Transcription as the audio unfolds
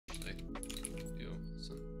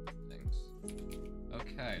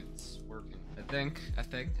Okay, it's working. I think.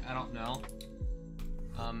 I don't know.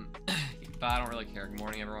 But I don't really care. Good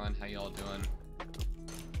morning, everyone. How y'all doing?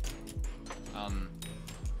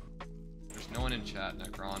 There's no one in chat,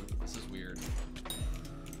 Necron. This is weird.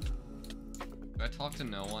 Do I talk to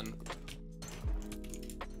no one?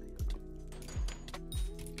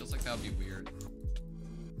 Feels like that would be weird.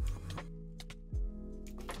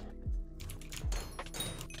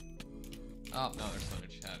 Oh, no, there's no one in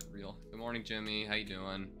chat. Real. Good morning, Jimmy. How you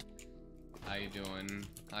doing? How you doing?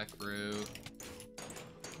 Hi, Fruit.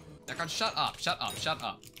 Necron, shut up! Shut up! Shut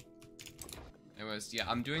up! Anyways, yeah,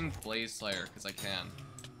 I'm doing Blaze Slayer because I can.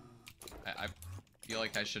 I feel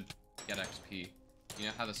like I should get XP. You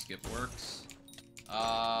know how the skip works?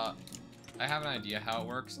 I have an idea how it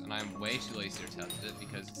works, and I'm way too lazy to test it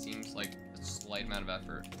because it seems like a slight amount of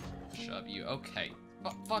effort to shove you. Okay.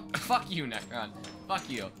 Fuck you, Necron. Fuck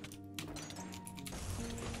you.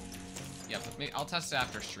 Yeah, but I'll test it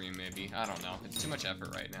after stream, maybe. I don't know. It's too much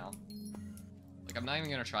effort right now. Like, I'm not even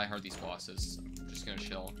gonna try hard these bosses. I'm just gonna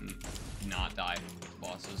chill and not die to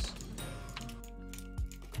bosses.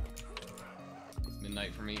 It's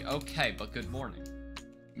midnight for me. Okay, but good morning.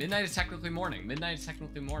 Midnight is technically morning. Midnight is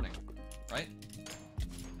technically morning. Right?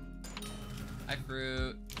 Hi,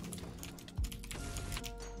 Fruit.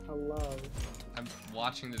 Hello. I'm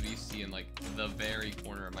watching the VC in, like, the very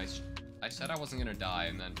corner of my... I said I wasn't gonna die,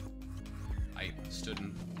 and then I stood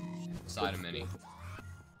inside a mini.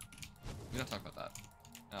 We don't talk about that.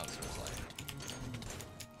 Oh, the server's lagging.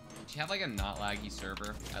 Did you have like a not laggy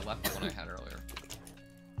server? I left the one I had earlier.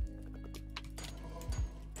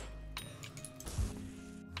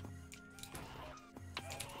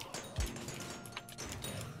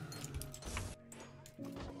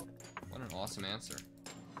 What an awesome answer.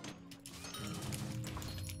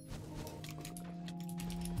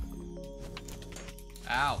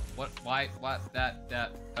 Ow! What? Why? What?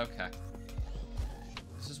 That? Okay.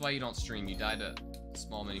 This is why you don't stream. You die to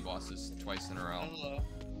small mini bosses twice in a row. Hello.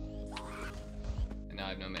 And now I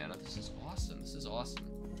have no mana. This is awesome. This is awesome.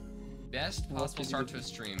 Best possible start to a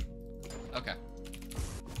stream. Okay.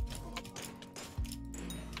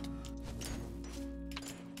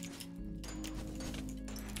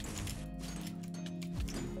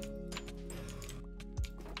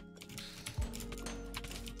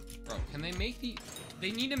 Bro, can they make the...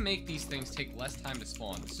 They need to make these things take less time to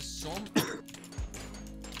spawn. This is so...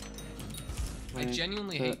 I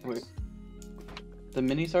genuinely hate this. The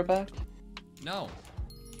minis are back? No.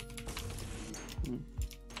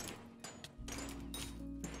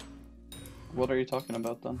 What are you talking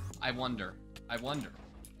about then? I wonder.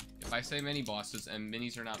 If I say mini bosses and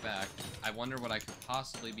minis are not back, I wonder what I could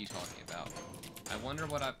possibly be talking about. I wonder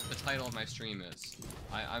what the title of my stream is.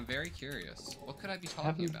 I'm very curious. What could I be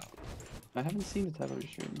talking about? I haven't seen the title of your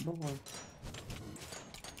stream. No.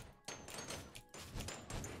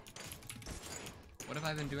 What have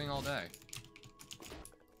I been doing all day?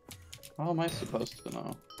 How am I supposed to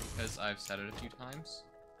know? Because I've said it a few times.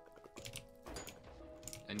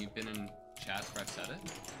 And you've been in chats where I've said it.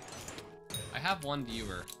 I have one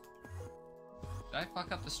viewer. Did I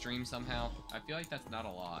fuck up the stream somehow? I feel like that's not a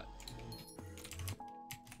lot.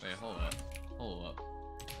 Wait, hold up. Hold up.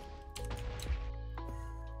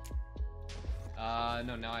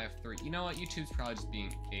 No, now I have 3. You know what? YouTube's probably just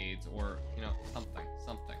being AIDS or, you know, something.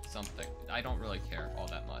 I don't really care all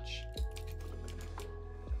that much.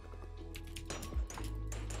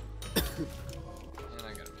 And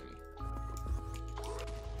I got a mini.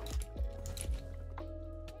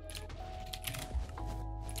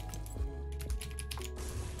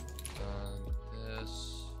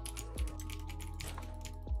 This.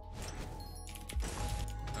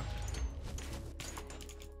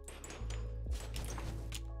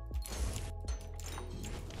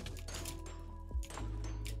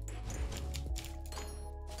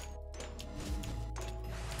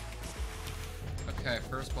 Okay,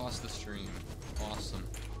 first boss of the stream. Awesome.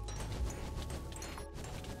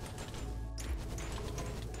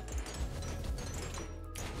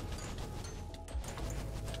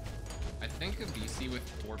 I think a VC with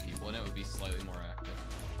 4 people in it would be slightly more active.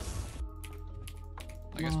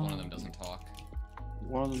 I guess one of them doesn't talk.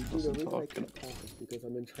 One of them doesn't talk. Because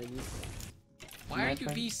I'm in Chinese class. Why are you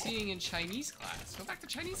VCing in Chinese class? Go back to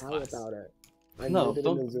Chinese How class. about it? I No, muted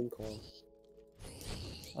don't. in the Zoom call.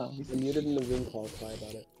 I I muted in the Zoom call. Cry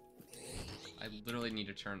about it. I literally need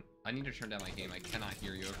to turn down my game. I cannot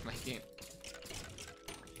hear you over my game.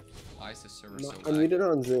 Why is this server so I bad? muted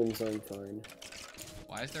on Zoom, so I'm fine.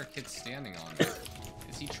 Why is there a kid standing on me?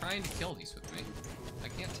 Is he trying to kill these with me? I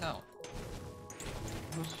can't tell.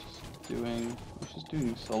 was just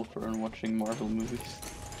doing sulfur and watching Marvel movies.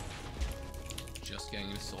 Just getting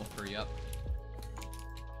into sulfur. Yep.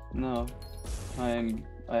 No, I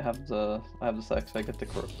have the sex. I get the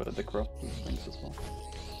corrupt things as well.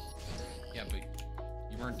 Yeah, but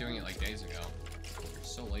you weren't doing it like days ago. You're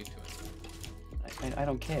so late to it. I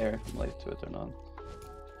don't care if I'm late to it or not.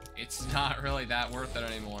 It's not really that worth it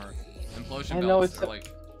anymore. Implosion I know belts it's are like.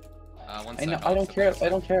 One I know. sec, I don't care. sec. I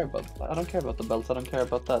don't care about the belts. I don't care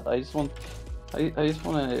about that. I just want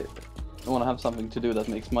to have something to do that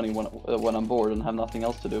makes money when I'm bored and have nothing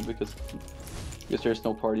else to do because there's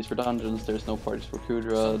no parties for dungeons. There's no parties for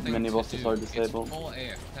Kudra. Something Many to bosses do. are disabled. It's full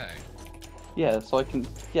AFK. Yeah, so I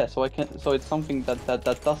can. So it's something that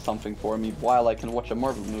does something for me while I can watch a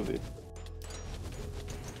Marvel movie.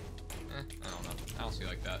 I don't know. I don't see it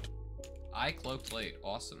like that. I cloaked late.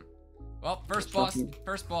 Awesome. Well, first boss.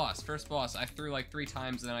 I threw like 3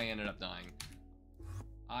 times and then I ended up dying.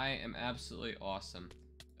 I am absolutely awesome.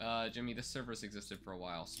 Jimmy, this server's existed for a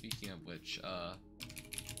while. Speaking of which, I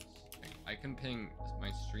can ping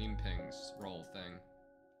my stream pings roll thing.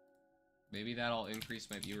 Maybe that'll increase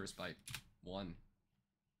my viewers by 1.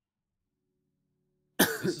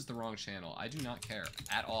 This is the wrong channel. I do not care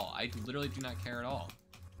at all. I literally do not care at all.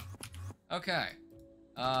 Okay.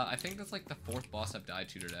 I think that's like the 4th boss I've died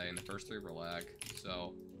to today, and the first 3 were lag.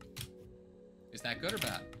 So, is that good or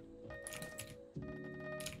bad?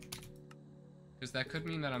 Because that could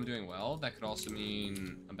mean that I'm doing well. That could also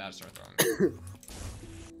mean I'm bad to start throwing.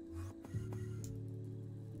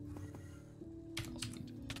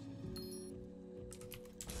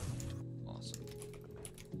 Awesome.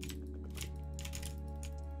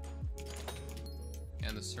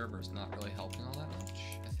 And the server's not really helping all that much,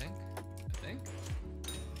 I think.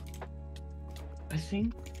 I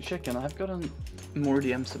think, Chicken, I've gotten more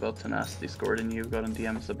DMs about Tenacity Score than you've gotten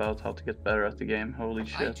DMs about how to get better at the game. Holy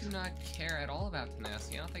shit. I do not care at all about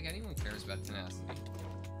Tenacity. I don't think anyone cares about Tenacity.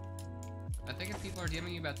 I think if people are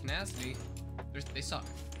DMing you about Tenacity, they suck.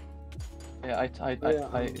 Yeah,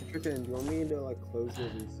 Chicken, do you want me to like close the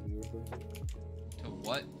VC or something? To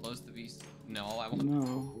what? Close the VC? No, I won't.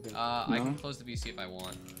 No. Okay. I can close the VC if I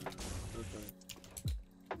want. Okay.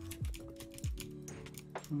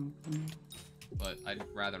 But I'd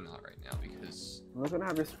rather not right now because... I'm not gonna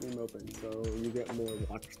have your stream open, so you get more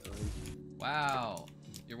watch time. Wow,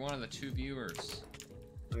 you're one of the 2 viewers.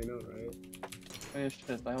 I know, right? Oh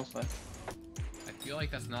shit, I also... I feel like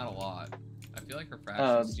that's not a lot. I feel like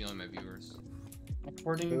Refraction's stealing my viewers.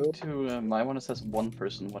 According to my one, it says 1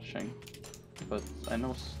 person watching. But I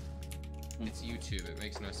know... It's YouTube, it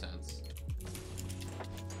makes no sense.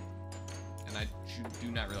 And I do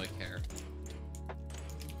not really care.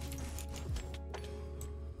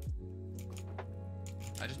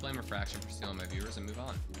 I just blame Refraction for stealing my viewers and move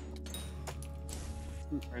on.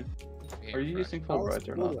 Are you using Fulbright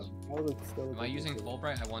or not? Am I using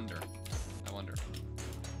Fulbright? I wonder. I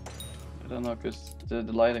don't know, because the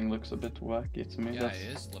lighting looks a bit wacky to me. Yeah,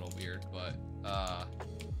 it is a little weird, but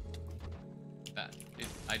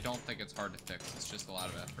I don't think it's hard to fix. It's just a lot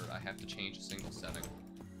of effort. I have to change a single setting.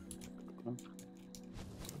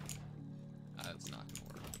 That's not gonna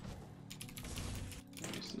work.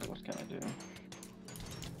 Let me see, what can I do?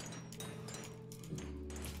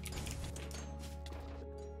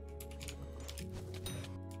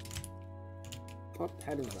 What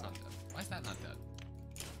pet is That's that? not dead. Why is that not dead?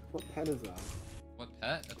 What pet is that? What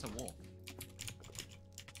pet? That's a wolf.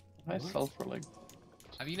 I sell for like...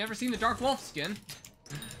 Have you never seen the Dark Wolf skin?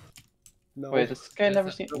 No. Wait, this guy That's never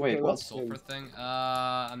a- seen... Okay, Wait, what? Sulfur thing?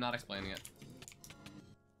 I'm not explaining it.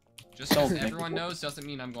 Just because Don't make everyone it- knows doesn't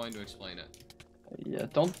mean I'm going to explain it. Yeah,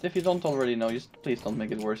 if you don't already know, just please don't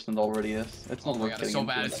make it worse than it already is. It's Oh not my worth god, it's getting so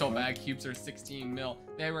into bad, it it's so anymore. bad. Cubes are 16 mil.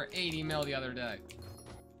 They were 80 mil the other day.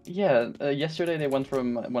 Yeah, yesterday they went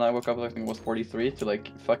from, when I woke up, I think it was 43 to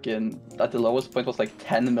like fucking, at the lowest point was like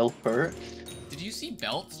 10 mil per. Did you see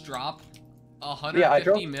belts drop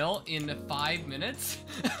 150 mil in 5 minutes?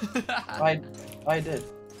 I did.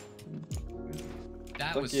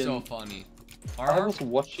 That was so funny. I was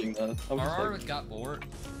watching that. I was RR like, got bored.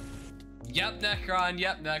 Yep,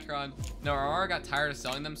 Necron. No, RR got tired of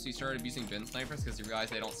selling them, so he started using bin snipers because he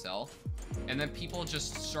realized they don't sell. And then people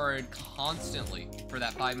just started constantly, for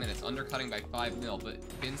that 5 minutes, undercutting by 5 mil, but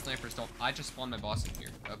bin snipers don't. I just spawned my boss in here.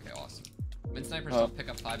 Okay, awesome. Bin snipers don't pick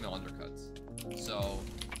up 5 mil undercuts. So,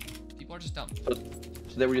 people are just dumb. so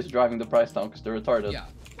they were just driving the price down because they're retarded. Yeah,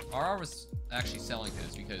 RR was actually selling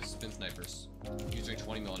his because spin snipers using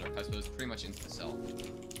 20 mil undercuts, but it was pretty much instant sell.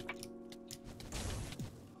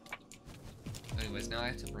 Anyways, now I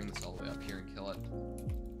have to bring this all the way up here and kill it.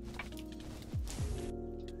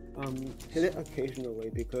 Hit it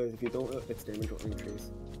occasionally because if you don't, its damage will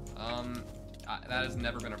increase. That has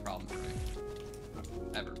never been a problem for me.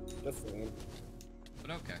 Ever. Just saying.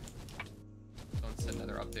 But okay. Someone said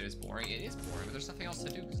another update is boring. It is boring, but there's nothing else to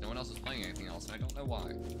do because no one else is playing anything else, and I don't know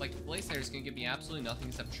why. Like, SLAYER is gonna give me absolutely nothing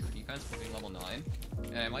except true defense for being level 9,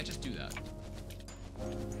 and I might just do that.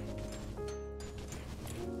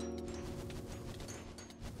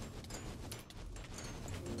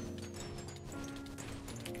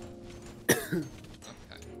 Okay.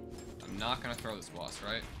 I'm not gonna throw this boss,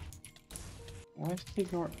 right? Why is he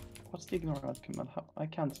ignoring? What's the ignore out command? I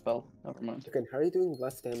can't spell. Never mind. Okay, how are you doing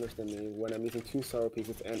less damage than me when I'm using 2 sorrow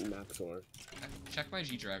pieces and max ore? Check my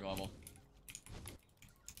G-drag level.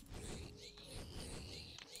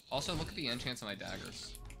 Also, look at the enchants on my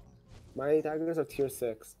daggers. My daggers are tier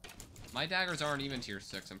 6. My daggers aren't even tier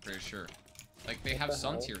 6, I'm pretty sure. Like, they have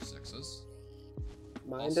some tier 6s.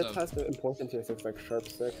 Mine Also, just has the important tier 6, like Sharp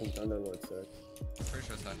 6 and Thunderlord 6. I'm pretty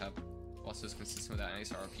sure I have also is consistent without any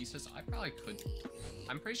sorrow pieces. I probably could.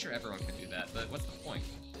 I'm pretty sure everyone could do that, but what's the point?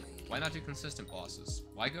 Why not do consistent bosses?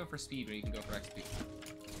 Why go for speed when you can go for XP?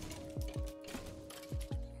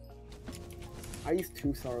 I used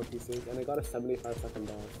 2 sorrow pieces and I got a 75-second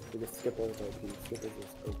boss because Skipper is OP. Skipper is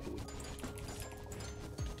OP.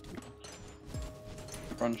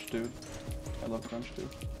 Crunch, dude. I love Crunch, dude.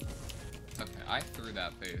 Okay, I threw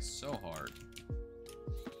that phase so hard.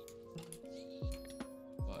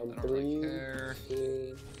 But I don't really care.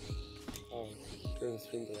 2... Oh, there's a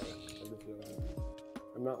stream delay. I just realized.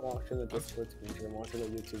 I'm not watching the Discord stream, I'm watching the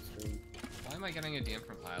YouTube stream. Why am I getting a DM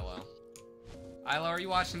from Ilo? Ilo, are you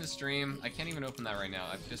watching the stream? I can't even open that right now.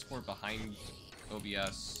 I have Discord behind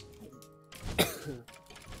OBS.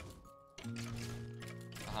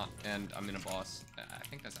 And I'm in a boss. I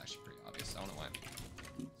think that's actually pretty obvious. I don't know why I'm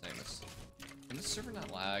saying this. Can this server not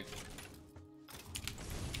lag?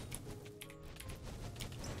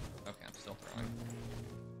 Okay, I'm still throwing.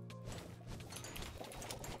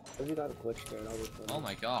 If you got a glitch there, that was fun. Oh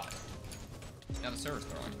my god. Yeah, the server's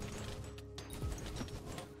throwing.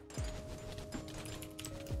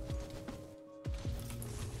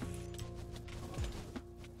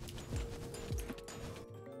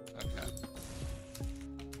 Okay.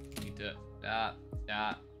 You did that.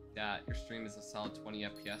 Your stream is a solid 20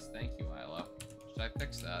 FPS. Thank you, Isla. Should I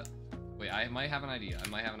fix that? Wait, I might have an idea.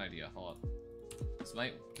 Hold up. Does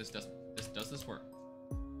this work?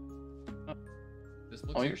 This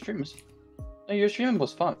looks your stream is... No, your stream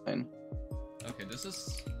was fine. Okay, this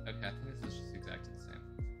is... Okay, I think this is just exactly the same.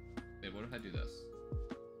 Wait, what if I do this?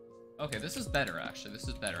 Okay, this is better, actually.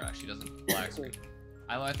 It doesn't lag screen.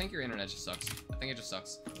 I think your internet just sucks. I think it just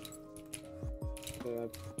sucks. Yeah,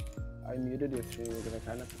 I muted your stream because I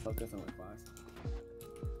kind of have to focus on my class.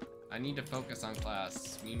 I need to focus on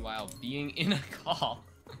class. Meanwhile, being in a call.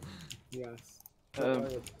 Yes. Pro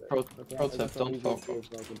tip, don't focus.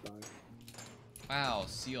 Wow,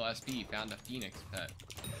 Seal SB found a Phoenix pet.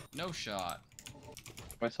 No shot.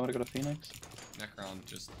 Wait, somebody got a Phoenix? Necron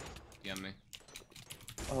just DM me.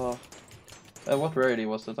 What rarity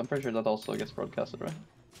was it? I'm pretty sure that also gets broadcasted, right?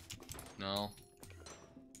 No.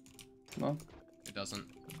 No? It doesn't.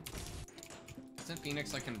 Isn't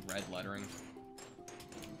Phoenix like in red lettering?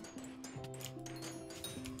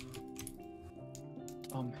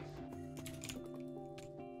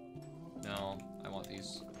 No, I want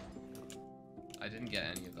these. I didn't get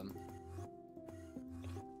any of them.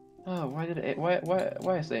 Oh, why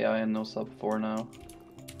is AI in no sub 4 now?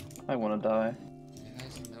 I wanna die. You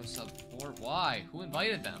guys in no sub 4? Why? Who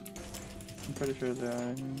invited them? I'm pretty sure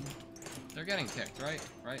They're getting kicked, right?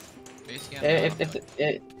 Right? If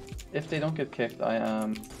they don't get kicked, I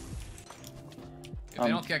am. If they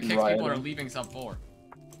don't get kicked, rioting. people are leaving sub 4.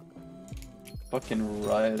 Fucking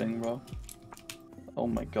rioting, bro. Oh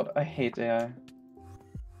my god, I hate AI.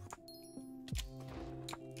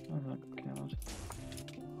 Oh god.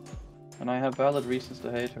 And I have valid reasons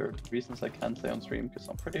to hate her. Reasons I can't say on stream, because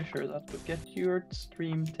I'm pretty sure that would get your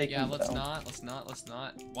stream taken down. Yeah, let's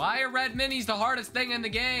not. Why are red minis the hardest thing in the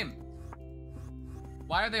game?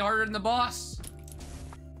 Why are they harder than the boss?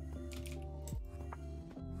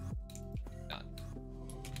 Done.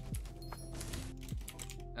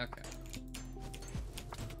 Okay.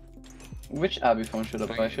 Which Abby phone should I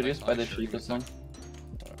buy? Should I just buy the cheapest one?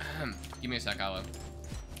 Give me a sec, Ilo.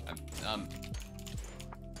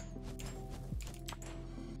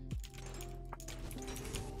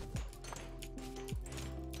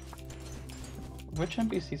 Which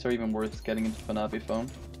NPCs are even worth getting into an Abby phone?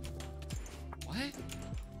 What?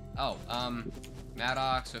 Oh,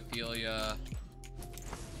 Maddox, Ophelia.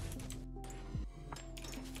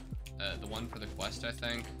 The one for the quest, I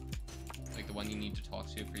think. Like the one you need to talk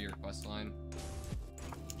to for your quest line.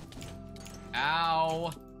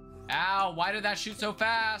 Ow! Ow! Why did that shoot so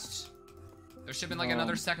fast? There should have been like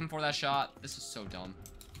another second for that shot. This is so dumb.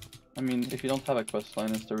 I mean, if you don't have a quest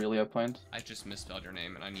line, is there really a point? I just misspelled your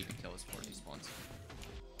name and I need to kill this before he spawns.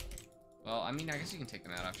 Well, I mean, I guess you can take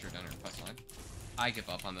them out after you're done your quest line. I give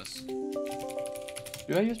up on this.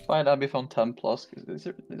 Do I just buy an Abiphone 10 Plus? Cause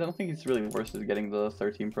I don't think it's really worth it getting the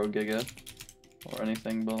 13 Pro Giga or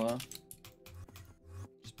anything, but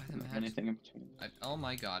Just buy the max. anything in between. Oh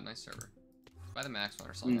my god, nice server. Buy the max one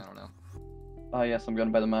or something, I don't know. Ah yes, I'm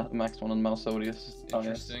gonna buy the max one on Mouse Odious.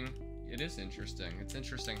 Interesting. It is interesting. It's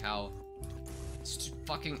interesting how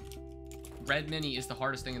fucking Red Mini is the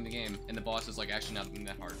hardest thing in the game, and the boss is like actually not even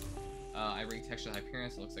that hard. I rate texture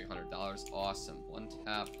Hyperion, it looks like $100. Awesome. One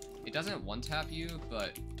tap. It doesn't one tap you,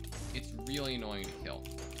 but it's really annoying to kill.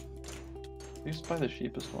 Just buy the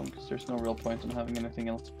cheapest one, because there's no real point in having anything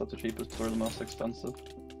else but the cheapest or the most expensive.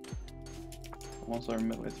 The ones that are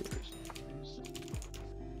midway through.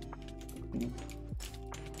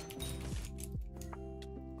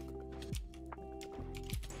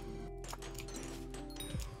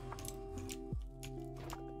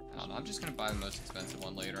 I'm just gonna buy the most expensive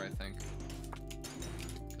one later, I think.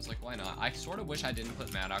 Because, like, why not? I sort of wish I didn't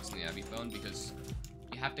put Maddox in the Abiphone, because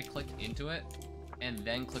you have to click into it, and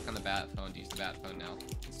then click on the bat phone to use the bat phone now,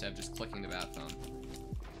 instead of just clicking the bat phone.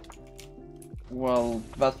 Well,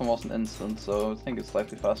 bat phone wasn't instant, so I think it's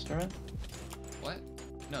slightly faster, right? What?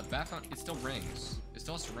 No, the bat phone, it still rings. It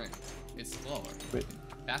still has to ring. It's slower. Wait.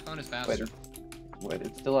 Bat phone is faster. Wait,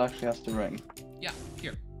 it still actually has to ring. Yeah,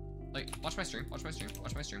 here. Like, watch my stream, watch my stream,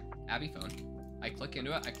 watch my stream. Abiphone. I click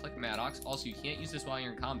into it, I click Maddox. Also, you can't use this while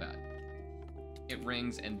you're in combat. It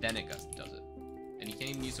rings and then it does it. And you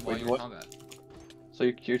can't even use it while you're in combat. So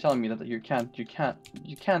you're telling me that you can't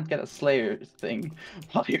get a Slayer thing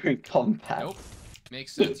while you're in combat? Nope.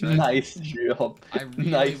 Makes sense, right? Nice job. I really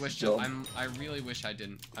nice wish job. I really wish I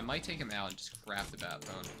didn't. I might take him out and just craft the bat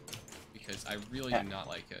phone. Because I really do not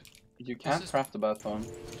like it. You can't craft the bat phone.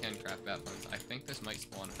 You can craft bat phones. I think this might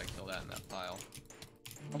spawn if I kill that in that pile.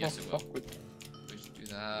 How Yes, the it will. fuck would- We should do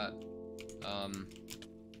that.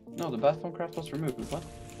 No, the bat phone craft was removed. What?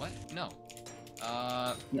 What? No.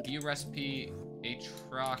 No. View recipe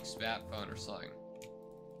Aatrox bat phone or something.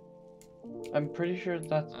 I'm pretty sure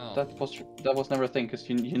that Oh. that was never a thing because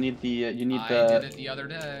you need the you need I the. did it the other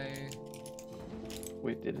day.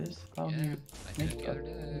 Wait, it is. How do Yeah, you I did make it the that? other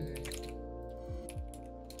day.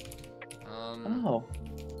 Oh,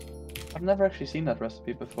 I've never actually seen that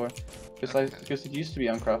recipe before, because it used to be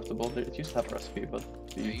uncraftable. It used to have a recipe, but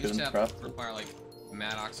Yeah, you it used couldn't to have, craft it. require like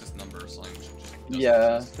Maddox's number or something, which just doesn't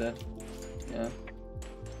Yeah, exist. yeah.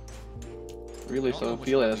 Really, I don't know so which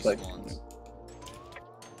Ophelia one is like. respawns.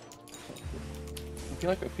 I feel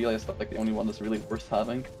like Ophelia is like the only one that's really worth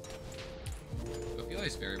having. Ophelia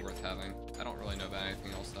is very worth having. I don't really know about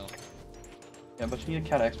anything else though. Yeah, but you need a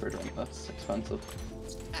cat expert ring. That's expensive.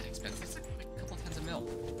 It's that expensive. It's like a couple tens of mil.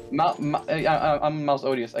 I'm Mouse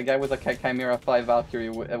Odious, a guy with a Chimera 5 Valkyrie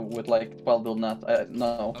with like 12 build net.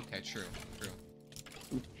 No. Okay, true.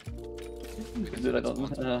 Dude, I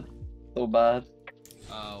don't. So bad.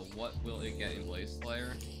 What will it get in Blaze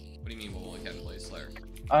Slayer? What do you mean, what will it get in Blaze Slayer?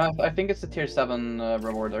 I think it's the tier 7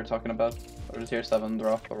 reward they're talking about, or the tier 7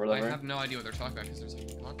 drop or whatever. I have no idea what they're talking about because there's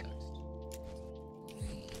like context.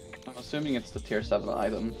 I'm assuming it's the tier 7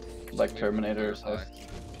 item, like Terminator or stuff.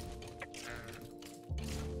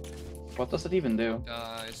 What does it even do?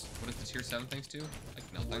 Guys, what does the tier 7 things do?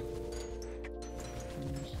 Like nothing.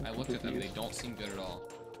 I looked at them, they don't seem good at all.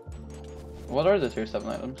 What are the tier 7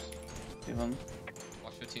 items? Even?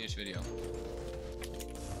 Watch 15-ish video.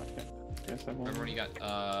 Okay. Tier 7. Remember when you got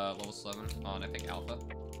level 7 on, I think, Alpha?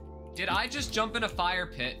 Did I just jump in a fire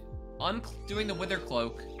pit, doing the Wither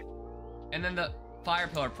Cloak, and then the Fire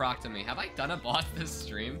Pillar procced me? Have I done a boss this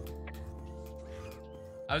stream?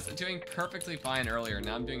 I was doing perfectly fine earlier,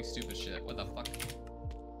 now I'm doing stupid shit. What the fuck?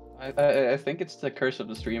 I think it's the curse of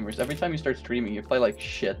the streamers. Every time you start streaming, you play like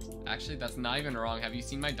shit. Actually, that's not even wrong. Have you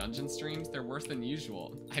seen my dungeon streams? They're worse than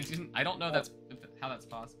usual. I don't know how that's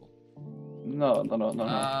possible. No.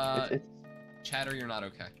 Chatter, you're not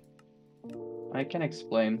okay. I can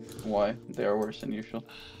explain why they are worse than usual.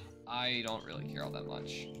 I don't really care all that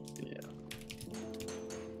much. Yeah.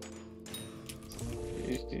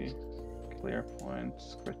 Easy. Clear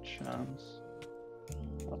points, crit chance.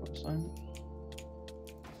 Level assignment.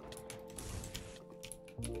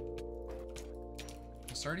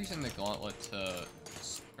 I started using the gauntlet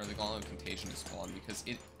or the gauntlet of contagion to spawn because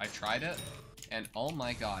I tried it, and oh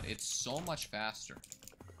my god, it's so much faster.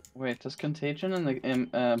 Wait, does contagion and the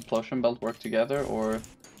implosion belt work together, or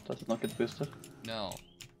does it not get boosted? No,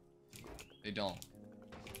 they don't.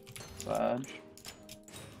 Bad.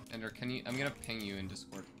 Ender, can you? I'm gonna ping you in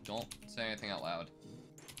Discord. Don't say anything out loud.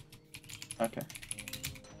 Okay.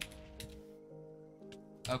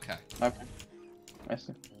 Okay. Okay. I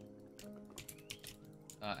see.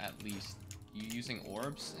 At least. You using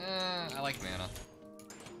orbs? I like mana.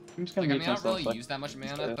 I'm just gonna Like, I mute mean, I don't myself, really so- use that much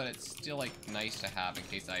mana, but it's still, like, nice to have in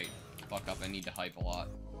case I fuck up and need to hype a lot.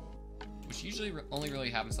 Which usually only really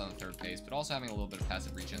happens on the third phase, but also having a little bit of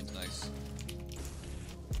passive regen is nice.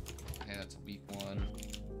 Okay, that's a weak one.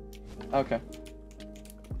 Okay.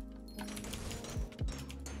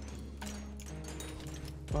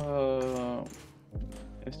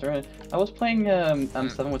 Is there any... I was playing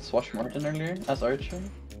M7 with Swash Martin earlier as Archer.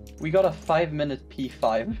 We got a 5-minute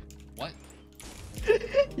P5. What?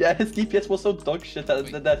 Yeah, his DPS was so dog shit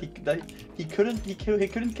that he couldn't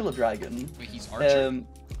kill a dragon. Wait, he's Archer?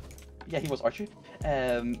 Yeah, he was Archer.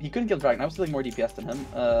 He couldn't kill a dragon. I was stealing more DPS than him.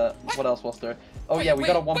 What else was there? Oh wait, yeah, we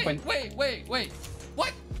got a 1 wait, point. Wait.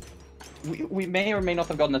 What? We may or may not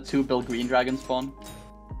have gotten a 2-bill green dragon spawn.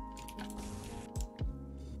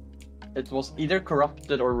 It was either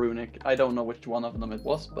corrupted or runic. I don't know which one of them it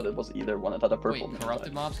was, but it was either one. It had a purple. Wait,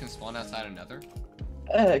 corrupted mobs can spawn outside of Nether?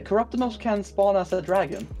 Corrupted mobs can spawn as a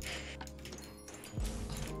dragon.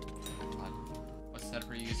 What's that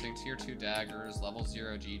for using? Tier 2 daggers, level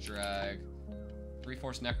 0 G-drag,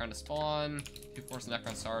 3-force Necron to spawn, 2-force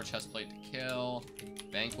Necron Star chestplate to kill,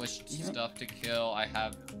 vanquished stuff to kill. I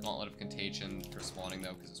have Gauntlet of Contagion for spawning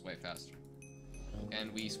though, because it's way faster.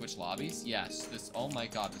 And we switch lobbies? Yes. This. Oh my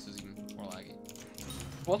god, this is even more laggy.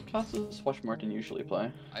 What class does Swash Martin usually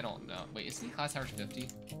play? I don't know. Wait, isn't he class average 50?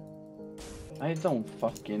 I don't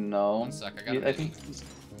fucking know. 1 sec, I got I think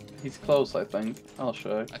he's close, I think. I'll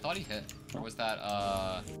show you. I thought he hit. Or was that,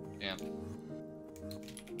 damn.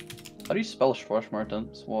 How do you spell Swash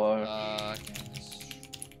Martin? Swash. I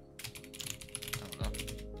don't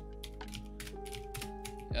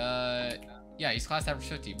know. Yeah, he's class average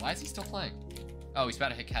 50. Why is he still playing? Oh, he's about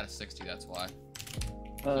to hit cat of 60, that's why.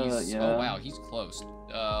 Yeah. Oh wow, he's close.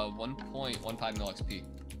 1.15 mil XP.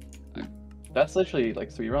 That's literally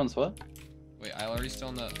like 3 runs, what? Wait, I already still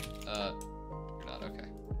in the, you're not, okay.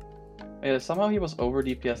 Yeah, somehow he was over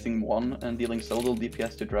DPSing 1 and dealing so little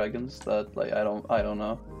DPS to dragons that, like, I don't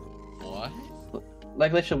know. What?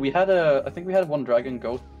 Like, literally, I think we had one dragon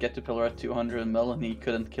get to pillar at 200 mil and he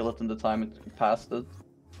couldn't kill it in the time it passed it.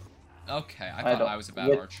 Okay, I thought I was a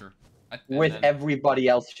bad archer. With everybody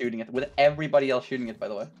else shooting it. With everybody else shooting it, by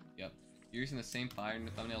the way. Yep. You're using the same fire in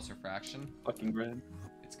thumbnails or fraction? Fucking great.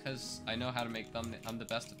 It's because I know how to make thumbnails. I'm the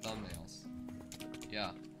best at thumbnails.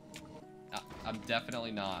 Yeah. I'm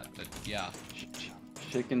definitely not, but yeah.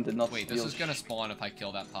 Chicken did not Wait, this is gonna spawn if I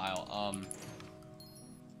kill that pile.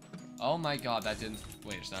 Oh my god, that didn't...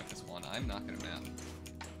 Wait, it's not gonna spawn. I'm not gonna map.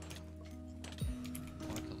 I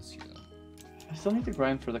wanna kill this here, though. I still need to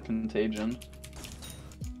grind for the contagion.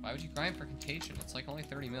 Why would you grind for contagion? It's like only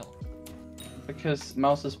 30 mil. Because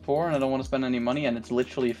mouse is poor and I don't want to spend any money, and it's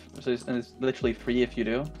literally free if you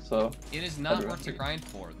do. So it is not worth to grind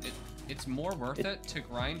for. It's more worth it to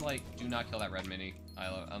grind like do not kill that red mini.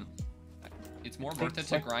 It's more worth it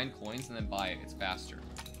to grind coins and then buy it. It's faster.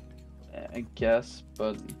 I guess,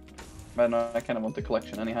 but I don't know. I kind of want the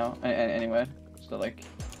collection anyhow. Anyway, so like,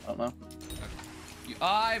 I don't know.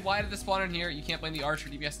 Why did this spawn in here? You can't blame the Archer,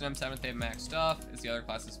 DPS, and M7. They have max stuff. It's the other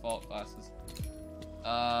class's fault.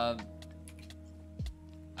 I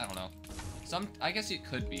don't know. I guess it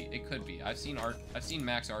could be. It could be. I've seen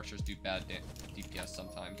max archers do bad DPS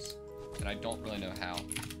sometimes, and I don't really know how.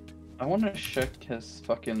 I want to check his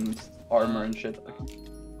fucking armor and shit.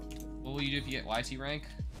 What will you do if you get YT rank?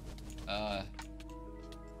 Play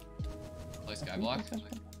Skyblock.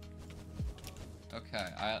 Okay.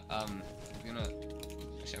 I'm gonna.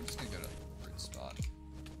 Actually, I'm just gonna go to a weird spot.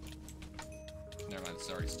 Never mind. It's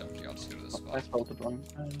already stumped you. I'll just go to this spot. I spelled it wrong.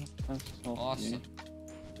 Awesome.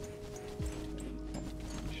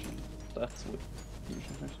 That's what.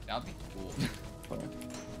 That'd be cool.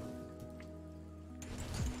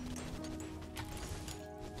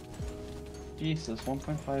 Jesus,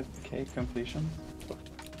 1.5k completion.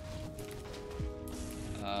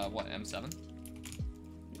 What, M7?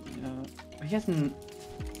 Yeah. He hasn't.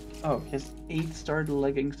 Oh, he has 8-star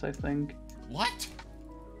leggings, I think. What?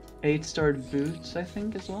 8-star boots, I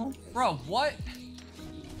think, as well. Bro, what?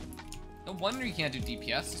 No wonder you can't do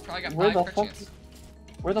DPS. He's probably got Where 5 the crit chance.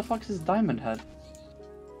 Where the fuck's his diamond head?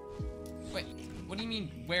 Wait, what do you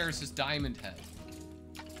mean, where's his diamond head?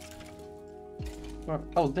 Where?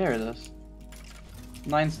 Oh, there it is.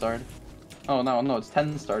 9-starred. Oh, no, it's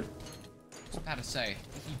 10-starred. I was about to say,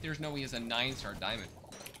 there's no way he has a 9-star diamond.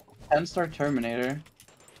 10-star Terminator.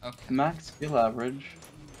 Okay. Max skill average.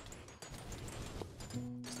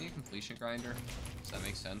 Isn't he completion grinder? Does that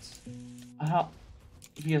make sense?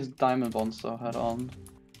 He has diamond bonds, so head on.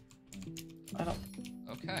 I don't.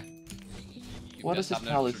 Okay. You What guys is this have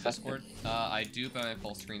notice tally for Discord? I do, but I'm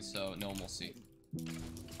full screen, so no one will see.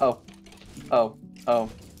 Oh.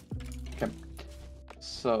 Okay.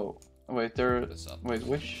 So, wait, wait,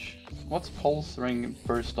 what's pulse ring,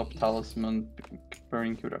 burst up, talisman,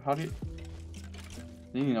 burning cooler? How do you?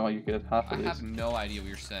 You know you get half of these. I have no idea what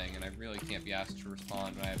you're saying, and I really can't be asked to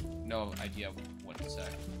respond, and I have no idea what to say.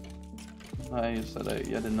 I said I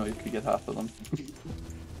didn't know you could get half of them.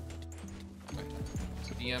 Okay.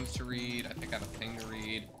 So DMs to read, I think I have a ping to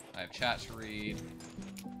read, I have chat to read.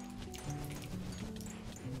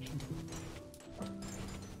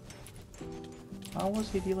 How was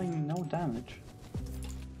he dealing no damage?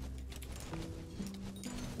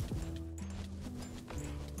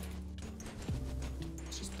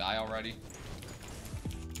 Let's just die already.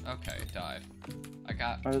 Okay, died. I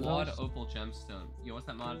got Are Quad those- Opal Gemstone. Yo, what's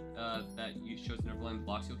that mod that you shows an overland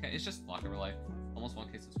blocks you? Okay, it's just block overlay. Almost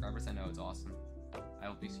 1K subscribers. I know it's awesome. I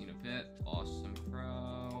will be seen a bit. Awesome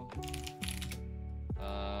Pro.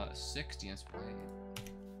 60 inspiration.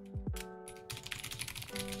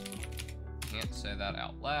 Can't say that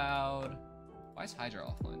out loud. Why is Hydra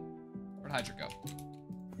offline? Where'd Hydra go?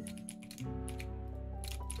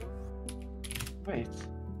 Wait,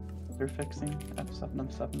 they're fixing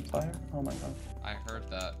F7M7 fire? Oh my god. I heard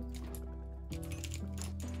that. You're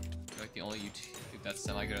like the only YouTube that's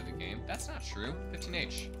semi good at the game. That's not true.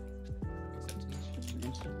 15H.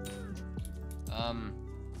 17H. I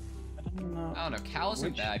don't know. Cal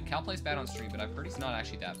isn't bad. Cal plays bad on stream, but I've heard he's not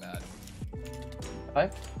actually that bad. I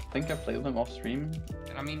think I played with him off stream.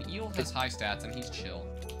 And I mean, Eel has high stats and he's chill.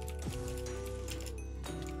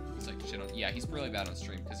 He's like shit on. Yeah, he's really bad on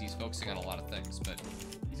stream because he's focusing on a lot of things, but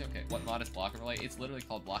he's okay. What mod is block overlay? It's literally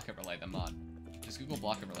called block overlay, the mod. Just Google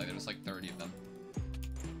block overlay. There's like 30 of them.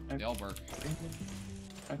 They all work.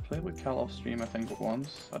 I played with Cal off stream, I think,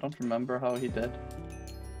 once. I don't remember how he did.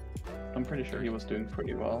 I'm pretty sure he was doing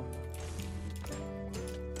pretty well.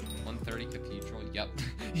 130 Cathedral. Yep.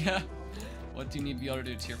 Yeah. What do you need to be able to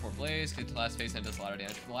do? Tier 4 Blaze, get to last phase and does a lot of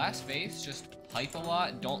damage. For the last phase, just hype a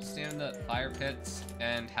lot, don't stand in the fire pits,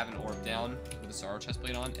 and have an orb down with a Sorrow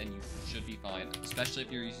Chestplate on, and you should be fine. Especially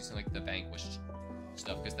if you're using like the Vanquished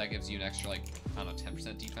stuff, because that gives you an extra, like, I don't know,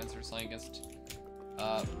 10% defense or something against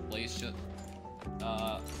Blaze shit.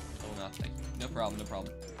 Oh no, thank you. No problem, no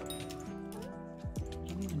problem. I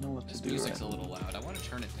don't even know what to This do. music's a little loud. I want to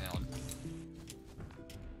turn it down.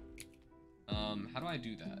 How do I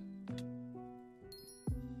do that?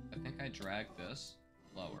 I think I drag this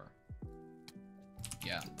lower.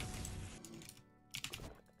 Yeah.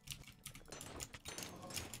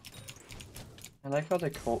 I like how they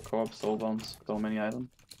co-op sold on so many items.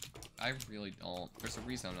 I really don't. There's a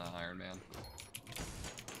reason I'm not Iron Man.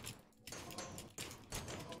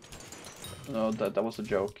 No, that was a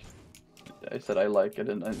joke. I said I like it,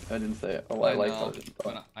 and I didn't say, oh, I like it.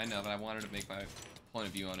 But I know, but I wanted to make my point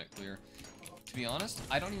of view on it clear. To be honest,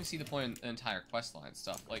 I don't even see the point in the entire questline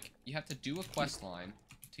stuff. Like, you have to do a questline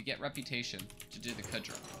to get reputation to do the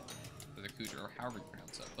Kudra. Or the Kudra, or however you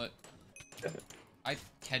pronounce it. But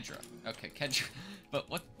Kedra. Okay, Kedra. But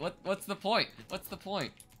what's the point? What's the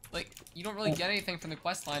point? Like, you don't really get anything from the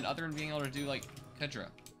questline other than being able to do, like, Kudra.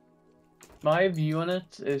 My view on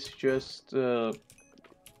it is just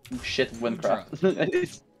shit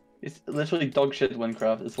Windcraft. It's literally dog shit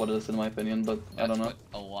Windcraft is what it is in my opinion, but That's I don't know. What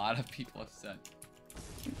a lot of people have said.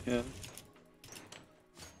 Yeah.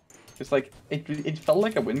 It's like it felt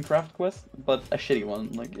like a Windcraft quest, but a shitty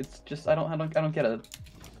one. Like it's just I don't get it.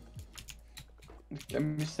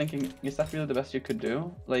 I'm just thinking, is that really the best you could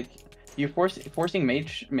do? Like you're forcing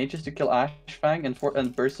mages to kill Ashfang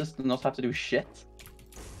and bursts to not have to do shit.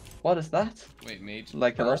 What is that? Wait, mage.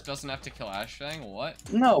 Like Burst doesn't have to kill Ashfang? What?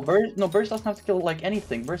 No, Burst doesn't have to kill like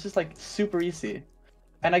anything. Burst is like super easy,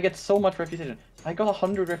 and I get so much reputation. I got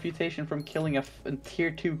 100 reputation from killing a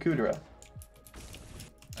tier 2 Kudra.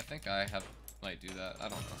 I think I might do that. I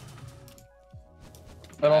don't know.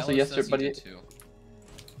 But also yesterday.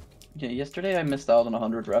 Yesterday I missed out on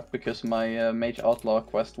 100 rep because my Mage Outlaw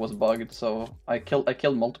quest was bugged. So I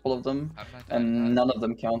killed multiple of them, and none of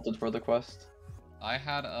them counted for the quest. I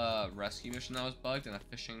had a rescue mission that was bugged and a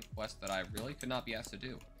fishing quest that I really could not be asked to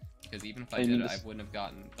do. Because even if I did it, I wouldn't have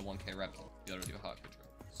gotten the 1K reps to be able to do a hot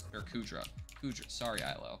Kudra. Or Kudra. Sorry,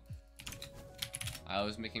 Ilo. I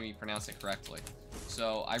was making me pronounce it correctly.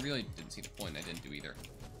 So I really didn't see the point, I didn't do either.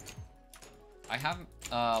 I have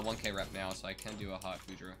 1K rep now, so I can do a hot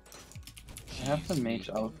Kudra. I have the Mage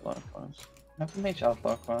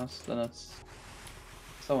Outlaw quest. Then it's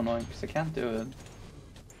so annoying because I can't do it.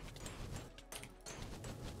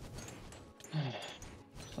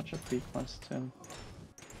 such a pre-class too.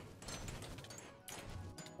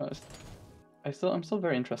 I'm still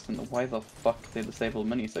very interested in why the fuck they disabled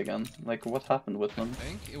minis again. Like, what happened with them? I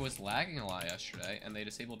think it was lagging a lot yesterday, and they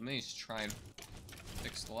disabled minis to try and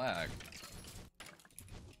fix the lag.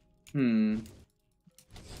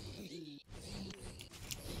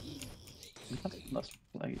 That's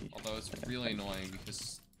laggy. Although it's really annoying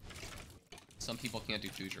because some people can't do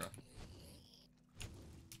Kudra.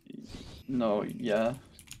 No, yeah.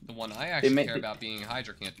 The one I actually care about being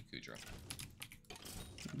Hydra can't do Kudra.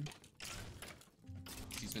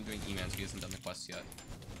 He's been doing E-mans, he hasn't done the quests yet.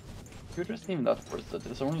 Kudra's not even that worth it.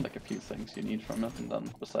 There's only like a few things you need from it, and then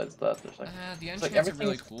besides that, there's like... the enchants are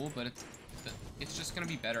really cool, but it's just gonna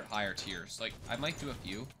be better at higher tiers. Like, I might do a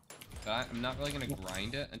few, but I'm not really gonna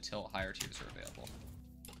grind it until higher tiers are available.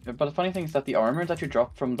 Yeah, but the funny thing is that the armor that you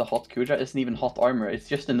drop from the hot Kudra isn't even hot armor, it's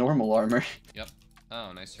just a normal armor. Yep.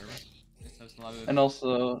 Oh, nice server. And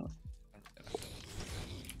also...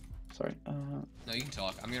 Sorry. No, you can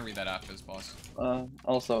talk. I'm gonna read that after this, boss.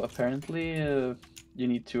 Also, apparently, you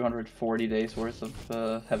need 240 days worth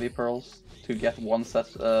of heavy pearls to get one set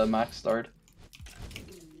max start.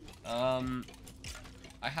 I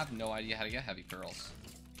have no idea how to get heavy pearls.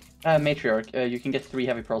 Matriarch. You can get 3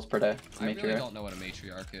 heavy pearls per day. I really don't know what a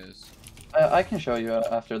matriarch is. I can show you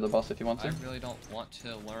after the boss if you want to. I really don't want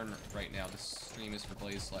to learn right now. This stream is for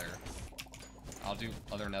SLAYER. I'll do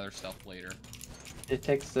other nether stuff later. It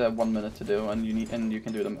takes 1 minute to do, and you can do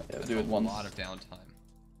it once. A lot of downtime.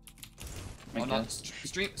 Oh, not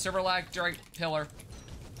stream server lag during pillar.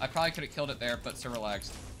 I probably could have killed it there, but server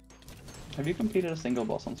lags. Have you completed a single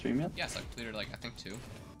boss on stream yet? Yes, I completed like I think 2,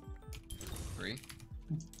 3.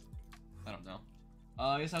 I don't know.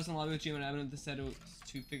 Yes, I was in the lobby with Jim and Evan. They said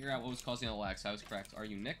to figure out what was causing the lag. So I was correct. Are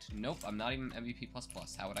you nicked? Nope, I'm not even MVP++.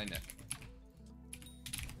 How would I nick?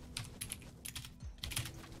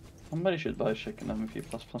 Somebody should buy chicken MVP++.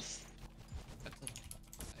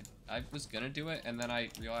 I was gonna do it, and then I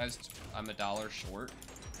realized I'm $1 short.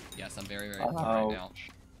 Yes, I'm very poor right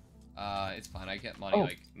now. It's fine. I get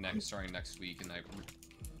money starting next week, and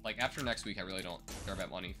like after next week, I really don't care about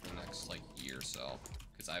money for the next like year or so,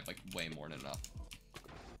 because I have like way more than enough.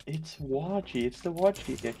 It's Waji. It's the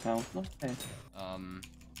Waji account. Okay.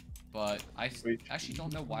 But I actually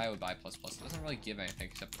don't know why I would buy ++. It doesn't really give anything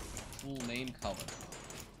except cool name color.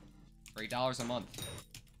 For $8 a month.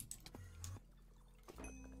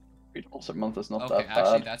 $8 a month is not that bad. Okay,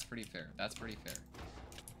 actually, that's pretty fair. That's pretty fair.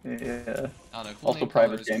 Yeah. I don't know. Cool also, name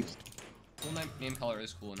private games. Cool name color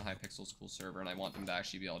is cool in Hypixel's cool server, and I want them to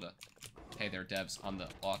actually be able to pay their devs on the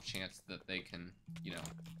off chance that they can, you know,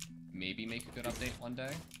 maybe make a good update one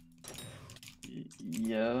day.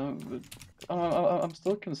 Yeah, but I'm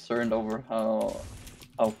still concerned over how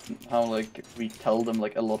like we tell them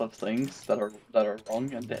like a lot of things that are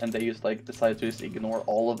wrong, and they just like decide to just ignore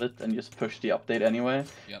all of it and just push the update anyway.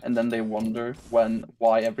 Yep. And then they wonder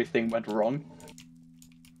why everything went wrong.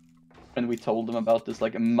 And we told them about this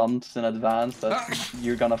like months in advance that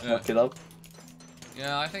you're gonna fuck it up.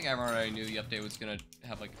 Yeah, I think everyone already knew the update was gonna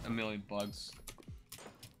have like a million bugs.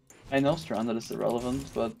 I know Stranded is irrelevant,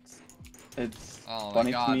 but it's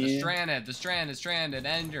funny to me. The Stranded,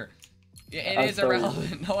 Ender. Yeah, it is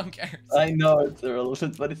irrelevant. No one cares. I know it's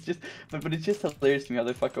irrelevant, but it's just hilarious to me how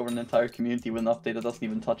they fuck over an entire community with an update that doesn't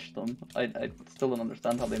even touch them. I still don't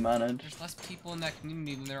understand how they manage. There's less people in that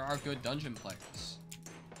community than there are good dungeon players.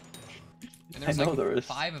 And I know like there is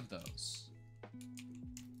 5 of those.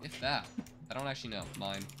 If that. I don't actually know.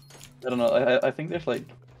 Mine. I don't know. I think there's like,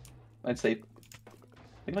 I think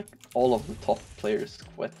like all of the top players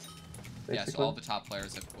quit. Basically. Yeah, so all the top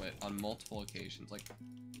players have quit on multiple occasions. Like,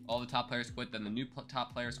 all the top players quit, then the new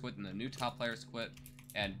top players quit, and the new top players quit.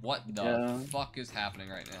 And what the fuck is happening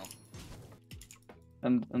right now?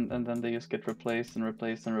 And then they just get replaced and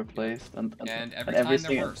replaced and replaced, and every time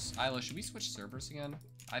they're worse. Isla, should we switch servers again?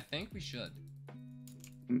 I think we should.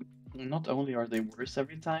 Not only are they worse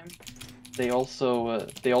every time, they also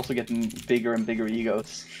get bigger and bigger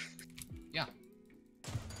egos. Yeah.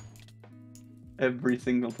 Every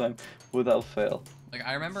single time, without fail. Like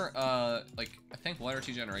I remember, like I think 1 or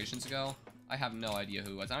 2 generations ago, I have no idea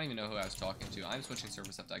who it was. I don't even know who I was talking to. I'm switching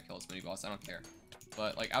servers after I kill this mini boss. I don't care.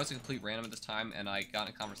 But like I was a complete random at this time, and I got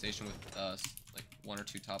in a conversation with like 1 or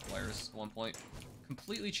 2 top players at one point.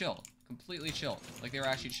 Completely chill. Like they were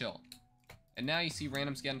actually chill. And now you see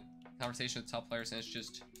randoms getting conversation with top players, and it's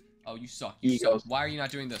just, oh, you suck. You suck. Why are you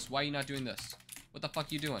not doing this? Why are you not doing this? What the fuck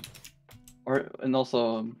are you doing? And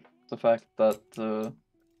also the fact that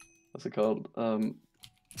what's it called?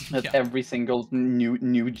 That Yeah. every single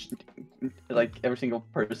like every single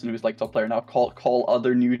person who's like top player now call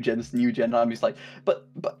other new gens new gen. I'm just like, but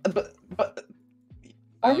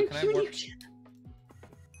are you Can I new warp? gen?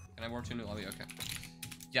 Can I warp to a new lobby? Okay.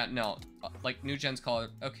 Yeah, no. Like new gens call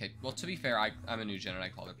it. Okay. Well, to be fair, I'm a new gen and I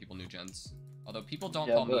call other people new gens. Although people don't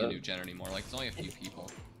Yeah, call me a but new gen anymore. Like there's only a few people.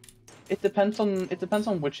 it depends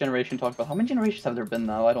on which generation you talk about. How many generations have there been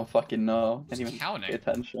now? I don't fucking know. Who's Can't even counting? pay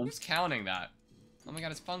attention. Who's counting that? Oh my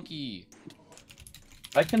god, it's funky.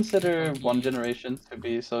 I consider Funky. one generation to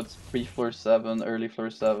be so it's pre-floor 7, early floor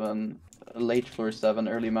 7, late floor 7,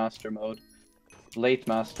 early master mode, late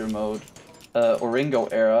master mode, Oringo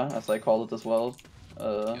era, as I call it as well.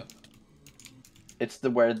 Yep. It's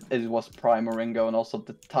the where it was prime Oringo, and also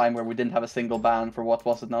the time where we didn't have a single ban for what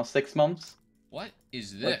was it now, 6 months? What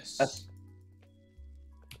is Like, this?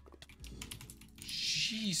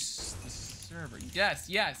 Jeez, the server. Yes,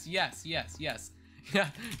 yes, yes, yes, yes. Yeah,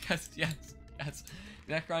 yes, yes, yes.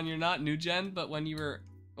 Necron, you're not new gen, but when you were,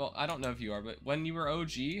 well, I don't know if you are, but when you were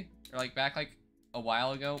OG, or like back like a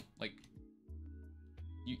while ago, like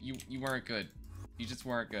you weren't good. You just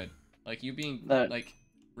weren't good. Like you being like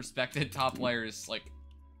respected top players, like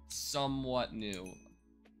somewhat new.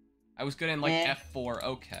 I was good in like F4.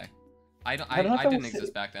 Okay. I didn't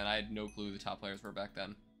exist back then. I had no clue who the top players were back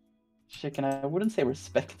then. Chicken, I wouldn't say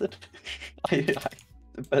respected. I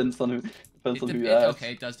depends on who you ask.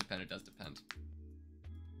 Okay, it does depend. It does depend.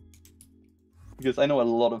 Because I know a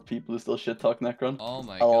lot of people who still shit talk Necron. Oh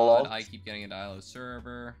my god, I keep getting into ILO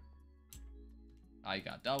server. I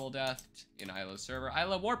got double deathed in ILO server.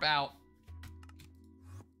 ILO warp out.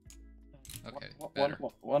 Okay, better.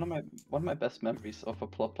 One of my best memories of a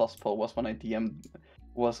plus poll was when I DM'd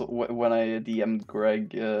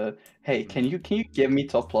Greg. Hey, can you give me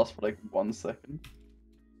top plus for like 1 second,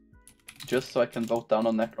 just so I can vote down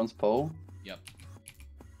on Necron's poll? Yep.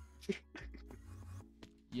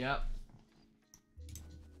 Yep.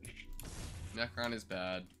 Necron is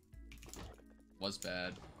bad. Was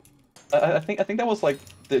bad. I think that was like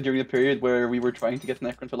during the period where we were trying to get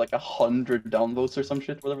Necron to like 100 downvotes or some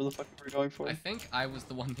shit, whatever the fuck we were going for. I think I was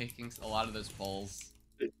the one making a lot of those polls.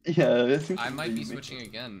 Yeah, I might be switching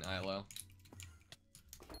again, ILO.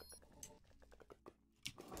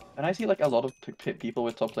 And I see like a lot of people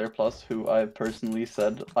with top player plus who I personally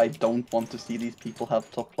said I don't want to see these people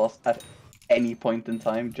have top plus at any point in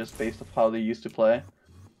time, just based off how they used to play.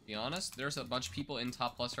 To be honest, there's a bunch of people in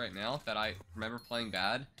top plus right now that I remember playing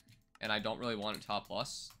bad, and I don't really want it top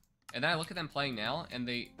plus. And then I look at them playing now, and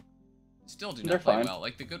they still do not play well.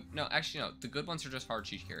 Like the good, no, actually no, the good ones are just hard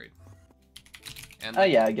cheat carried. And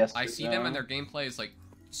like, yeah, I guess I see them and their gameplay is like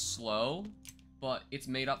slow, but it's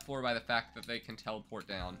made up for by the fact that they can teleport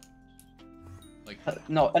down. Like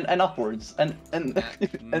no, and upwards and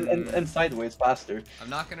sideways faster. I'm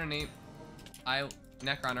not gonna name.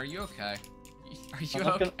 Necron, are you okay? Are you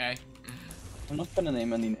okay? I'm not gonna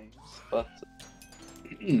name any names, but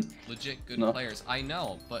legit good players. I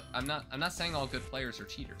know, but I'm not saying all good players are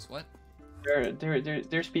cheaters. What?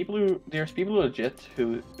 There's people who legit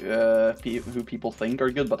who people think are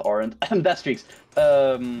good but aren't. Death streaks.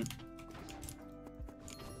 Can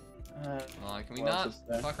we not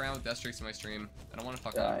fuck around with death streaks in my stream? I don't want to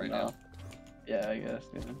fuck around right now. Yeah, I guess.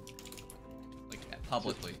 Yeah. Like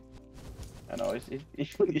publicly. I know it's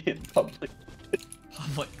public.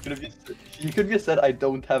 Public. You could have just said I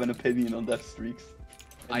don't have an opinion on death streaks.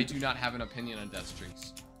 I do not have an opinion on death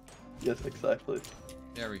streaks. Yes, exactly.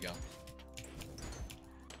 There we go.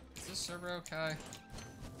 Is this server okay?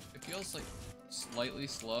 It feels like slightly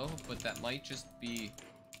slow, but that might just be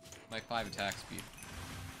my 5 attack speed.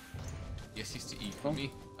 Yes, used to ego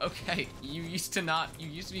me. Okay, you used to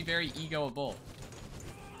be very egoable.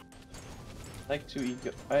 I like to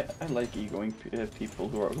ego. I like egoing people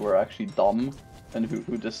who are actually dumb and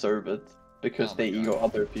who deserve it because they ego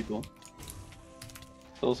other people.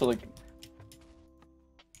 So also like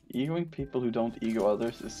egoing people who don't ego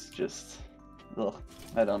others is just, ugh,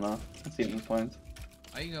 I don't know. That's the point.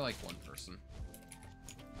 I ego like one person.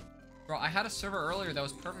 Bro, I had a server earlier that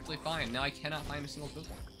was perfectly fine. Now I cannot find a single good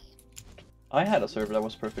one. I had a server that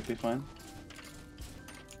was perfectly fine.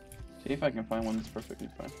 See if I can find one that's perfectly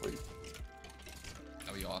fine for you.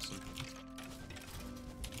 That'd be awesome.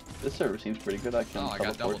 This server seems pretty good. I can. Oh, I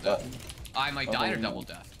got double death. I might die to double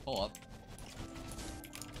death. Pull up.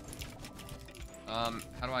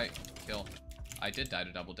 How do I kill? I did die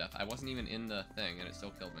to double death. I wasn't even in the thing, and it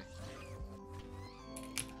still killed me.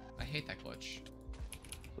 I hate that glitch.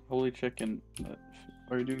 TheHolyChickn,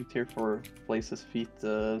 are you doing tier 4 places feet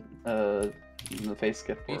in the face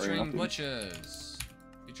skip? Featuring glitches.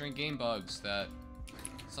 Featuring game bugs that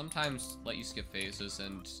Sometimes let you skip phases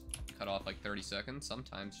and cut off like 30 seconds.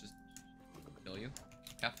 Sometimes just kill you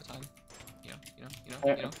half the time.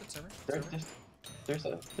 Good server. There's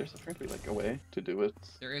a frankly like a way to do it.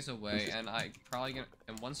 There is a way, and I probably gonna.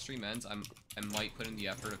 And once stream ends, I might put in the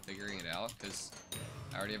effort of figuring it out because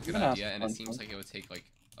I already have a good idea, and it seems like it would take like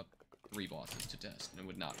 3 bosses to test, and it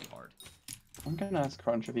would not be hard. I'm gonna ask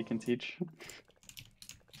Crunch if he can teach.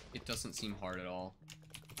 It doesn't seem hard at all.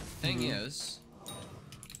 The thing is,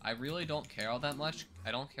 I really don't care all that much.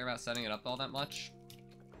 I don't care about setting it up all that much.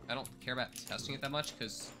 I don't care about testing it that much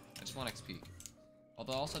because I just want XP.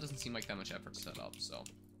 Although it also doesn't seem like that much effort to set up, so.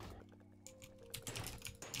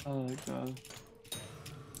 Oh god.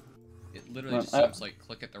 It literally just seems like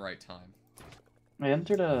click at the right time. I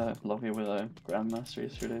entered a lobby with a Grandmaster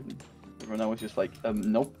yesterday. Everyone was just like,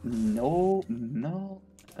 nope, no,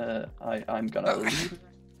 I'm gonna leave.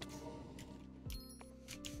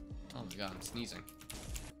 Oh my god, I'm sneezing.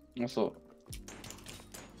 Also,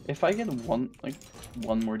 if I get one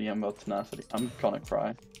more DM about tenacity, I'm gonna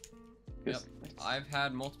cry. Yep. I've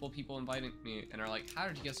had multiple people inviting me and are like, how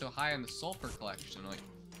did you get so high on the sulfur collection? I'm like,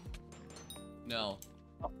 no.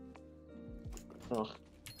 Ugh.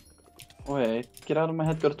 Wait, get out of my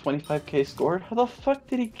head, got a 25k score? How the fuck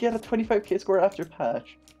did he get a 25k score after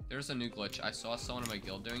patch? There's a new glitch. I saw someone in my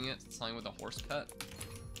guild doing it, flying with a horse pet.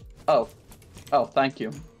 Oh, thank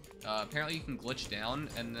you. Apparently you can glitch down,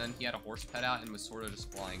 and then he had a horse pet out and was sort of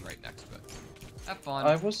just flying right next to it. Have fun.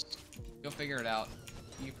 Go figure it out.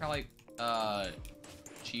 You probably,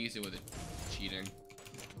 cheese it with it cheating.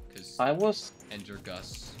 Cause Ender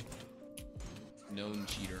Gus. Known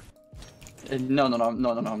cheater. No, I'm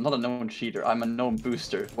not a known cheater. I'm a known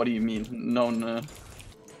booster. What do you mean? Known,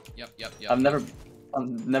 Yep. I've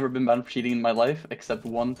never been banned for cheating in my life, except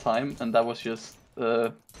one time, and that was just,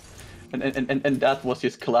 and that was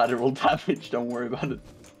just collateral damage, don't worry about it.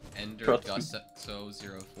 Ender Gus so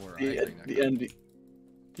 04.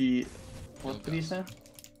 What did he say?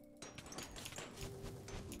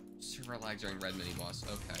 Server lag during red mini boss,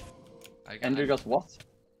 okay. Ender Gus what?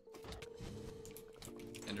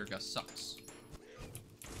 Ender Gus sucks.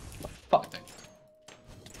 Fuck.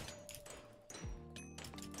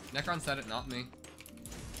 Necron said it, not me.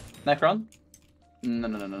 Necron?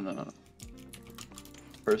 No.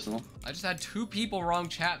 Personal. I just had 2 people wrong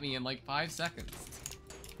chat me in like 5 seconds.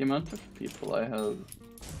 The amount of people I have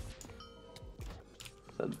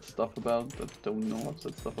said stuff about but don't know I've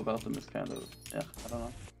said stuff about them is kind of, yeah, I don't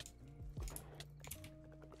know.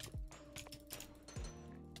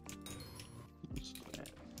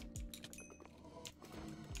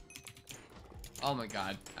 Oh my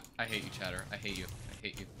god. I hate you, chatter. I hate you.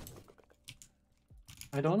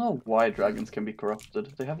 I don't know why dragons can be corrupted.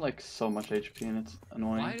 They have like so much HP and it's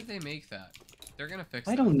annoying. Why did they make that? They're gonna fix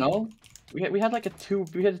it. I don't know. We had like a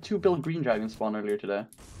 2-build green dragon spawn earlier today.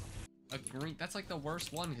 A green? That's like the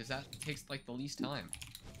worst one because that takes like the least time.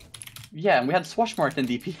 Yeah, and we had Swashmark in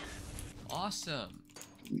DP. Awesome.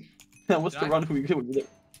 That was the run we did.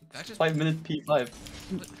 5-minute P5.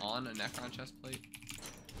 Put on a Necron chest plate.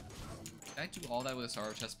 Did I do all that with a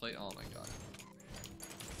Sorrow chest plate? Oh my god.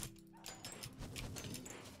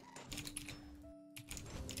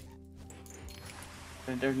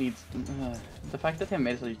 There needs the fact that they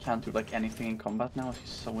made it so you can't do like anything in combat now is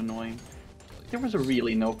just so annoying. There was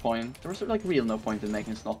really no point. There was like real no point in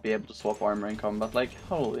making us not be able to swap armor in combat. Like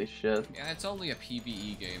holy shit. Yeah, it's only a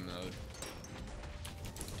PvE game mode.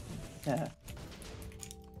 Yeah.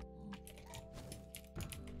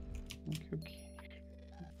 Okay.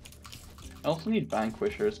 I also need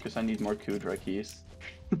Vanquishers because I need more Kudra keys.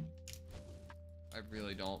 I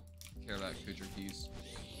really don't care about Kudra keys.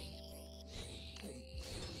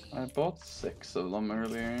 I bought 6 of them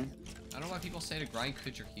earlier. I don't know why people say to grind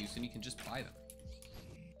Kudra keys when you can just buy them.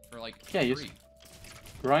 For like free.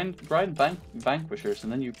 Grind Vanquishers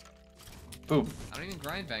and then you... Boom. I don't even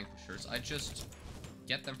grind Vanquishers, I just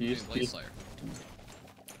get them from doing Blade Slayer.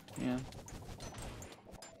 Yeah.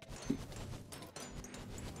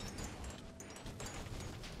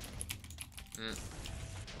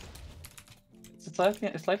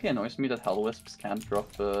 It slightly annoys me that Hell Wisps can't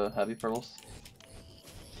drop heavy pearls.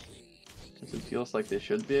 Because it feels like they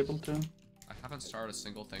should be able to. I haven't started a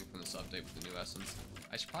single thing from this update with the new essence.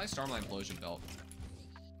 I should probably start my implosion belt.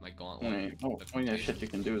 My gauntlet. Oh yeah, shit, you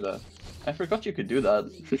can do that. I forgot you could do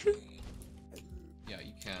that. Yeah,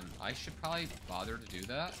 you can. I should probably bother to do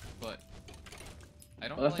that, but I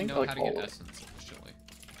don't really know how to get essence efficiently.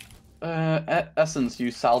 Essence you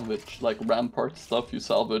salvage, like Rampart stuff you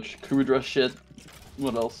salvage, Kudra shit.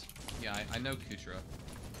 What else? Yeah, I know Kudra.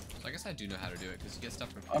 So I guess I do know how to do it, because you get stuff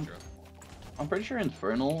from Kudra. I'm pretty sure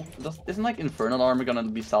Infernal... Isn't like Infernal armor gonna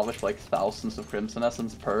be salvaged for like thousands of Crimson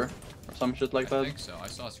Essence per? Or some shit like that? I think so. I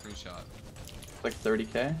saw a screenshot. Like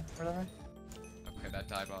 30k? Whatever. Okay, that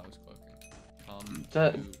died while I was cloaking. Come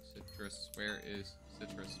That- to Citrus. Where is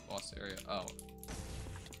Citrus? Boss area. Oh.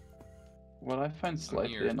 What I find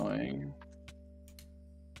slightly here. annoying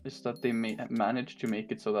is that they managed to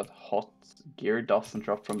make it so that hot gear doesn't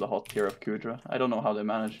drop from the hot tier of Kudra. I don't know how they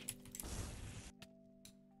managed.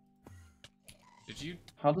 Did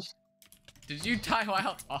How does... you die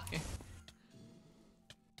while talking?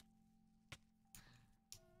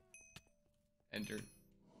 Enter.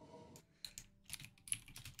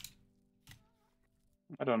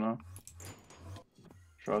 I don't know.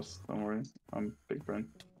 Trust, don't worry. I'm big brain.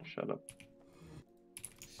 Shut up.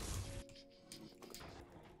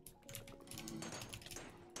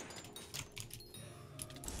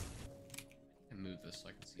 And move this so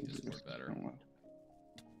I can see Discord better.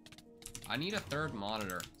 I need a third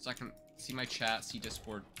monitor so I can see my chat, see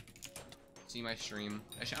Discord, see my stream.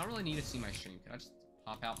 Actually, I don't really need to see my stream. Can I just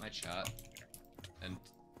pop out my chat and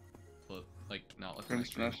like not look at my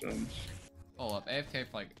stream? Hold up, AFK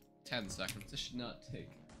for like 10 seconds. This should not take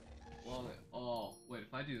long at all. Wait,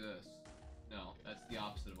 if I do this, no, that's the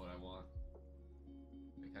opposite of what I want.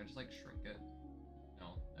 Wait, can I just like shrink it?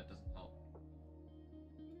 No, that doesn't help.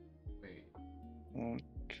 Wait,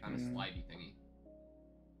 kind of slidey thingy.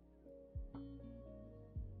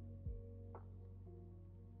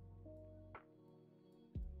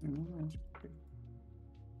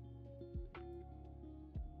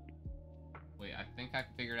 Wait, I think I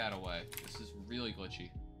figured out a way. This is really glitchy.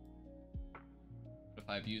 But if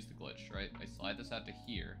I've used the glitch, right? I slide this out to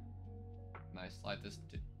here. And I slide this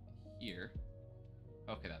to here.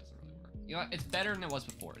 Okay, that doesn't really work. You know what? It's better than it was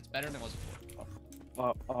before. It's better than it was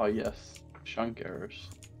before. Oh yes. Chunk errors.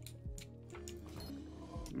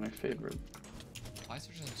 My favorite. Why is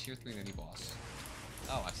there just a tier 3 mini boss?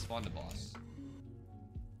 Oh, I spawned a boss.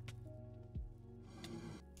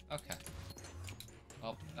 Okay.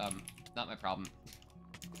 Well, not my problem.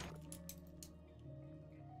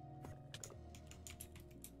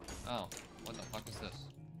 Oh, what the fuck is this?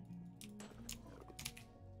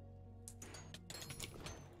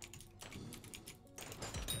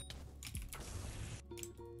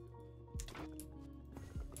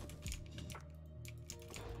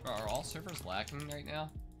 Bro, are all servers lagging right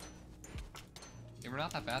now? They were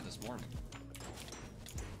not that bad this morning.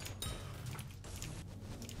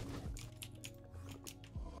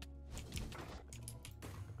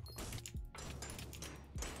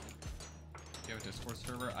 Discord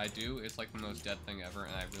server? I do. It's like the most dead thing ever,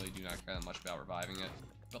 and I really do not care that much about reviving it.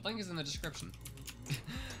 But link is in the description.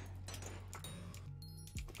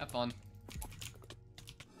 Have fun.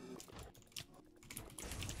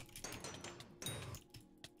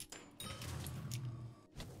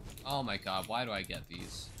 Oh my god, why do I get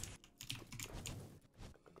these?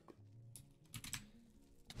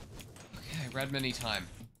 Okay, red mini time.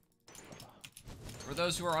 For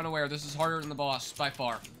those who are unaware, this is harder than the boss, by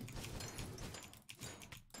far.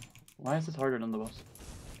 Why is this harder than the boss?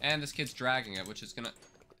 And this kid's dragging it, which is gonna...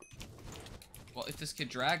 Well, if this kid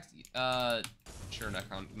drags... Sure,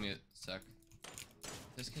 Necron, give me a sec.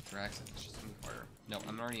 If this kid drags it, it's just gonna be harder. No,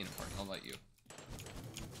 I'm already in a party. I'll let you.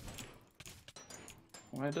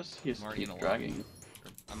 Why does he I'm already keep in a dragging? lobby.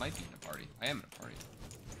 I might be in a party. I am in a party.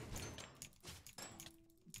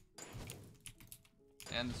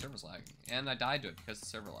 And the server's lagging. And I died to it because the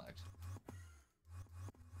server lagged.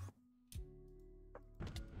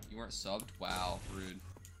 You weren't subbed? Wow, rude.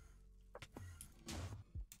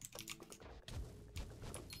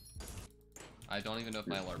 I don't even know if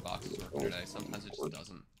my alert box is working today. Sometimes it just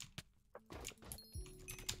doesn't.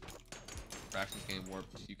 Fraction's getting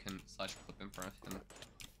warped. You can slash clip in front of him.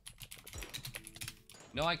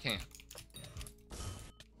 No, I can't.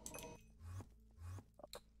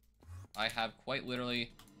 I have quite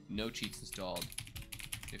literally no cheats installed.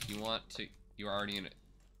 If you want to, you're already in it.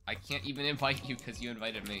 I can't even invite you because you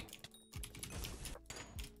invited me.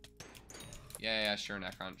 Yeah, sure,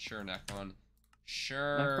 Necron. Sure, Necron.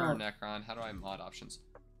 Sure, Necron. How do I mod options?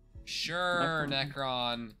 Sure,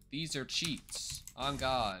 Necron. These are cheats. On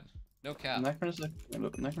God. No cap. Necron is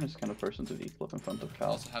the kind of person to eat flip in front of I Cal.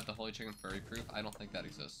 also have the HolyChickn furry proof. I don't think that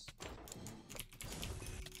exists.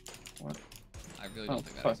 What? I really don't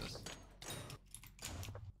think that exists.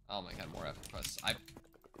 Oh my god, more F requests. I'm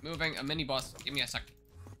moving a mini boss. Give me a sec.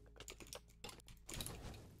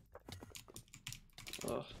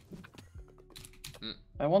 Ugh.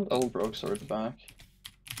 I want old Rogue Sword back.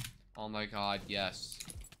 Oh my god, yes.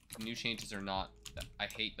 New changes are not... I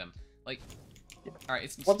hate them. Like, Alright,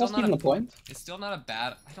 it's What still was not even a, the point? it's still not a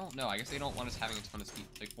bad. I don't know. I guess they don't want us having a ton of speed,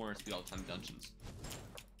 like 400 speed all the time in dungeons.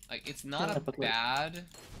 Like, it's not Yeah, a but, like, bad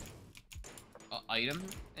item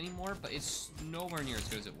anymore, but it's nowhere near as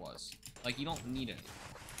good as it was. Like, you don't need it.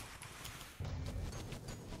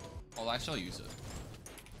 Although I still use it.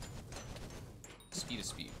 Speed is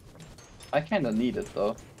speed. I kinda need it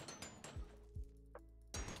though.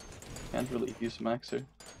 Can't really use Maxer.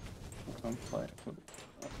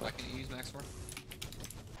 What can you use Max for?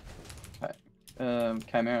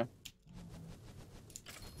 Chimera.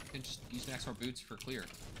 You can just use Max for boots for clear.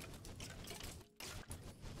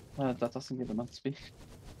 That doesn't give enough speed.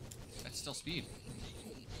 That's still speed.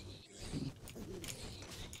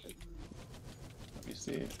 Let me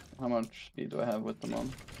see. How much speed do I have with them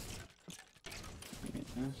on?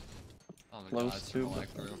 Oh my Close god, it's to, super lag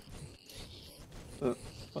through.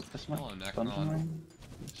 What is my Hello, dungeon Necron. line?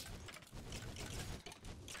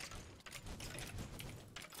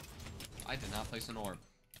 I did not place an orb.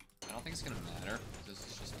 I don't think it's gonna matter, because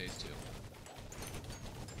this is just phase 2.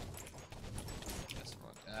 Yes,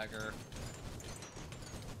 wrong dagger.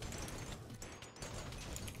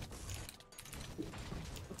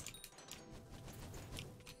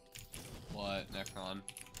 What, Necron?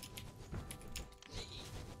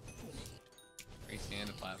 Raise hand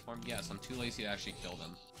a platform? Yes, I'm too lazy to actually kill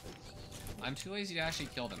them. I'm too lazy to actually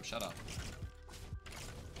kill them, shut up.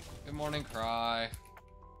 Good morning, Cry.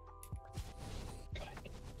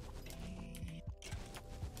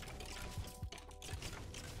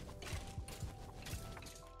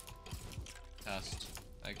 Test.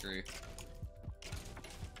 I agree.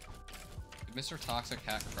 Did Mr. Toxic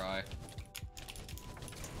Cat cry?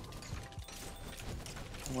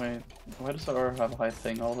 Wait, why does our have a high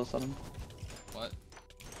thing all of a sudden? What?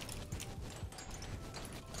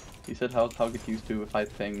 He said how get used to high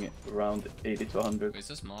thing around 80 to 100. Wait, is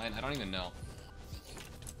this mine? I don't even know.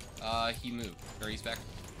 He moved. Or he's back.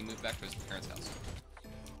 He moved back to his parents' house.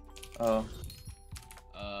 Oh.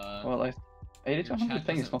 Well, 80 to your 100 chat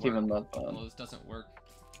thing is doesn't not even work. that bad. Well, this doesn't work.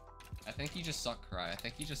 I think you just suck, Cry. I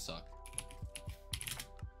think you just suck.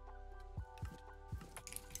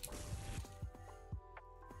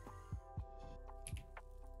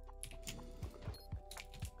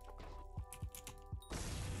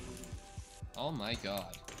 Oh my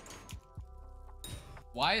god.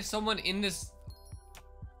 Why is someone in this...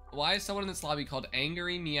 Why is someone in this lobby called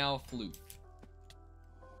Angry Meow Floof?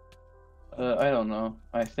 I don't know.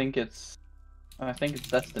 I think it's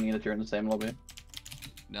destiny that you're in the same lobby.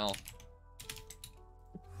 No.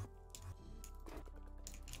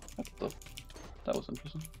 That was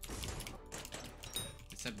interesting.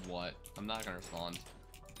 It said what? I'm not gonna respond.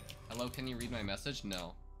 Hello, can you read my message?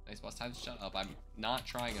 No. Nice boss time, shut up. I'm not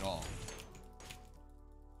trying at all.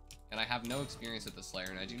 And I have no experience with the Slayer,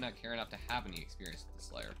 and I do not care enough to have any experience with the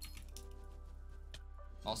Slayer.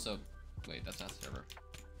 Also, wait, that's not server.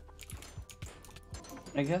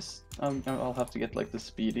 I guess I'll have to get like the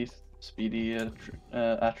speedy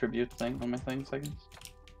attribute thing on my things, I guess.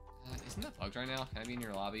 Isn't that bugged right now? Can I be in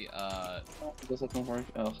your lobby? Does that not work?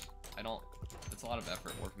 Oh. I don't... It's a lot of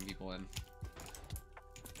effort warping people in.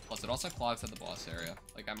 Plus, it also clogs at the boss area.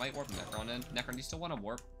 Like, I might warp Necron in. Necron, do you still want to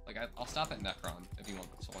warp? Like, I'll stop at Necron if you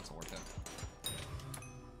still wants to warp in.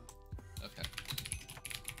 Okay.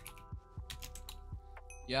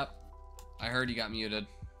 Yep. I heard you got muted.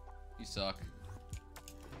 You suck.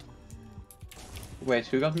 Wait,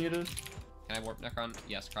 who got muted? Can I warp Necron?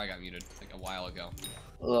 Yes, Cry got muted, like, a while ago.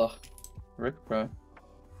 Ugh. Rick, bro.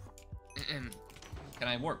 Can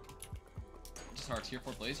I warp? Just our tier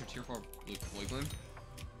 4 Blaze or tier 4 Void Gloom?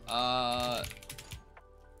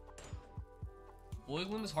 Void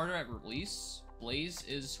Gloom is harder at release. Blaze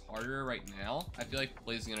is harder right now. I feel like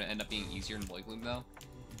Blaze is gonna end up being easier than Void Gloom though.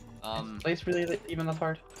 Is Blaze really even that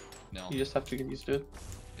hard? No. You just have to get used to it.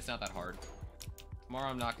 It's not that hard. Tomorrow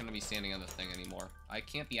I'm not gonna be standing on the thing anymore. I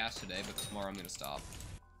can't be asked today, but tomorrow I'm gonna stop.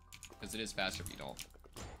 Because it is faster if you don't.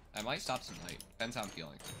 I might stop tonight. Depends how I'm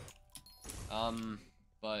feeling.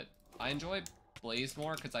 But I enjoy Blaze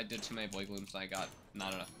more because I did too many Void Glooms and I got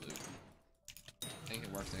not enough loot. I think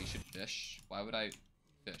it works and you should fish. Why would I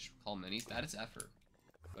fish? Call minis? That is effort.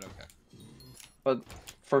 But okay. But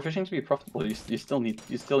for fishing to be profitable, you still need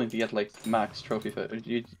to get like max trophy fish.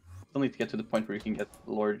 You still need to get to the point where you can get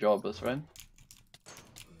lore jobbers, right?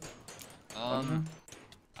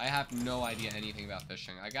 I have no idea anything about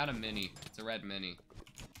fishing. I got a mini. It's a red mini.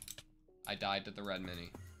 I died to the red mini.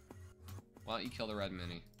 Why don't you kill the red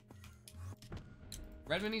mini?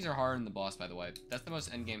 Red minis are hard in the boss, by the way. That's the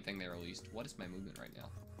most endgame thing they released. What is my movement right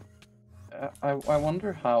now? I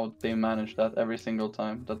wonder how they manage that every single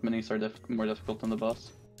time. That minis are more difficult than the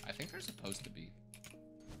boss. I think they're supposed to be.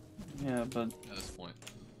 Yeah, but At this point.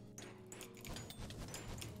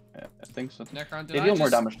 yeah, I think so. Necron, They deal more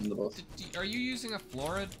damage than the boss. Are you using a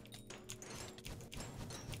Florid?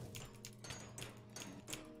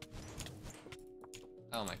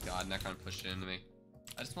 Oh my god, Necron pushed it into me.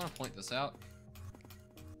 I just want to point this out.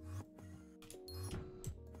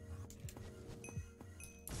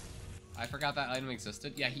 I forgot that item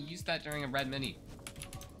existed. Yeah, he used that during a red mini.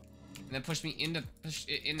 And then pushed me into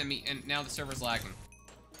me, and now the server's lagging.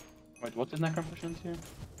 Wait, what did Necron push into?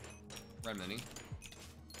 Red mini.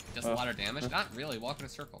 It does a lot of damage. Not really. Walk in a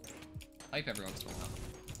circle. Hype every once in a while.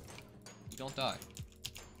 You don't die.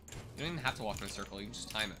 You don't even have to walk in a circle. You can just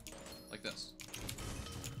time it. Like this.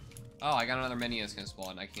 Oh, I got another mini that's gonna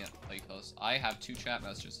spawn. I can't play close. I have 2 chat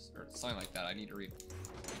messages or something like that. I need to read.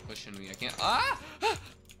 Push into me. I can't. Ah!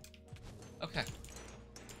 Okay.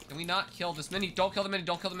 Can we not kill this mini? Don't kill the mini.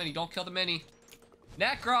 Don't kill the mini. Don't kill the mini.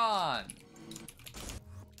 Necron!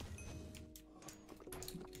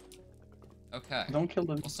 Okay. Don't kill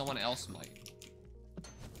them. Well, someone else might.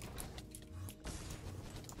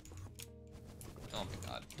 Oh my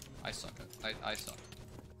god. I suck at I suck.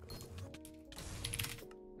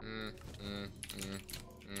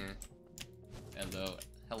 Hello.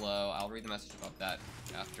 Hello. I'll read the message about that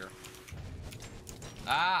after.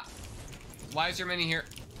 Ah! Why is your mini here?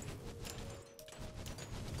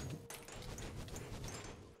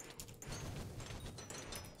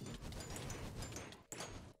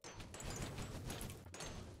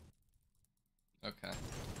 Okay.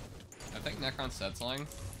 I think Necron said something,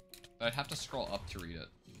 but I'd have to scroll up to read it.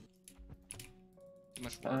 Too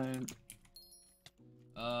much work.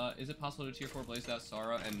 Is it possible to tier 4 blaze out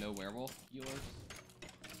Sara and no werewolf healers?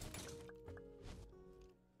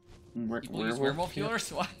 People use werewolf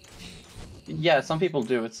healers? What? Yeah, some people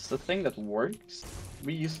do. It's a thing that works.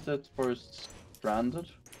 We used it for stranded,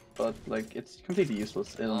 but like it's completely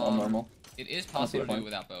useless on normal. It is possible to do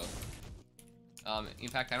without both. In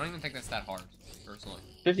fact, I don't even think that's that hard, personally.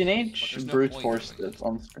 15H brute forced it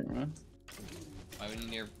on stream, man. Why would you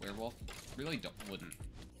need werewolf? Really wouldn't.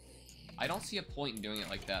 I don't see a point in doing it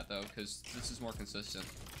like that though, because this is more consistent.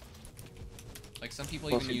 Like some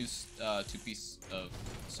people even use 2-piece of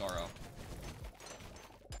sorrow.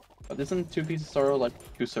 But isn't 2-piece of sorrow like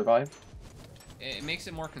to survive? It makes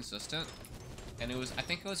it more consistent, and I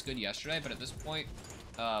think it was good yesterday, but at this point,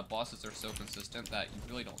 bosses are so consistent that you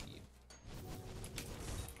really don't need.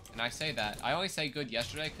 And I say that I always say good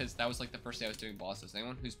yesterday because that was like the first day I was doing bosses.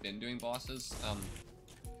 Anyone who's been doing bosses,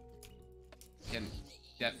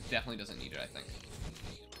 definitely doesn't need it, I think.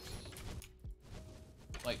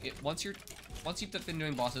 Like once you've been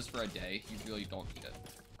doing bosses for a day, you really don't need it.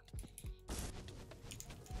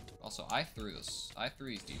 Also, I threw these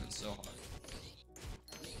demons so hard.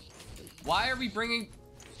 Why are we bringing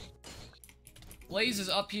blazes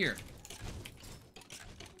up here?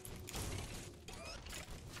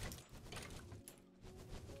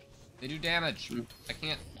 They do damage. I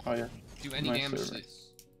can't do any damage to this.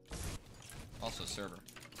 Also, server.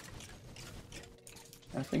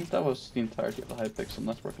 I think that was the entirety of the Hypixel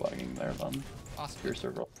network lagging there, then. Possibly. Your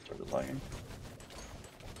server also started lagging.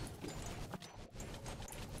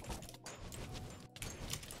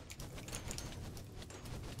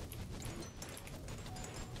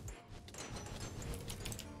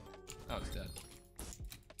 Oh, it's dead.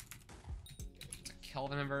 It's a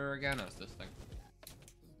Kelvin inverter again? Oh, it's this thing.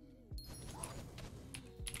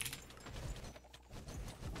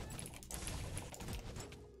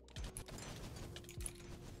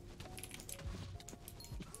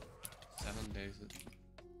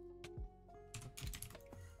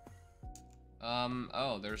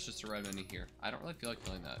 Oh, there's just a red mini here. I don't really feel like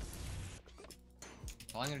killing that.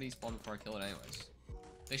 Probably gonna despawn before I kill it anyways.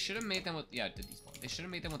 They should have made them with, yeah, it did despawn. They should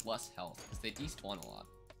have made them with less health, because they despawn a lot.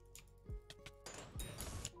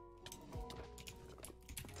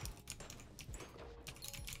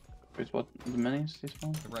 Wait, what? The minis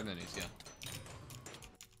despawn? The red minis, yeah.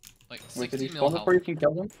 Like, wait, did 60 he mil spawn health. before you can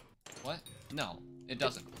kill them? What? No, it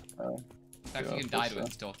doesn't. Oh. In fact, Yeah, you can die to it so.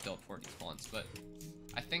 and still kill it before it despawns, but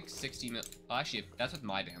I think 60 mil. Well, actually, that's with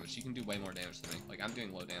my damage. You can do way more damage than me. Like, I'm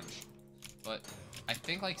doing low damage. But I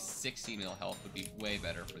think, like, 60 mil health would be way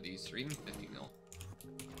better for these, or even 50 mil.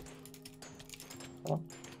 Oh.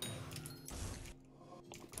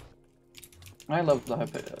 I love the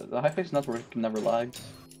Hypixel. The Hypixel network never lags.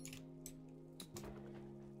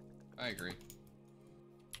 I agree.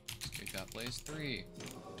 Let's kick that Blaze 3.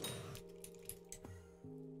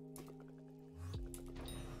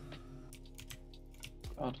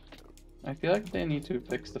 God. I I feel like they need to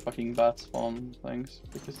fix the fucking bat spawn things,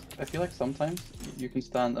 because I feel like sometimes you can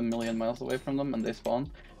stand a million miles away from them and they spawn,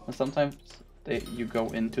 and sometimes you go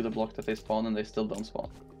into the block that they spawn and they still don't spawn.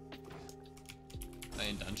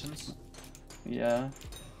 In dungeons? Yeah.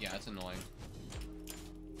 Yeah, it's annoying.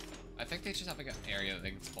 I think they just have like an area that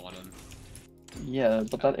they can spawn in. Yeah,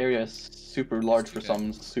 but that area is super large for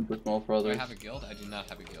some, super small for others. Do I have a guild? I do not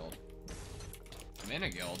have a guild. I'm in a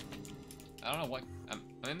guild. I don't know what...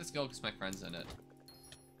 I'm in this guild because my friend's in it.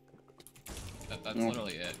 That's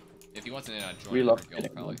literally it. If he wasn't in, I'd join a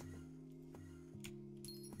guild probably.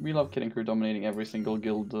 We love Kid and Crew dominating every single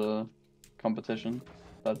guild competition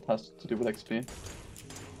that has to do with XP.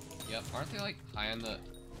 Yep, aren't they like high on the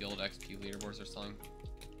guild XP leaderboards or something?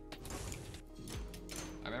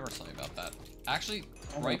 I remember something about that. Actually,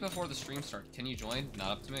 right before the stream started, can you join?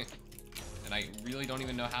 Not up to me. And I really don't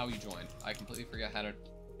even know how you join. I completely forget how to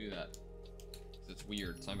do that. It's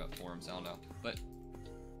weird. It's something about forums, I don't know. But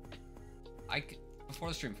before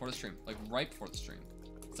the stream, like right before the stream.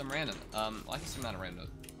 Some random, well, I think some not a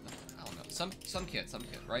random. I don't know. Some kid,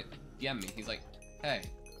 right? DM me. He's like, hey.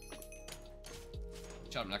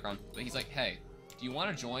 Shut up, Necron. But he's like, hey, do you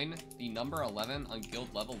want to join the number 11 on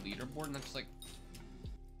guild level leaderboard? And I'm just like,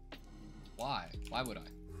 why? Why would I?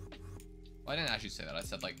 Well, I didn't actually say that. I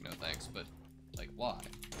said like, no thanks, but like, why?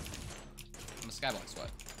 I'm a Skyblock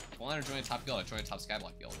sweat. If I want to join a top guild, I join a top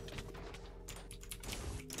Skyblock guild.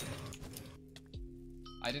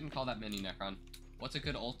 I didn't call that mini Necron. What's a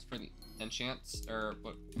good ult for the enchants, or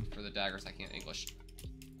what for the daggers? I can't English.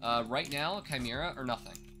 Right now, Chimera or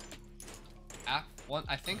nothing.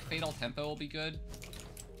 I think Fatal Tempo will be good,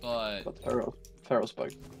 but Pharaoh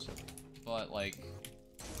Spike. But like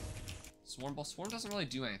Swarm doesn't really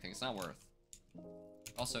do anything. It's not worth.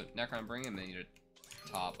 Also, Necron, bring a mini to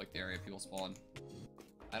top, like the area people spawn.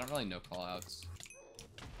 I don't really know callouts.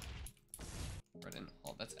 Redden,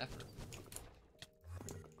 oh, that's effort.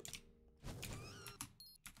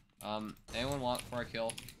 Anyone want before I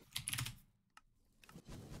kill?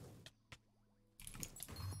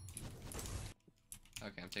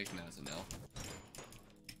 Okay, I'm taking that as a no.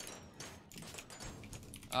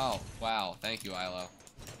 Oh, wow. Thank you, Ilo.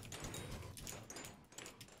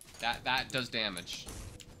 That does damage.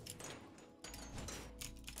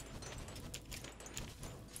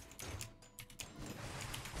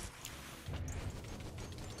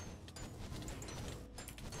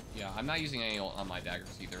 Yeah, I'm not using any ult on my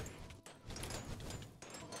daggers either.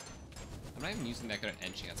 I'm not even using that good at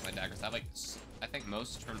enchants. My daggers have like, I think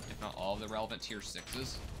most, if not all, of the relevant tier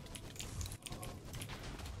 6s.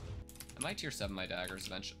 I might tier 7 my daggers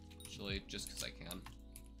eventually, just because I can.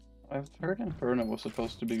 I've heard Inferno was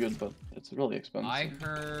supposed to be good, but it's really expensive. I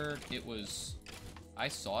heard it was... I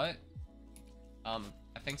saw it. I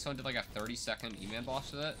think someone did like a 30-second E-man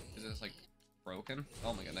boss with it, because it's like broken.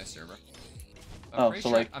 Oh my god, nice server. I'm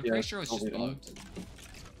pretty sure it was just bugged.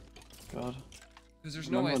 God. Because there's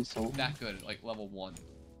no way it's that good at like level 1.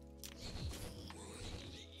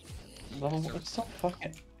 It's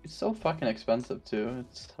so fucking expensive too.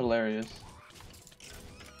 It's hilarious.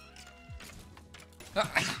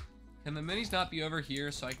 Can the minis not be over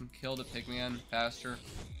here so I can kill the pigman faster?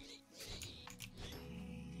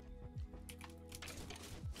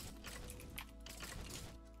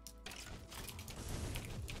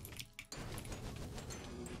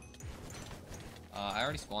 I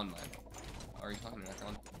already spawned mine. Are you talking to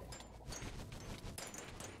Necron?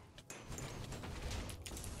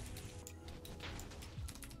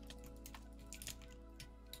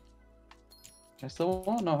 I still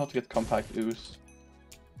want to know how to get compact ooze.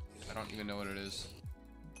 I don't even know what it is.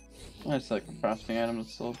 It's like a crafting item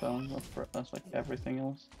that's so down. That's like everything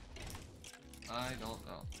else. I don't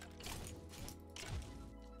know.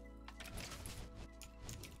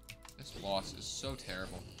 This boss is so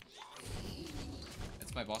terrible.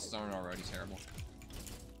 My bosses aren't already terrible.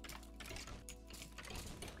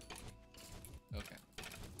 Okay.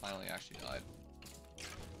 Finally actually died.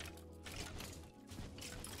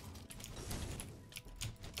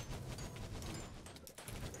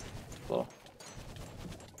 Cool.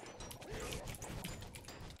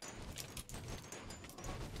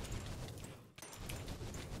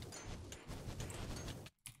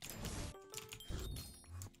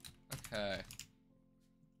 Okay.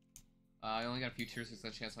 I only got a few tier 6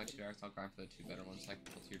 on chance my 2 darks. I'll grind for the 2 better ones. So I can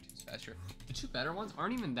kill tier 2s faster. The 2 better ones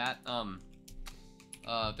aren't even that,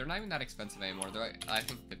 they're not even that expensive anymore. They're like, I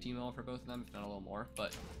think 15 mil for both of them, if not a little more.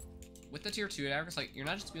 But with the tier 2 daggers, like, you're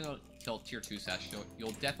not just being able to kill tier 2 stats.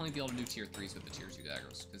 You'll definitely be able to do tier 3s with the tier 2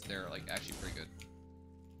 daggers, because they're, like, actually pretty good.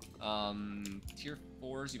 Tier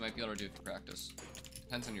 4s you might be able to do for practice.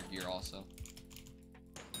 Depends on your gear also.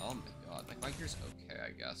 Oh my god, like my gear's okay, I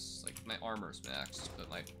guess. Like my armor's maxed, but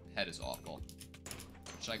my head is awful.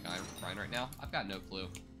 Should I grind right now? I've got no clue.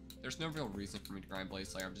 There's no real reason for me to grind Blaze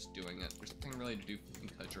Slayer, I'm just doing it. There's nothing really to do in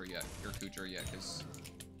Kudra yet, because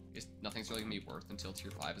nothing's really gonna be worth until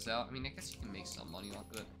tier 5 is out. I mean, I guess you can make some money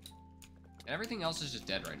off of it. And everything else is just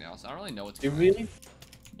dead right now, so I don't really know what to do.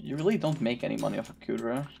 You really don't make any money off of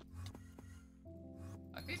Kudra.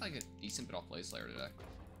 I made like a decent bit off Blaze Slayer today.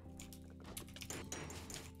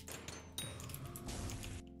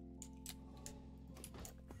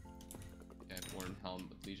 Helm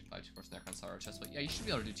with Legion 5, 2 force Necron Sorrow chest, but yeah, you should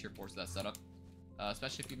be able to do tier 4s with that setup.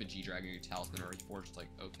 Especially if you have a G-Dragon or your Talisman or a Forged, like,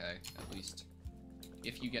 okay, at least.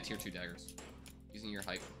 If you get tier 2 daggers. Using your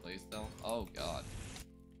hype Blaze though. Oh god.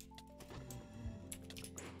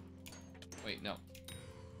 Wait, no.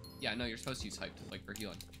 Yeah, no, you're supposed to use hype, like, for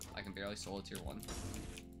healing. I can barely solo tier 1.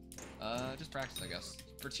 Just practice, I guess.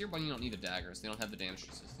 For tier 1, you don't need the daggers. They don't have the damage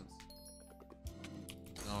resistance.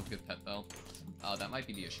 Oh, good pet though. That might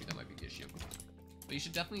be the issue. But you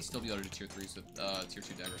should definitely still be able to do tier 3s with tier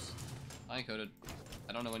 2 daggers. I encoded.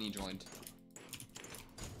 I don't know when you joined.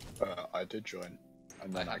 I did join,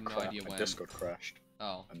 and then I have no idea when. My Discord crashed.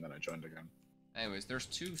 Oh. And then I joined again. Anyways, there's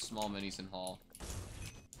 2 small minis in Hall.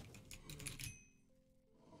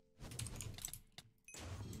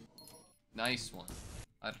 Nice one.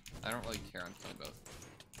 I don't really care. I'm playing both.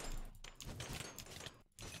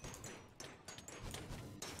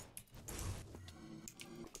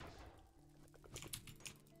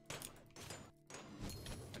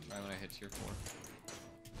 When I hit tier 4.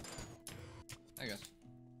 I guess.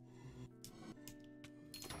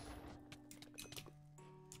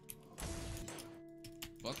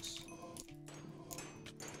 Books?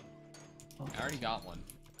 I already got one.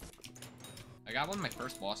 I got one in my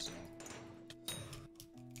first boss today.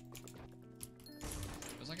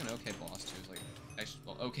 It was like an okay boss too. It was like, actually,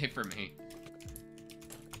 well, okay for me.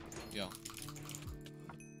 Yo.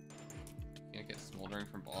 Can't get smoldering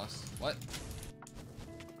from boss. What?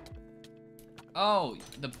 Oh,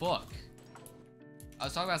 the book. I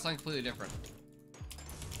was talking about something completely different.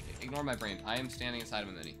 Ignore my brain. I am standing inside of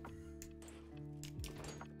a mini.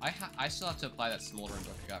 I still have to apply that smoldering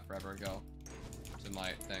book I got forever ago to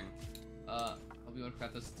my thing. I'll be able to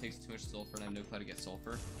craft this. It takes too much sulfur, and I have no clue how to get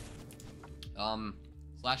sulfur.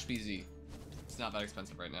 /BZ. It's not that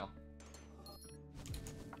expensive right now.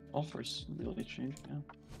 Sulfur's really changed now.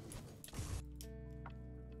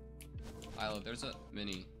 Isla, there's a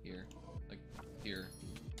mini here. Like, here.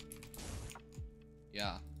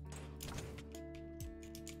 Yeah.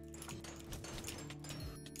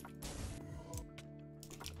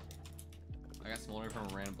 I got smoldering from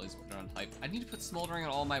a random blaze, put it on hype. I need to put smoldering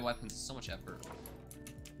on all my weapons. So much effort.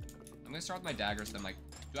 I'm gonna start with my daggers, then my...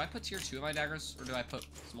 Do I put tier 2 in my daggers, or do I put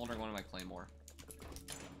smoldering 1 in my claymore?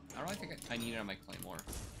 I don't really think I need it on my claymore.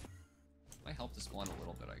 Might help this one a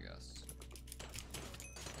little bit, I guess.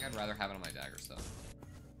 I think I'd rather have it on my daggers, though.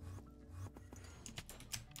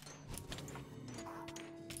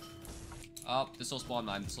 Oh, this will spawn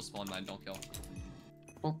mine. This will spawn mine. Don't kill.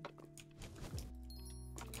 Oh.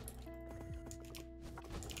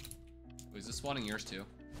 Wait, is this spawning yours too?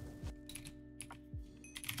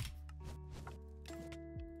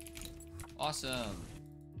 Awesome.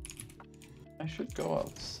 I should go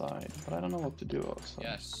outside, but I don't know what to do outside.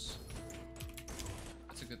 Yes.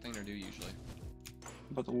 That's a good thing to do usually.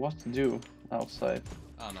 But what to do outside?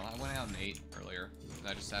 I don't know. I went out and ate earlier, and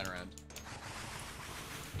I just sat around.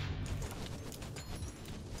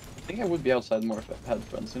 I think I would be outside more if I had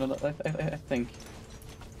friends. You know, I think.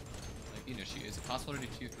 Might be an issue. Is it possible to do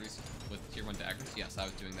tier 3s with tier 1 daggers? Yes, I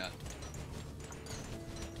was doing that.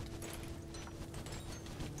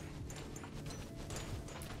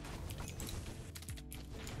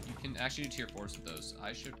 You can actually do tier 4s with those.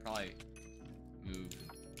 I should probably move.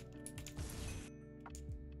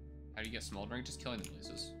 How do you get smoldering? Just killing the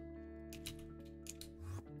blazes.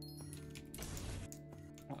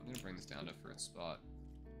 I'm gonna bring this down to fruit spot.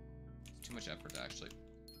 It's too much effort to actually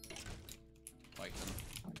fight them.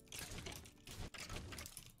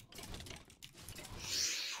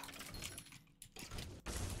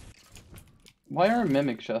 Why are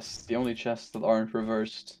mimic chests the only chests that aren't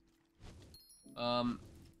reversed?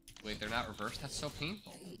 Wait, they're not reversed? That's so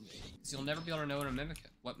painful. So you'll never be able to know what a mimic.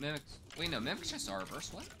 What mimics? Wait, no, mimic chests are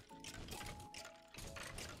reversed. What?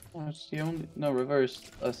 Oh, it's the only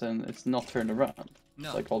reversed, as in it's not turned around.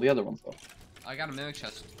 No. Like all the other ones though. I got a mimic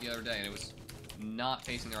chest the other day and it was not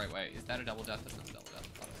facing the right way. Is that a double death? That's not a double death.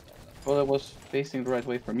 I thought it was a double death. Well, it was facing the right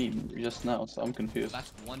way for me just now, so I'm confused.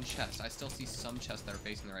 That's one chest. I still see some chests that are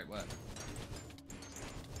facing the right way.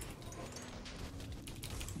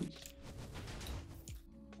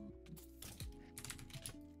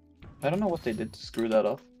 I don't know what they did to screw that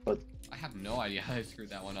up, but I have no idea how they screwed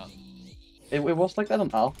that one up. it was like that on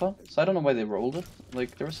alpha, so I don't know why they rolled it.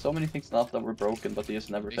 Like, there were so many things in alpha that were broken, but they just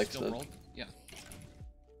never They fixed still it. rolled? Yeah.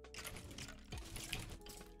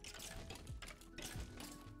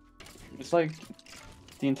 It's like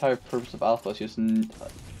the entire purpose of alpha is just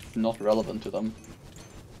not relevant to them.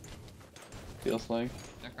 Feels like.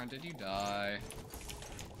 Necron, did you die?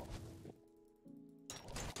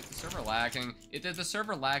 Is the server lagging? Did the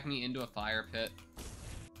server lag me into a fire pit?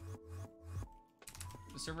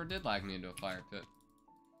 The server did lag me into a fire pit.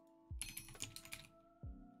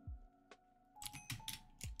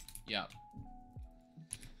 Yeah.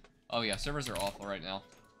 Oh yeah, servers are awful right now.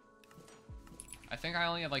 I think I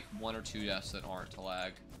only have like 1 or 2 deaths that aren't to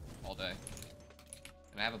lag all day.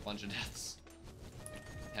 And I have a bunch of deaths. Like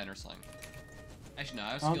 10 or something. Actually no,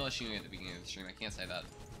 I was skill issuing at the beginning of the stream, I can't say that.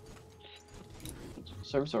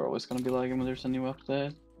 Servers are always gonna be lagging when there's a new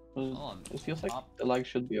update. Oh, It feels like the lag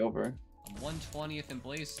should be over. I'm 120th in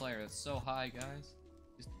Blaze Slayer, that's so high, guys.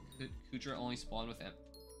 Is the Kudra only spawn with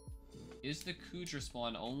Is the Kudra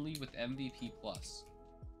spawn only with MVP plus?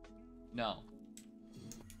 No.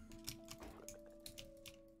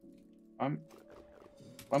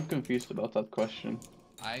 I'm confused about that question.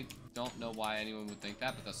 I don't know why anyone would think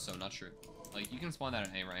that, but that's so not true. Like, you can spawn that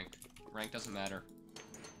at any rank. Rank doesn't matter.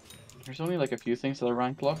 There's only like a few things that are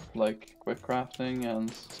rank locked, like quick crafting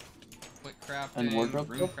and Quick crafting, and wardrobe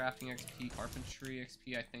room stuff? crafting XP, carpentry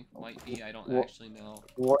XP I think might be, I don't Wa- actually know.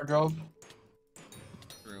 wardrobe.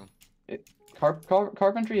 True.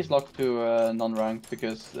 Carpentry is locked to non-ranked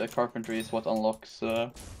because carpentry is what unlocks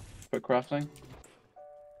quick crafting.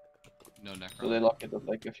 No So they Necron. lock it at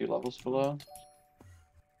like a few levels below.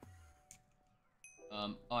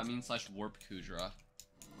 Oh, I mean / warp Kudra.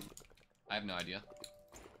 I have no idea.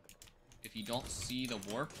 If you don't see the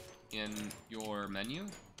warp in your menu,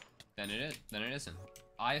 then it isn't.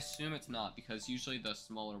 I assume it's not because usually the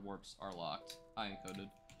smaller warps are locked. I encoded.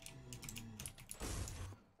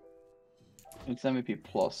 It's MVP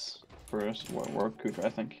plus for warp Kudra, I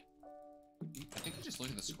think. I think you just look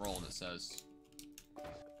at the scroll and it says.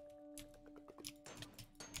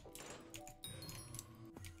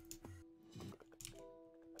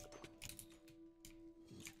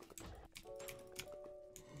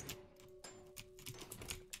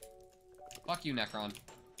 Fuck you, Necron.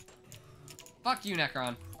 Fuck you,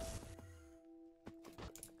 Necron.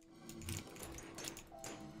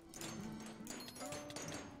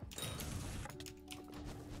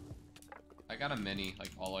 I got a mini, like,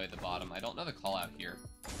 all the way at the bottom. I don't know the call out here.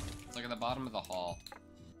 It's like at the bottom of the hall.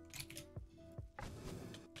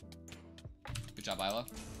 Good job, Isla.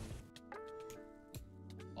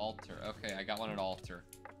 Altar. Okay, I got one at altar.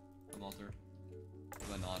 From altar.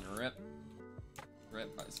 Then on rip.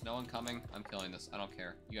 Rip. Is no one coming? I'm killing this. I don't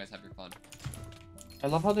care. You guys have your fun. I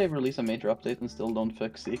love how they release a major update and still don't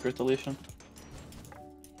fix secret deletion.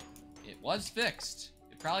 It was fixed.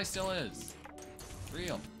 It probably still is.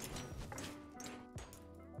 Real.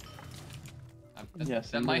 Yes,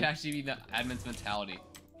 that might indeed. actually be the admin's mentality.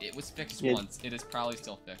 It was fixed Yeah. once. It is probably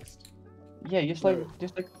still fixed. Yeah, just like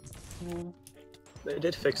They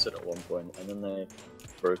did fix it at one point, and then they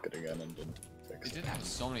broke it again and didn't They fix it. did have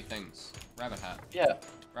so many things. Rabbit Hat. yeah.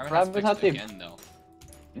 Rabbit Rabbit Hat's Hat, fixed they- again though.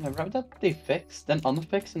 Yeah, Rabbit Hat they fixed, then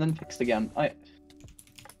unfixed, and then fixed again. I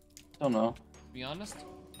don't know. To be honest,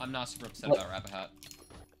 I'm not super upset What? about Rabbit Hat.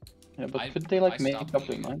 Yeah, but I- could they like I make stopped up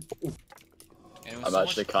their using it. mind? And it was I'm so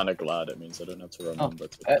actually much... kind of glad. It means I don't have to remember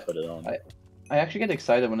to I- put it on. I actually get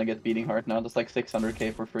excited when I get Beating Heart now. That's like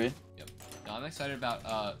 600k for free. No, I'm excited about,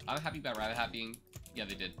 I'm happy about Rabbit Hat being... Yeah,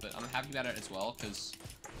 they did, but I'm happy about it as well, because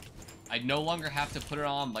I no longer have to put it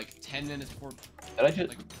on, like, 10 minutes before... Did I just...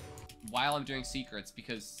 Like, while I'm doing secrets,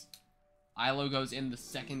 because ILO goes in the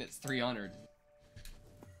second it's 300.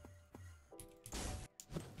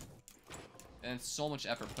 And it's so much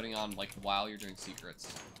effort putting on, like, while you're doing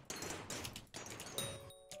secrets.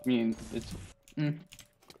 I mean, it's...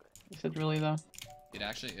 Is it really though? It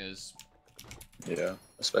actually is. Yeah,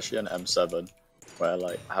 especially on M7, where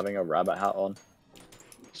like having a rabbit hat on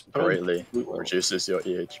Just put on greatly blue wall. reduces your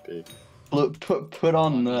EHP. Put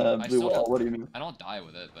on I blue still wall. don't- What do you mean? I don't die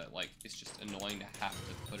with it, but, like, it's just annoying to have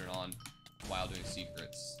to put it on while doing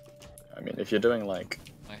secrets. I mean, if you're doing like,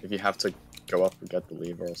 Like, if you have to go up and get the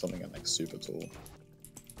lever or something at like super tall,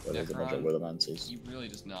 where there's a bunch of Necron, Withermancers. you really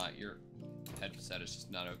just not. Your headset is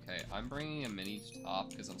just not okay. I'm bringing a mini to top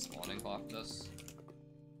because I'm spawning off this.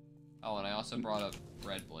 Oh, and I also brought a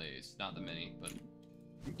red blaze, not the mini, but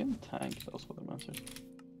You can tank those with a master.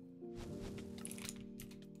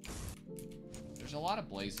 there's a lot of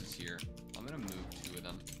blazes here. I'm gonna move 2 of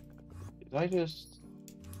them. Did I just...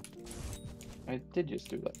 I did just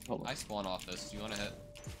do that. Hold on. I spawn off this. Do you want to hit?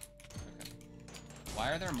 Okay. Why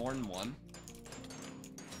are there more than one?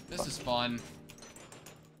 This is fun.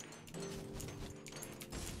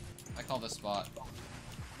 I call this spot.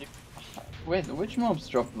 Wait, which mobs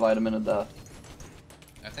drop vitamin of death?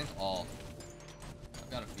 I think all. I've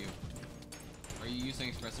got a few. Are you using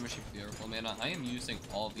Expressive Machine for the Overflow Mana? I am using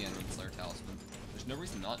all of the Enemy Slayer Talisman. There's no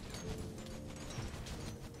reason not to.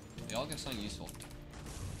 They all give something useful.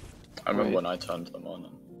 I remember when I turned them on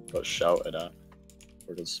and got shouted at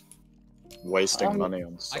for just wasting money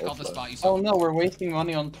on I call the Soulflow. spot you Oh no, we're wasting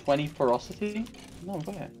money on 20 porosity? No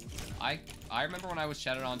way. I remember when I was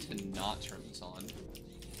shouted on to not turn this on.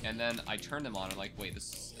 And then I turned them on and like, wait,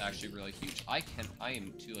 this is actually really huge. I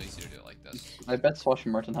am too lazy to do it like this. I bet Swash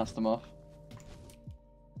Merton has them off.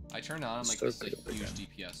 I turned it on, I'm like, Still this is a pretty huge good.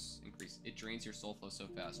 DPS increase. It drains your soul flow so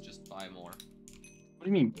fast, just buy more. What do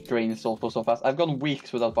you mean drain Soulflow so fast? I've gone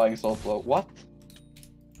weeks without buying Soulflow. What?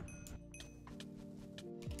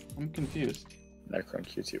 I'm confused. Necron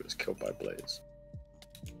QT was killed by Blaze.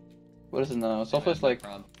 What is it now? Soulflow's like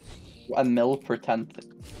a mil per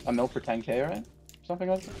 10k, right? Something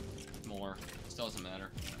like that? More. Still doesn't matter.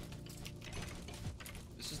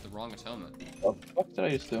 This is the wrong atonement. What the fuck did I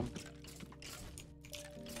just do?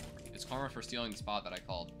 It's karma for stealing the spot that I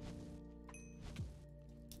called.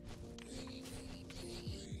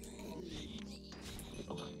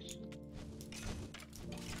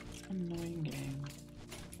 Annoying game.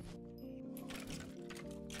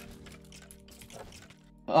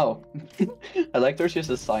 Oh. I like there's just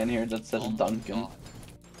a sign here that says Oh my Duncan. God.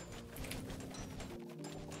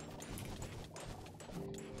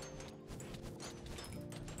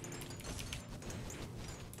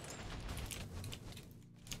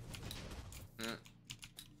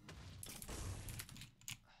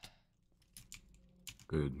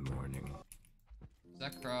 Good morning. Is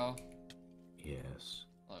that Crow? Yes.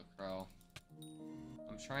 Hello, Crow.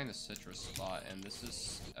 I'm trying the citrus spot, and this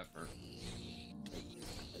is effort.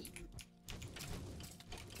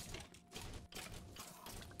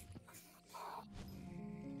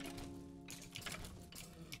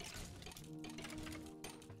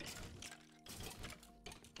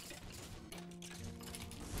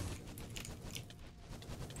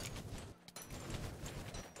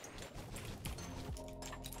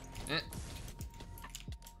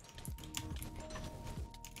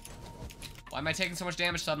 Why am I taking so much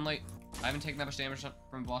damage suddenly? I haven't taken that much damage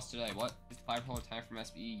from boss today. What? Is the 5 whole attack from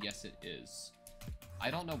SBE? Yes, it is.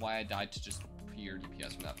 I don't know why I died to just pure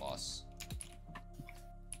DPS from that boss.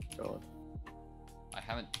 God. I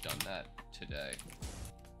haven't done that today.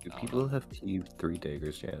 Do I don't people know. have T3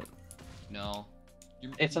 daggers yet? No.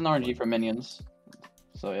 It's an RNG for minions.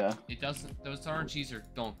 So yeah. It doesn't. Those RNGs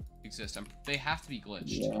don't exist. They have to be glitched.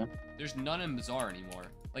 Yeah. There's none in Bazaar anymore.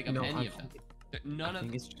 Like of any of them. None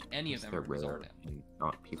of any of them are they're Bazaar rare, now. and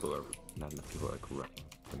not enough people are like running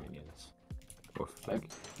the minions. Or like,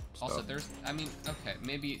 Also, stuff. there's. I mean, okay,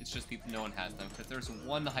 maybe it's just people. No one has them because there's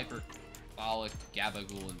one hyperbolic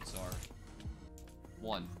Gabagool in Bazaar.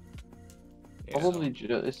 One. Yeah. Probably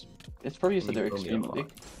just it's probably just that they're I mean, only a extremely.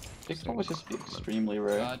 lot. They can always just be extremely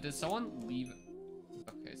rare. Did someone leave?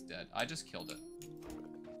 Okay, it's dead. I just killed it.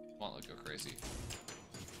 Won't let go crazy.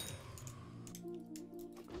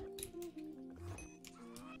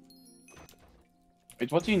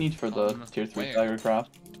 Wait, what do you need for the tier 3 where? dagger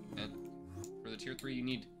craft? And for the tier 3, you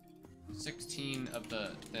need 16 of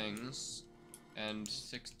the things and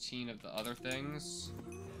 16 of the other things.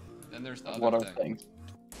 Then there's the What other are thing. things?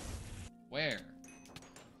 Where?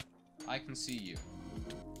 I can see you.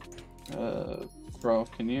 Bro,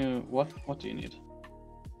 can you what do you need?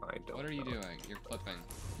 I don't What are you know. doing? You're clipping.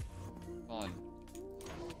 Fun.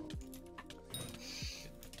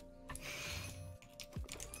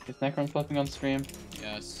 Is Necron flipping on stream?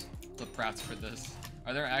 Yes. Clip rats for this.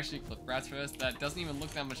 Are there actually clip rats for this? That doesn't even look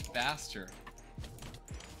that much faster.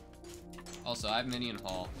 Also, I have minion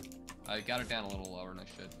haul. I got it down a little lower than I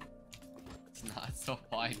should. It's not, so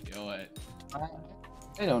why do it?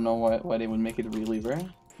 I don't know why they would make it really rare.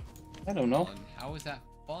 I don't know. Fun. How is that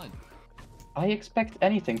fun? I expect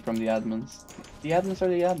anything from the admins. The admins are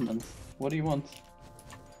the admins. What do you want?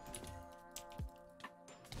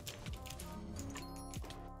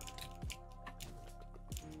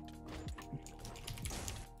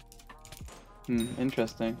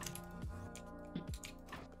 Interesting.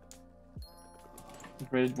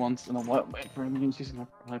 Graded once in a while. Wait for immune using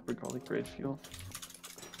hypergolic grade fuel.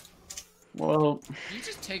 Well, Can you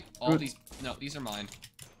just take all these? No, these are mine.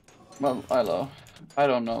 well, I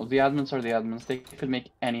don't know. The admins are the admins. They could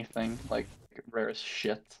make anything like rare as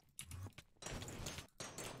shit.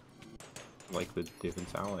 like the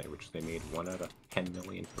Divins Ally, which they made 1 out of 10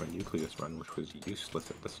 million for a nucleus run, which was useless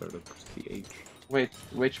at the start of CH. Wait,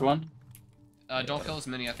 which one? Don't kill as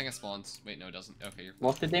many. I think it spawns. Wait, no, it doesn't. Okay, you're.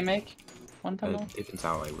 What did they make? One time ago? Divins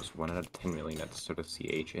Ally was 1 out of 10 million at the start of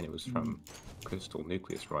CH, and it was from crystal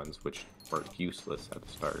nucleus runs, which were useless at the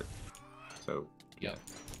start. So, yeah.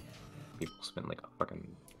 People spent like fucking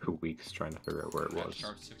 2 weeks trying to figure out where it was.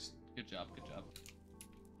 Sharp 6. Good job, good job.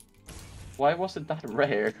 Why was it that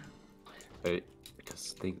rare?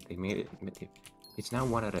 Because they made it. It's now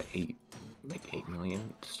 1 out of 8, like 8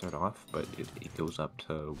 million to start off, but it goes up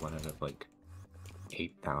to 1 out of like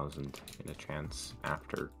 8,000 in a chance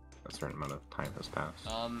after a certain amount of time has passed.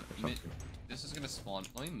 This is gonna spawn.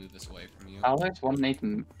 Let me move this away from you. Alex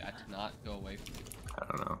 1-8. That did not go away from you. I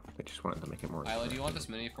don't know. I just wanted to make it more. Isla, do you want this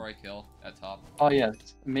mini before I kill at top? Oh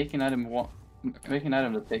yes, make an item Okay. make an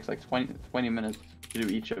item that takes like 20 minutes to do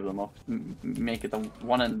each of them off. Make it a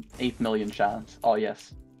 1 in 8 million chance. Oh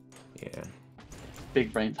yes. Yeah.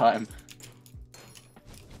 Big brain time.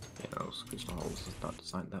 Yeah, those crystal holes is not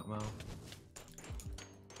designed that well.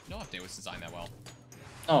 No update was designed that well.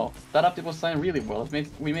 Oh, that update was designed really well.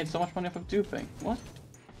 We made so much money off of duping. What?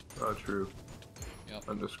 Oh, true. Yep.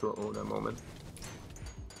 Underscore own a moment.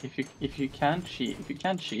 If you can't cheat, the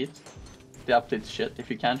update's shit. If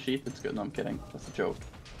you can't cheat, it's good. No, I'm kidding. That's a joke.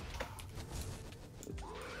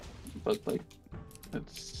 But like,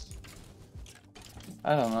 it's,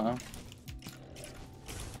 I don't know.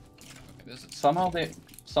 Okay, this is.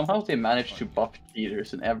 Somehow they manage to buff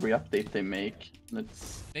cheaters in every update they make.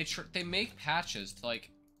 It's They make patches to like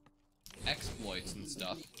exploits and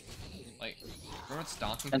stuff. Like, remember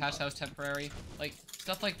stonking patch that was temporary? Like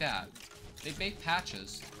stuff like that. They make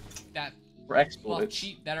patches that for buff exploits.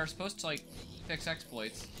 that are supposed to like fix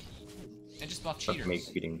exploits and just buff cheaters.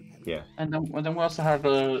 Make beating, yeah. And then we also have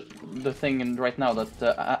the thing in right now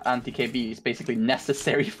that anti-KB is basically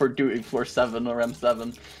necessary for doing floor 7 or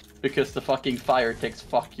M7 because the fucking fire ticks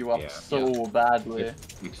fuck you up so badly. It's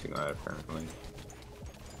fixing that apparently.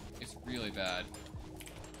 It's really bad.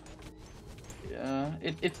 Yeah,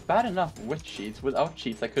 it's bad enough with cheats. Without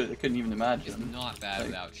cheats, I couldn't even imagine. It's not bad Like,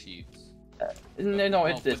 without cheats. No,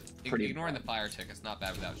 Well, it's pretty. ignoring bad. the fire tick, it's not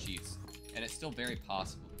bad without cheats, and it's still very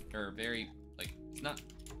possible, or very like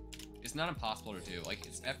it's not impossible to do. Like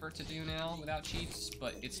it's effort to do now without cheats,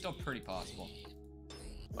 but it's still pretty possible.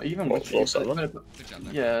 Even What, with floor cheats, 7? Good job,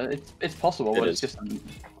 Nick. yeah, it's possible, but it's is. just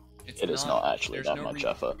It's It is not actually there's that no much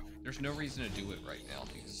effort. There's no reason to do it right now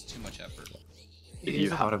because it's too much effort. If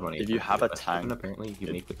you have a tank, apparently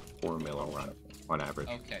you make like 4 mil a run on average.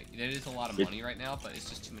 Okay, it is a lot of money right now, but it's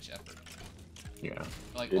just too much effort. Yeah.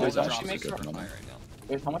 Like It all is the actually drops are good super money. high right now.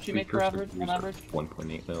 wait, how much you make per average on average?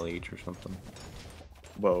 1.8 mil each or something.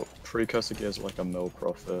 well, precursor gears are like a mil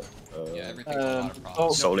profit. Yeah, everything's a lot of profit.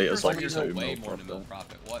 oh, Soul No, Eater's Precursor like gears 2 are way mil more than mil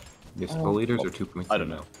profit. profit. What? Yes, Oh, full liters well, are 2.3 I don't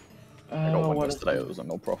know. mil I got one what yesterday that was a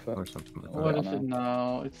mil profit. or something like What that. is it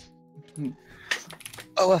now? It's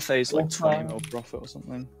OFA is like What's 20 that? mil profit or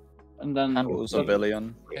something. and then Handles a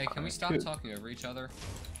billion. Hey, can we stop Two. talking over each other?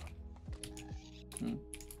 Hmm.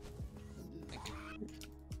 Thank you.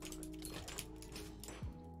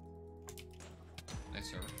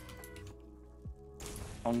 Nice server.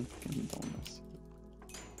 Dunkin' Donuts.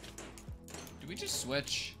 Do we just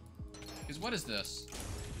switch? Because what is this?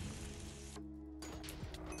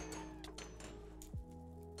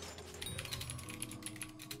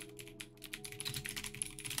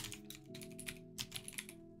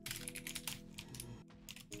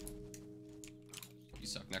 You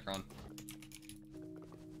suck, Necron.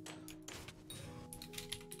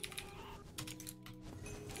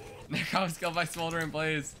 Necron was killed by Smoldering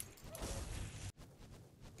Blaze.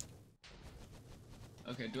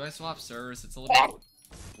 Okay, do I swap servers? It's a little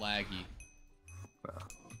bit laggy.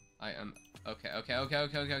 I am okay.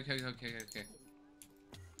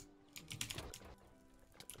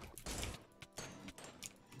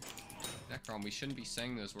 Necron, we shouldn't be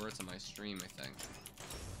saying those words on my stream, I think.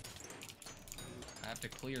 I have to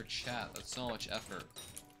clear chat, that's so much effort.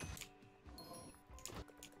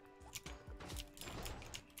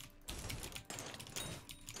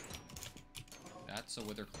 That's a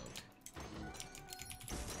wither cloak.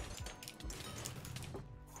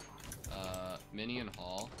 Mini and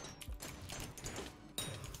Hall.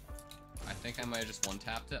 I think I might have just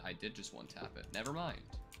one-tapped it. I did just one-tap it. Never mind.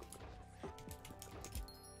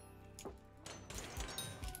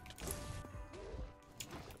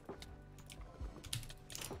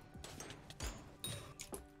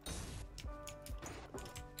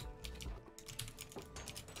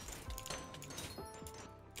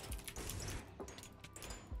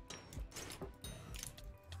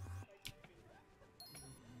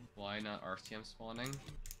 why not RCM spawning,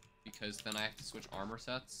 because then I have to switch armor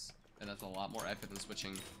sets, and that's a lot more effort than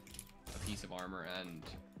switching a piece of armor and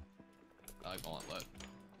a gauntlet.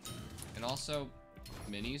 And also,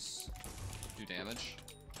 minis do damage.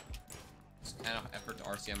 It's kind of effort to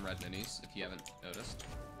RCM red minis, if you haven't noticed.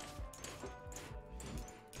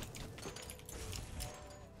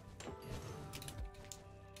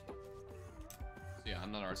 So yeah,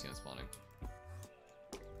 I'm not RCM spawning.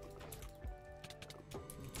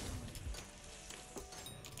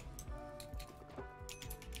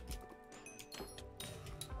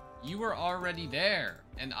 You were already there,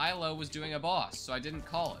 and Ilo was doing a boss, so I didn't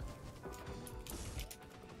call it.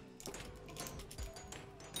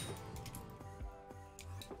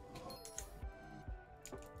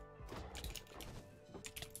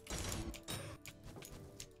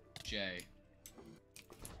 Jay.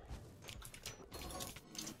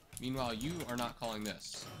 Meanwhile, you are not calling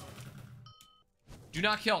this. Do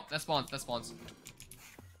not kill! That spawns, that spawns.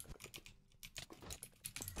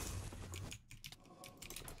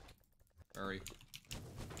 Hurry.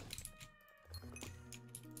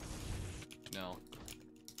 No.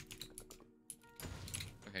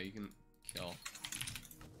 Okay, you can kill.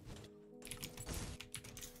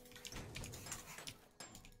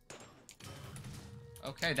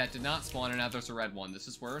 Okay, that did not spawn, and now there's a red one. This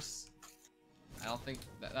is worse. I don't think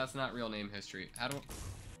that's not real name history. How do?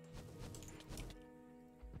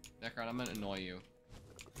 Necron, I'm gonna annoy you.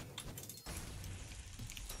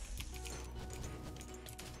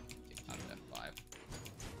 Get out of F5.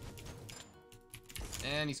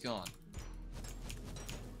 And he's gone.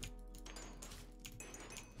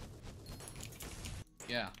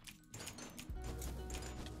 Yeah.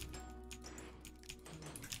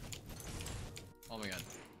 Oh my god.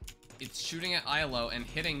 It's shooting at Ilo and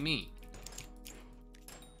hitting me.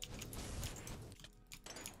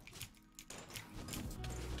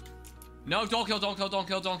 No, don't kill, don't kill, don't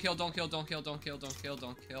kill, don't kill, don't kill, don't kill, don't kill, don't kill,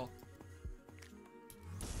 don't kill.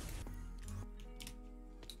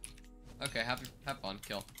 Okay, have fun,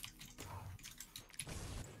 kill.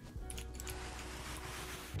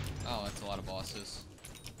 Oh, that's a lot of bosses.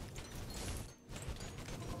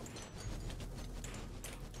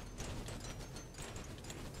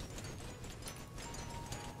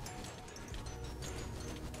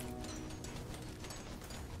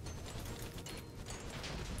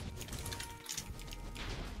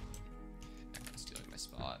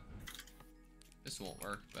 This won't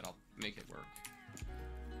work, but I'll make it work.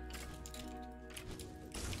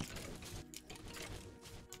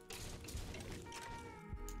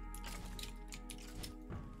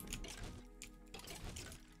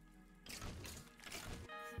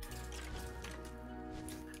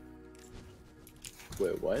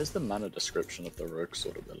 Wait, why is the mana description of the rogue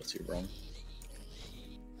sword ability wrong?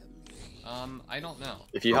 I don't know.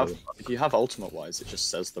 If you have ultimate wise, it just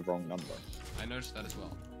says the wrong number. I noticed that as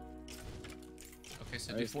well. Okay,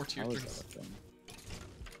 so How do is- 4 tier how is 3s. that a thing?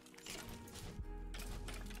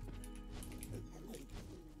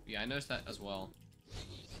 Yeah, I noticed that as well.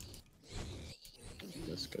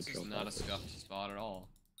 Let's go This is kill not a that. scuffed spot at all.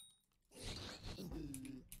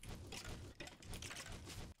 I'm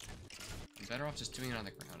better off just doing it on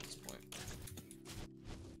the ground at this point.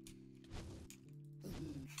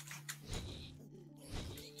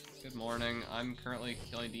 Good morning. I'm currently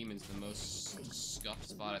killing demons, the most scuffed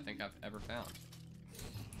spot I think I've ever found.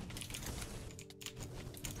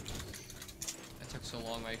 That took so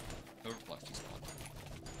long, my overflux despawned.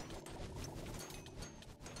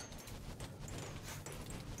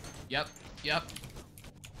 Yep, yep.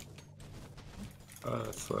 Oh,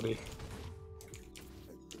 that's funny.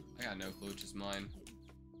 I got no clue which is mine.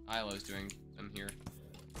 Ilo's doing them here.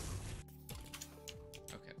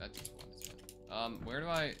 Okay, that just one is fine. Where do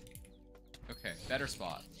I... Okay, better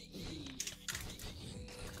spot.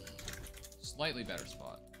 Slightly better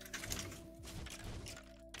spot.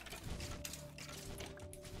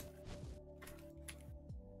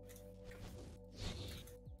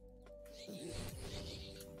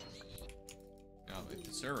 No, if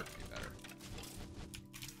the server could be better.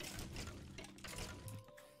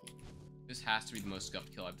 This has to be the most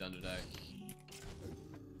scuffed kill I've done today.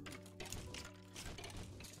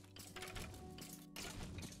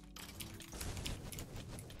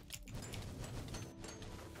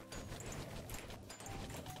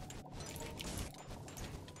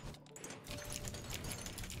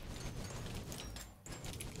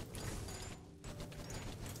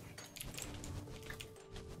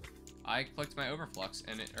 I clicked my overflux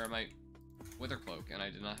and or my wither cloak, and I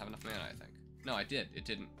did not have enough mana, I think. No, I did. It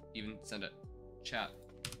didn't even send a chat.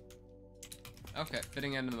 Okay,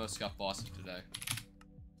 fitting into the most scuffed boss of today.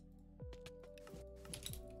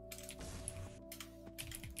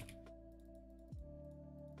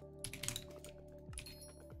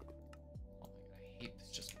 hate this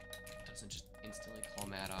just doesn't just instantly call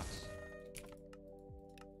Maddox.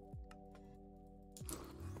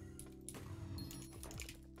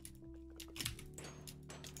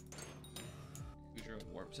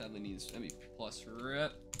 Warp sadly needs MVP plus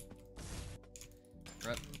rip.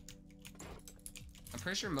 Rip. I'm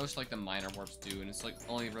pretty sure most like the minor warps do, and it's like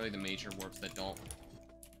only really the major warps that don't.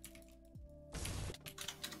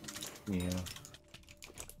 Yeah.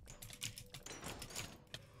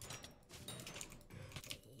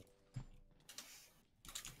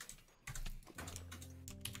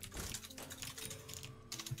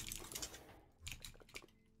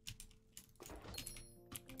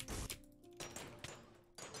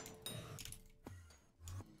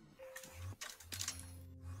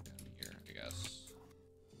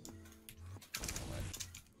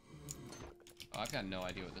 I've got no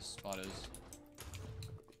idea what this spot is.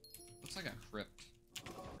 Looks like a crypt.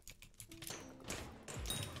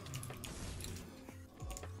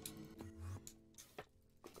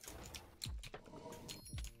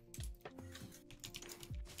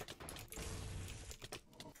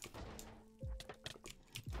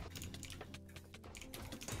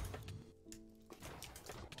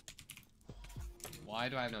 Why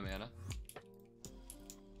do I have no mana?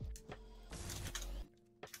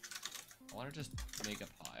 I want to just make a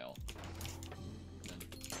pile.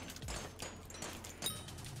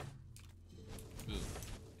 Ooh.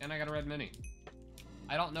 And I got a red mini.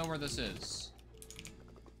 I don't know where this is,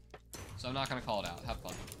 so I'm not going to call it out. Have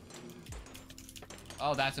fun.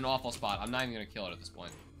 Oh, that's an awful spot. I'm not even going to kill it at this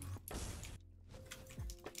point.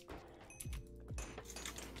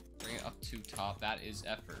 Bring it up to top. That is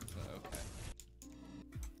effort, but okay.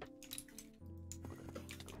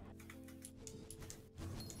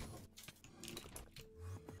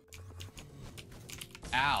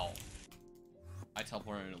 Ow! I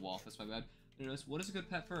teleported into a wall. That's my bad. Notice, what is a good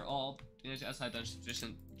pet for all damage outside dungeons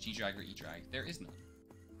sufficient G-Drag or E-Drag? There is none.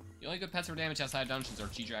 The only good pets for damage outside dungeons are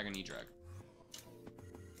G-Drag and E-Drag.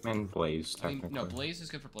 And Blaze, technically. I mean, no, Blaze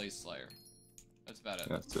is good for Blaze Slayer. That's about it.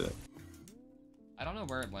 That's it. I don't know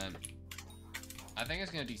where it went. I think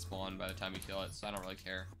it's gonna despawn by the time you kill it, so I don't really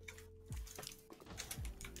care.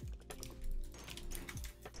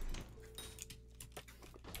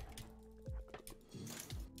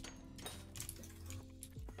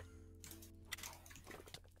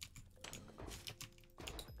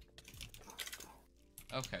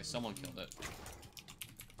 Okay, someone killed it.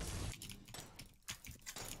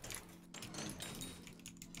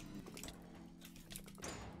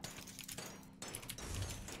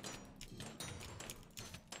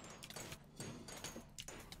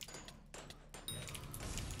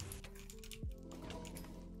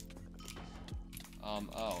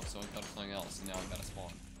 Oh, so I thought of something else, and now I gotta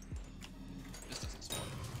spawn. This doesn't spawn.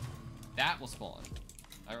 That will spawn.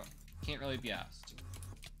 I can't really be asked.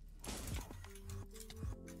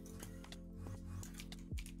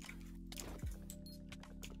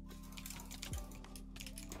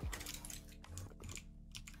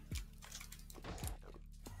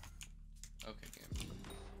 Okay, game.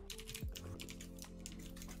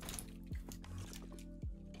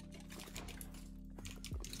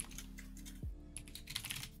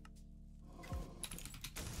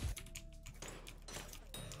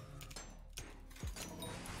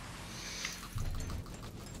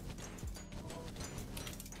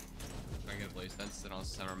 Try to get a blaze fence sit on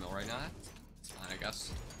center mill right now. It's fine, I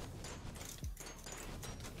guess.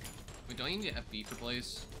 Wait, don't you need FB for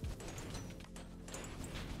blaze?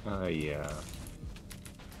 Yeah.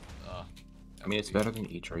 I mean, it's better than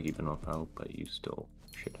E-Drag even without, but you still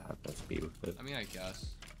should have SB with it. I mean, I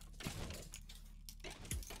guess.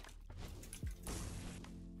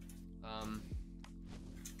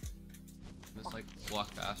 Let's like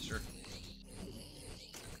block faster.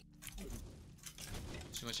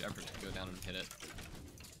 Too much effort to go down and hit it.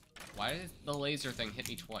 Why did the laser thing hit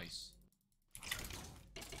me twice?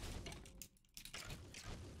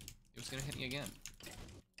 It was gonna hit me again.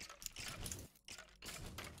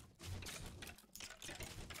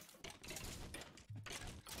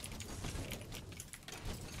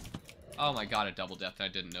 Oh my god, it double deathed and I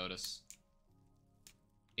didn't notice.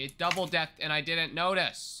 It double deathed and I didn't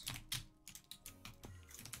notice.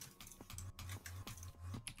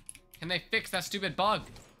 Can they fix that stupid bug?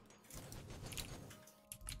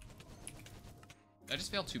 I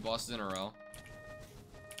just failed 2 bosses in a row.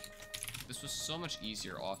 This was so much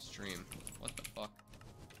easier off stream. What the fuck?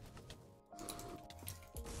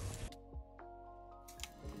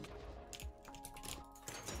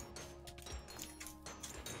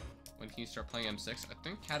 When can you start playing M6? I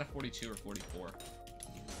think Cat of 42 or 44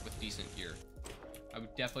 with decent gear. I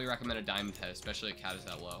would definitely recommend a diamond head, especially a Cat is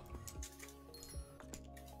that low.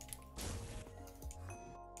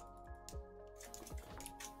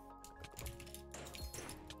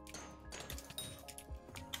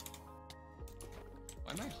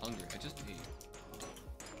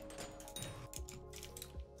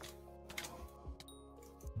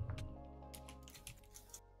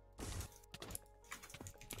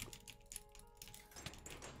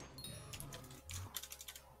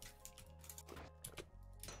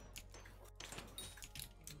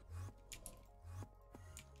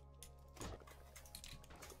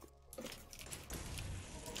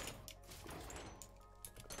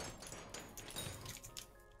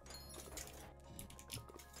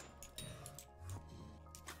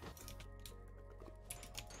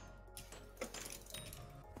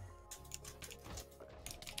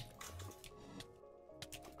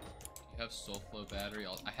 have soul flow battery.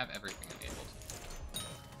 I have everything enabled.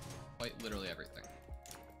 Quite literally everything.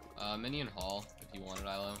 Minion Hall, if you wanted,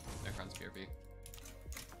 Ilo. Necron's BRB.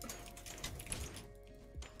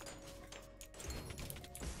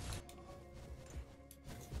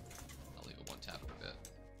 I'll leave it one tap for a bit.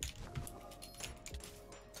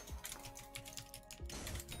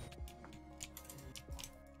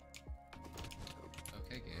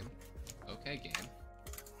 Okay, game. Okay, game.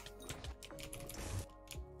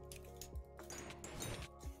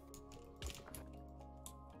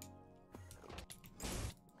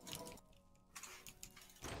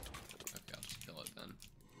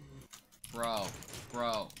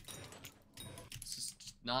 Bro. This is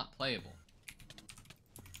just not playable.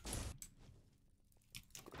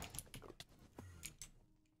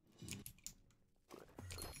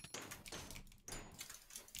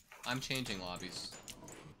 I'm changing lobbies.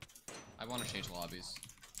 I want to change lobbies.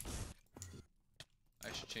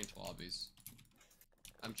 I should change lobbies.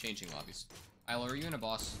 I'm changing lobbies. Isla, are you in a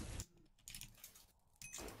boss?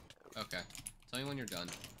 Okay. Tell me when you're done.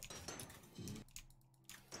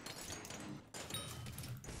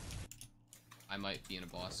 I might be in a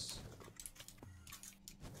boss.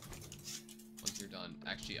 Once you're done.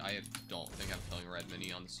 Actually, I don't think I'm killing Red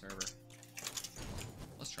Mini on the server.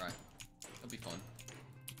 Let's try. That'll be fun.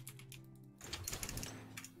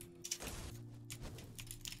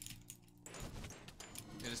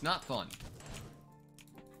 It is not fun.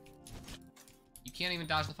 You can't even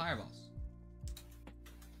dodge the fireballs.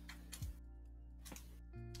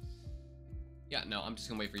 Yeah, no, I'm just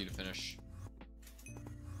gonna wait for you to finish.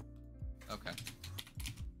 Okay.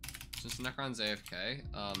 Since Necron's AFK,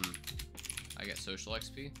 I get social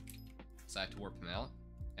XP, so I have to warp him out,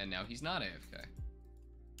 and now he's not AFK.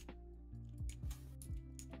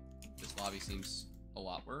 This lobby seems a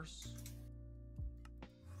lot worse.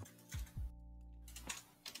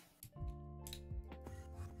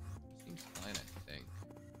 Seems fine, I think.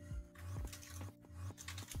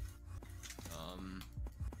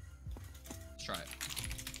 Let's try it.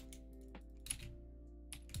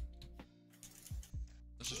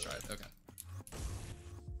 Let's just try it. Okay.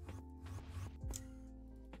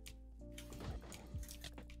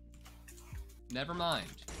 Never mind.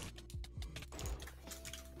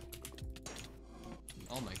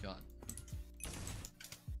 Oh my god.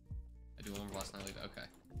 I do one more boss and I leave it. Okay.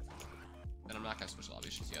 Then I'm not gonna switch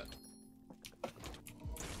lobbies just yet.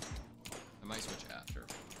 I might switch after.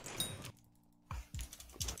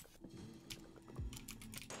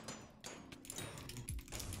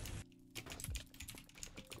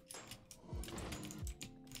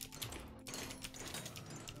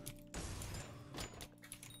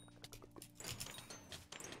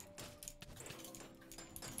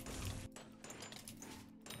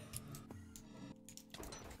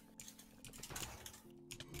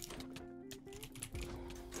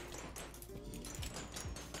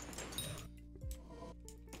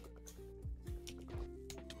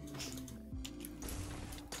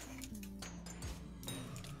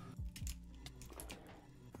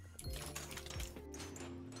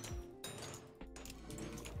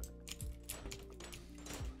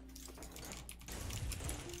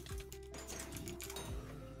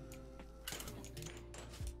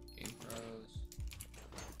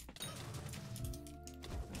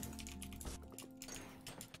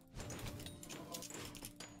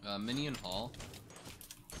 Minion Hall.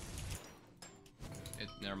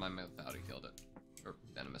 Never mind, my without he killed it. Or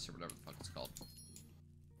Venomous or whatever the fuck it's called.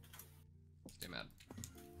 Stay mad.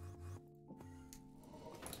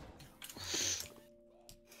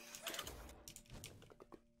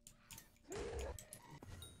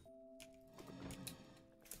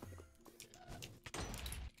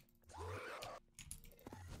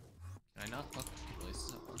 Can I not fuck two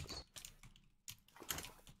places at once?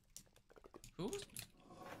 Who?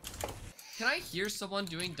 Can I hear someone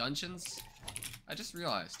doing dungeons? I just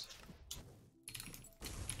realized.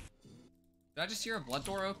 Did I just hear a blood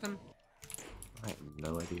door open? I have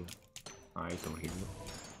no idea. I don't hear it.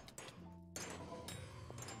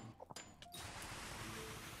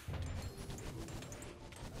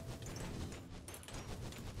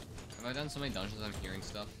 Have I done so many dungeons I'm hearing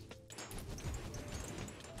stuff?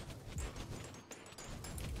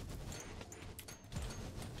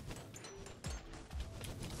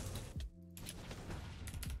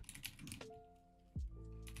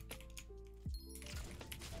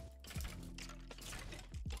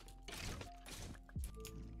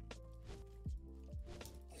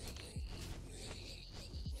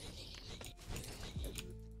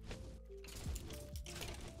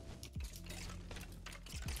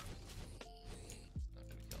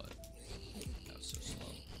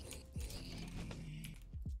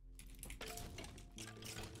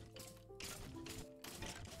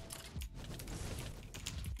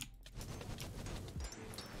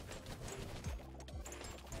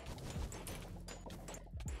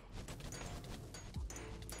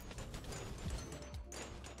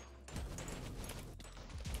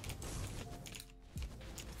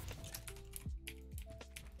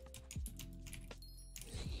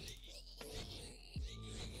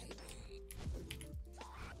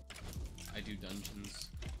 do dungeons.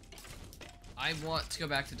 I want to go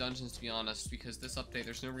back to dungeons, to be honest, because this update,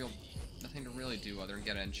 there's nothing to really do other than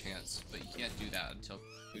get enchants, but you can't do that until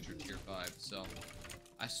future tier 5, so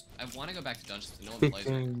I want to go back to dungeons, but no one plays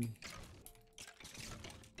it.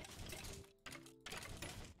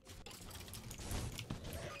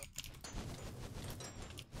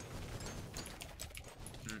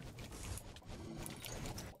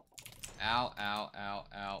 Ow, ow, ow,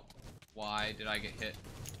 ow. Why did I get hit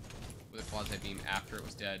with a quasi beam after it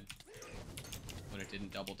was dead? When it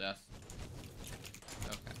didn't double death?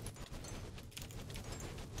 Okay.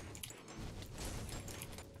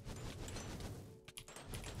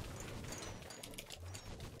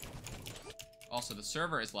 Also, the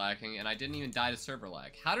server is lagging, and I didn't even die to server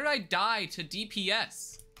lag. How did I die to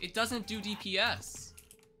DPS? It doesn't do DPS.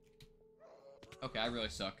 Okay, I really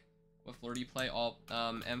suck. What floor do you play? All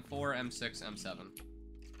M4, M6, M7.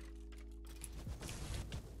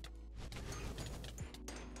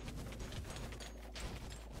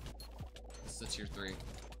 This is a tier 3.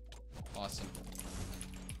 Awesome.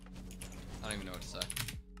 I don't even know what to say.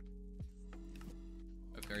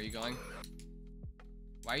 Okay, are you going?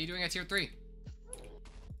 Why are you doing a tier 3?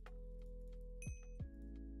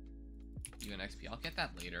 You an XP? I'll get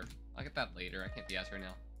that later. I'll get that later. I can't be asked right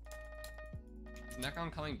now. Is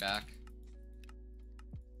Necron coming back?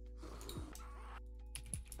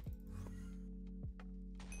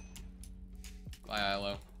 Bye,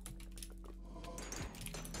 Ilo.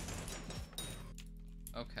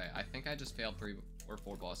 Okay, I think I just failed 3 or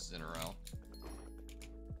 4 bosses in a row.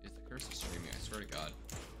 Is the curse of streaming? I swear to God.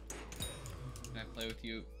 Can I play with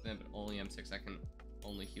you? Then, but only M6. I can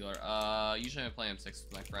only healer. Usually I play M6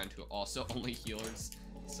 with my friend who also only healers.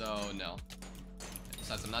 So no.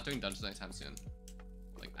 Besides, I'm not doing dungeons anytime soon.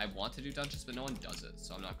 Like, I want to do dungeons, but no one does it,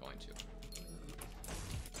 so I'm not going to.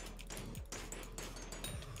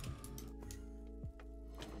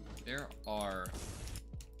 There are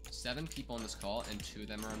 7 people on this call, and 2 of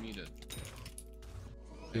them are unmuted.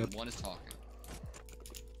 And 1 is talking.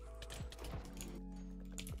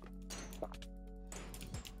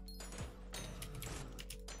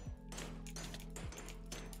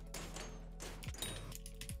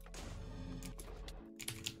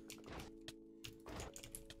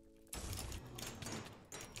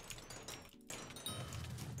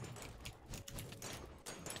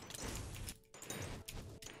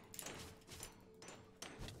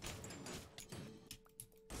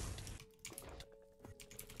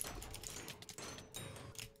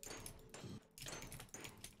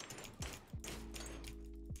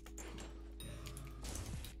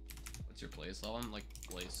 Your blaze level? I'm like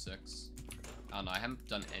blaze 6. I don't know, I haven't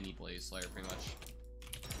done any blaze slayer pretty much.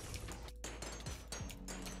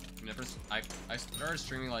 I started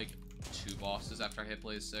streaming like 2 bosses after I hit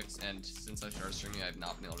blaze 6, and since I started streaming I have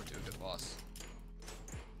not been able to do a good boss.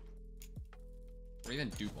 Or even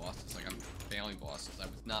do bosses, like I'm failing bosses. I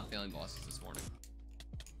was not failing bosses this morning.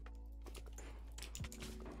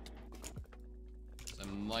 So I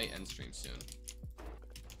might end stream soon.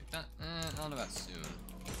 If not, I don't know about soon.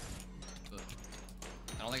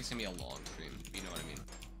 I don't think it's gonna be a long stream, if you know what I mean.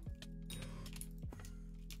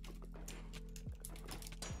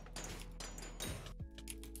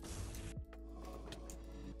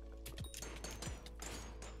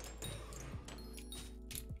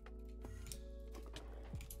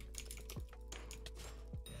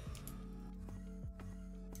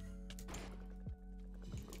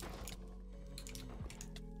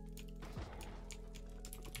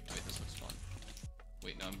 Wait, this looks fun.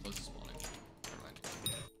 Wait, no, I'm close to spawning. Never mind.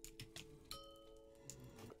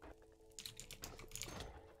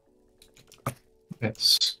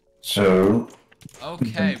 Yes. So.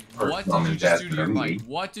 Okay, what did you just do to your mic?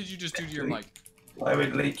 What did you just do to your mic? I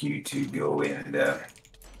would like you to go and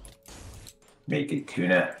make a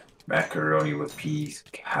tuna macaroni with peas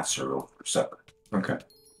casserole for supper. Okay.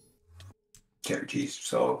 Cheddar cheese.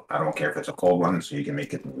 So I don't care if it's a cold one, so you can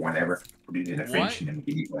make it whenever. Put it in the fridge and then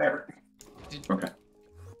you can eat whenever. Okay.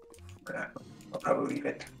 I'll probably leave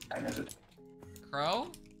it. Time is it?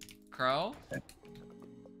 Crow? Crow?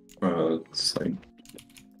 It's like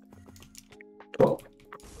 12.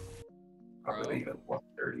 Probably Crow? leave it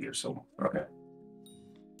 1:30 or so. Okay.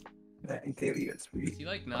 I think they leave it 3. Does he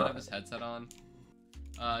like not have his headset on?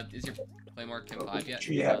 Is your Claymore Kim 5 yet?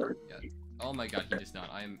 Yeah. Oh my god, he does not.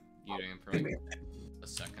 I am muting him for like a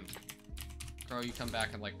second. Crow, you come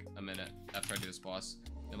back in like a minute after I do this boss.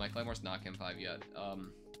 No, my Claymore's not Kim 5 yet.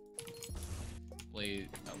 Blade.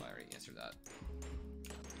 Oh, I already answered that.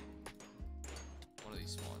 One of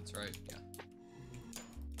these spawns, right? Yeah.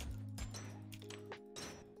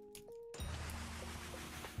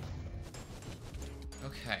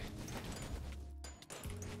 Okay.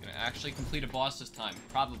 Can I actually complete a boss this time?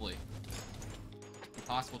 Probably.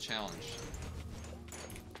 Impossible challenge.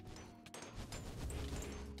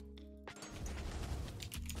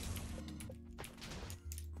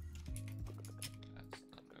 That's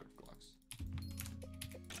not overflux.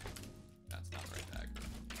 That's not the right dagger.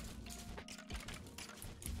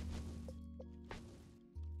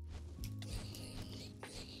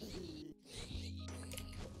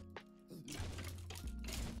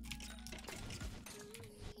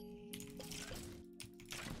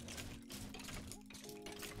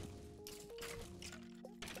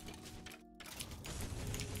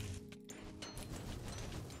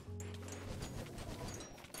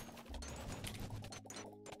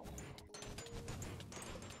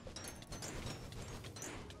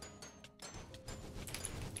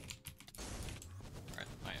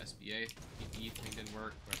 SBA PE thing didn't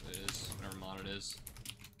work, whatever it is, whatever mod it is.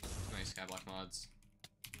 Too many Skyblock mods.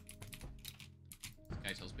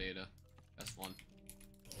 Skytills beta, best one.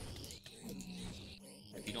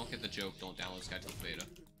 If you don't get the joke, don't download Skytills beta.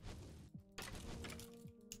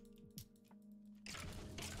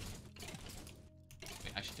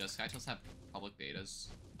 Wait, actually, does Skytills have public betas?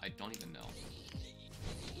 I don't even know.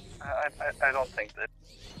 I don't think that.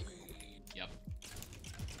 Yep.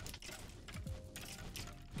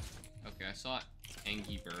 Okay, I saw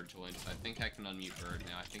Angie Bird join, so I think I can unmute Bird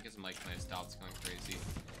now. I think his mic might have stopped going crazy.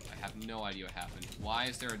 I have no idea what happened. Why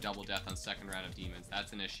is there a double death on second round of demons?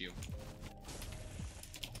 That's an issue.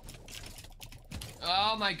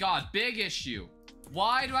 Oh my god, big issue.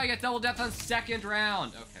 Why do I get double death on second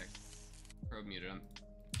round? Okay. Probe muted him.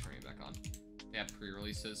 Turn it back on. They have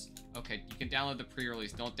pre-releases. Okay, you can download the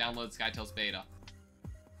pre-release. Don't download Skytills beta.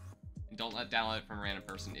 And don't download it from a random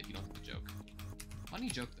person if you don't get the joke. Funny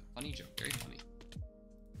joke though. Funny joke. Very funny.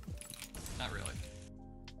 Not really.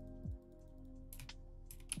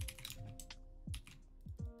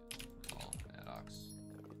 Call Maddox.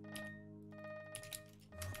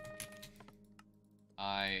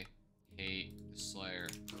 I hate Slayer.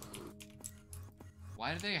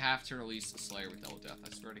 Why do they have to release Slayer with double death?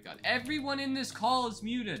 I swear to God. Everyone in this call is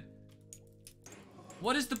muted.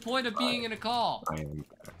 What is the point of being in a call? I am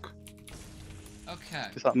back. Okay.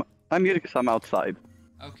 I'm muted because I'm outside.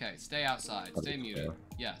 Okay, stay outside. Stay muted.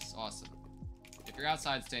 Yes, awesome. If you're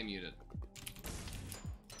outside, stay muted.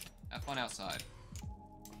 Have fun outside.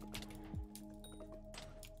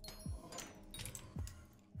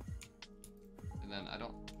 And then I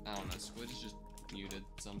don't know. Squid is just muted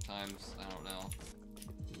sometimes. I don't know.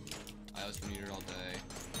 I was muted all day.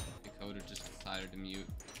 Dakota just decided to mute.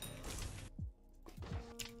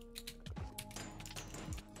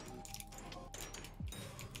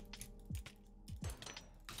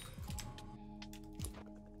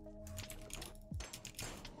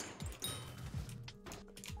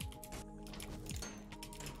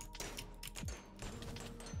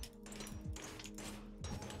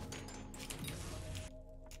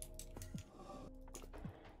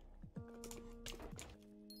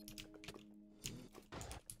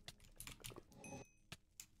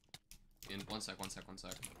 One sec.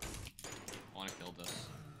 I want to kill this.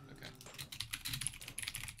 Okay.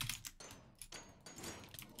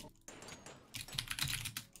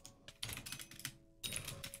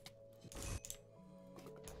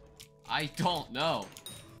 I don't know.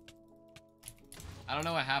 I don't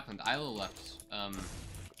know what happened. Isla left.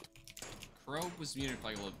 Crow was muted for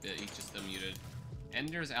like a little bit. He just unmuted.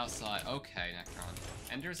 Ender's outside. Okay, Necron.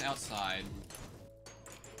 Ender's outside.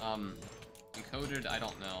 Encoded, I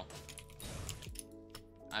don't know.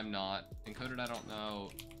 I'm not. Encoded, I don't know.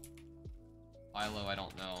 Philo, I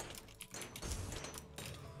don't know.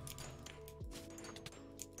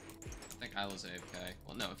 I think Ilo's AFK.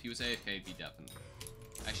 Well, no, if he was AFK, he'd be deafened.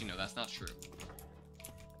 Actually, no, that's not true.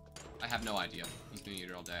 I have no idea. He's been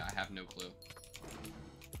muted all day. I have no clue.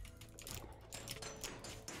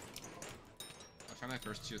 I'll try my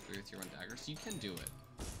first tier 3 with tier 1 daggers. You can do it.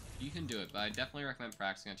 You can do it, but I definitely recommend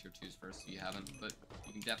practicing on tier 2s first if you haven't, but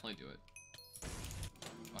you can definitely do it.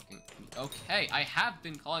 Fucking okay, I have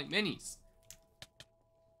been calling minis.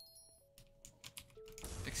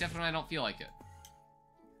 Except when I don't feel like it.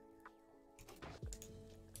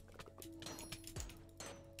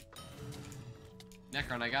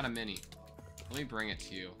 Necron, I got a mini. Let me bring it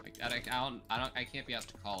to you. I can't be asked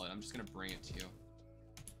to call it. I'm just gonna bring it to you.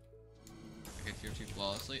 Okay, tier 2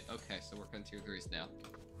 flawlessly. Okay, so we're on tier 3s now.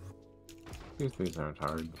 Tier 3s aren't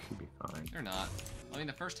hard. Should be fine. They're not. I mean,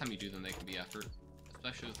 the first time you do them, they can be effort.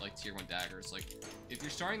 Especially with, like, tier 1 daggers. Like, if you're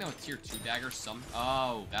starting them with tier 2 daggers,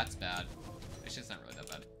 oh, that's bad. Actually, it's not really that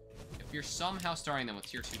bad. If you're somehow starting them with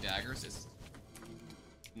tier 2 daggers, it's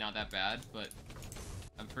not that bad, but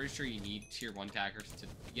I'm pretty sure you need tier 1 daggers to...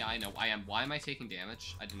 Yeah, I know. I am. Why am I taking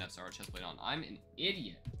damage? I didn't have Star Chestplate on. I'm an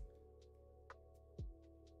idiot.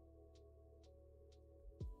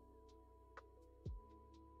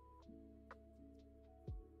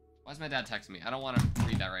 Why is my dad texting me? I don't want to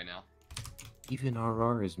read that right now. Even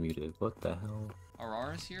RR is muted. What the hell?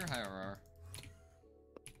 RR is here? Hi, RR.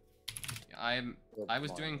 Yeah, I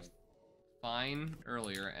was doing fine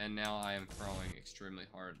earlier, and now I am throwing extremely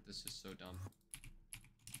hard. This is so dumb.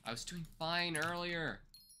 I was doing fine earlier.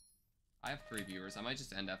 I have 3 viewers. I might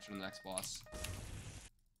just end after the next boss.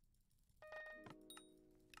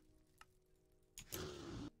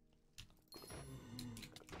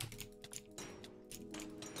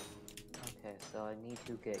 Okay, so I need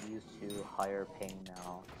to get used to higher ping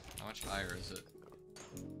now. How much higher is it?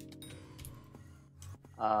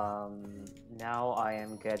 Now I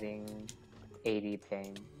am getting 80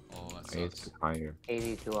 ping. Oh, that sucks. It's higher.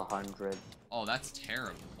 80 to 100. Oh, that's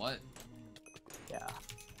terrible. What? Yeah.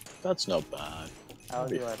 That's not bad. How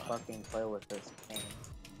Be do I fine. fucking play with this ping?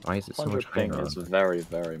 Why is it so 100 much ping higher? is very,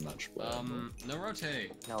 very much playable. No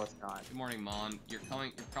rotate. No, it's not. Good morning, Mon. You're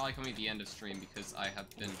probably coming at the end of stream because I have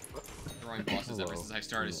been throwing bosses ever since I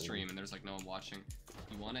started stream, and there's like no one watching.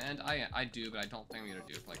 You want to end? I do, but I don't think I'm gonna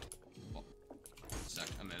do it for like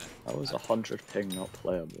a minute. That was 100 ping not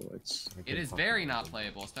playable. It is very not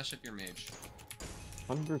playable, especially if you're mage.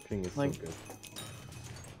 100 ping is Like- so good.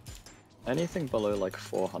 Anything below like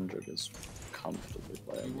 400 is comfortably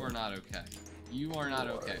playable. You are not okay. You are not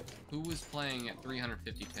okay. Who was playing at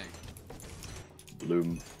 350 ping?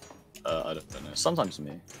 Bloom. I don't know. Sometimes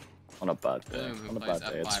me. On a bad day. Bloom, who On a plays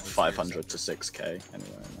bad day, F5 it's or 3 or 500 to 6k,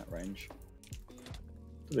 anywhere in that range.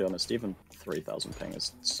 To be honest, even 3000 ping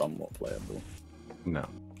is somewhat playable. No.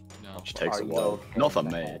 No. Which takes Are a you while. okay Not for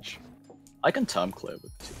with that? mage. I can term clear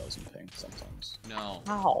with 2000 ping sometimes. No.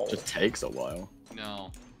 Ow! Just takes a while.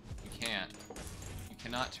 No. You can't. You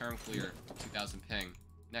cannot term clear 2000 ping.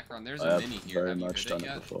 Necron, there's I a have mini here. very Have you much hit done it it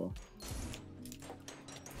yet? before.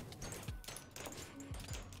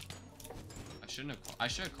 I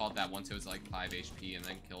should have called that once it was like 5 HP and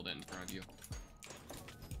then killed it in front of you.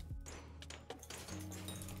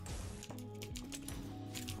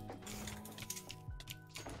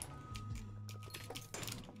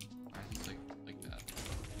 Alright, just like that.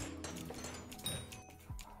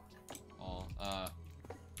 Oh,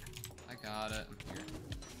 I got it. I'm here.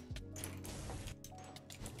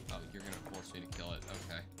 Oh, you're gonna force me to kill it.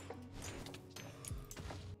 Okay.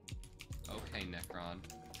 Okay, Necron.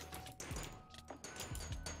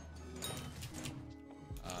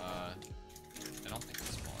 I don't think it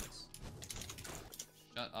spawns.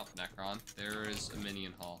 Shut up, Necron. There is a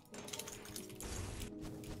minion hall.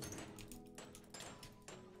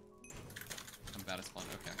 I'm about to spawn.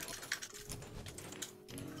 Okay.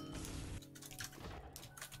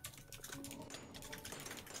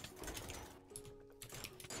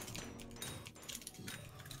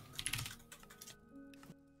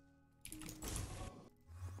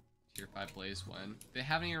 Tier 5 Blaze when? They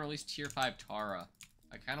haven't even released Tier 5 Tara.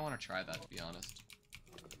 I kind of want to try that, to be honest.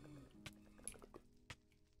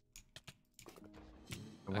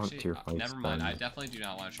 I want Actually, tier 5 never mind. stun. I definitely do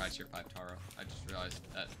not want to try Tier 5 Tara. I just realized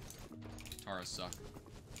that Taras suck.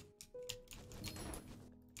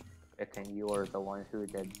 Chicken, you are the one who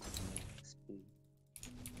did speed.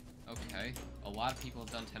 Okay. A lot of people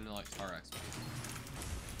have done 10 like Tara XP.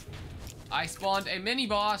 I spawned a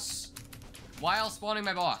mini-boss while spawning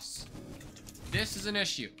my boss. This is an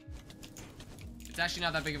issue. It's actually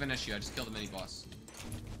not that big of an issue. I just killed a mini-boss.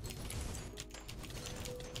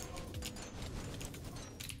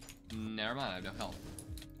 Never mind, I have no health.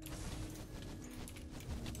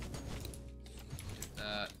 Get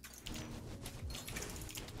that.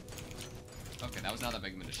 Okay, that was not that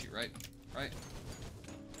big of an issue, right? Right?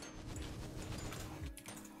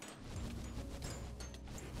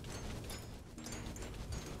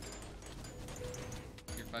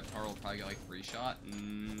 Tier 5 Tar will probably get like 3 shot.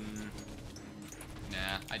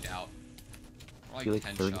 Nah, I doubt. Or I like feel like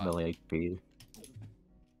 10 30 shot. melee HP.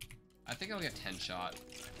 I think I'll get 10 shot.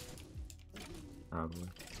 Probably.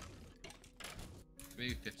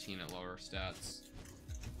 Maybe 15 at lower stats.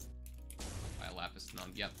 By a Lapis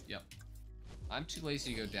None. Yep. I'm too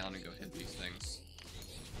lazy to go down and go hit these things.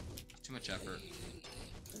 Too much effort.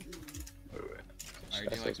 Are you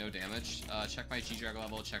doing like no damage? Check my G-Drag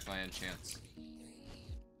level, check my enchants.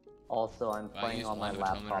 Also, I'm Wow, playing you on my used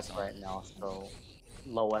one of the laptop atometers right now, so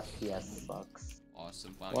low FPS sucks.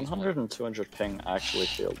 Awesome. Wow, 100 and 200 ping actually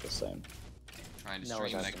feel the same. trying to No, it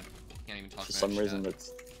stream and I doesn't. can't even talk For to some my reason, chat.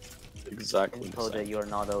 it's exactly the So that same. you're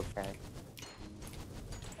not okay.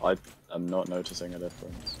 I am not noticing a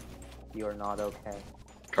difference. You're not okay.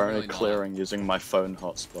 Currently Really not. clearing using my phone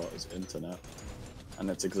hotspot as internet. And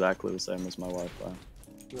it's exactly the same as my Wi-Fi.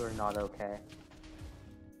 You are not okay.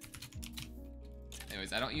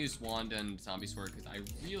 Anyways, I don't use Wand and Zombie Sword because I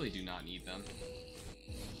really do not need them.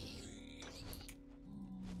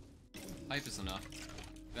 Hype is enough.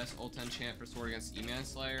 Best ult enchant for sword against E-Man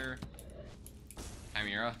Slayer.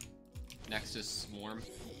 Chimera. Next is Swarm.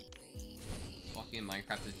 Walking in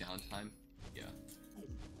Minecraft is downtime. Yeah.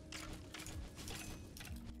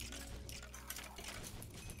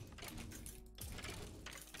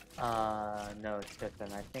 No, it's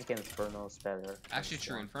different. I think Inferno's better. Actually,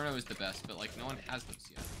 true. Inferno is the best, but like no one has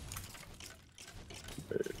those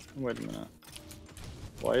yet. Wait a minute.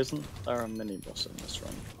 Why isn't there a mini boss in this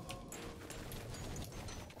run?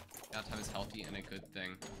 Downtime is healthy and a good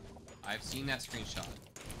thing. I've seen that screenshot.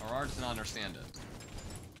 Aurora does not understand it.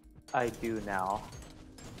 I do now.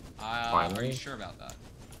 Are you sure about that?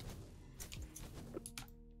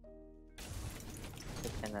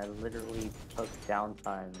 And I literally took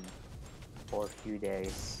downtime for a few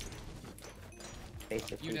days.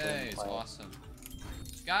 Basically, A few days, didn't play. awesome.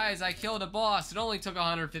 Guys, I killed a boss. It only took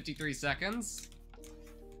 153 seconds.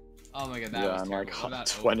 Oh my god, that Yeah, was and terrible. like What about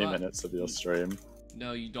 20 Ofa? minutes of your stream.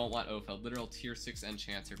 No, you don't want Ofa. Literal tier 6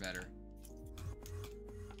 enchants are better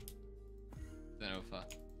than Ofa.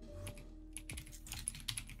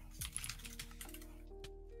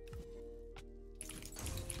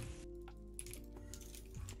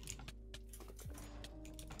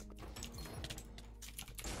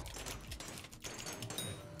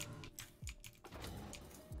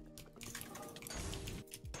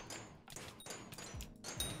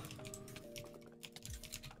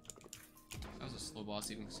 That was a slow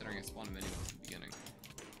boss, even considering it spawned many ones at the beginning.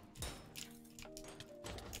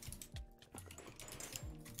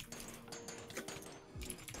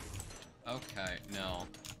 Okay, no.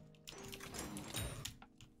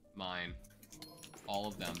 Mine. All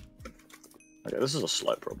of them. Okay, this is a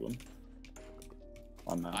slight problem.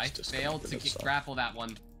 My mouse I just failed to connected itself. grapple that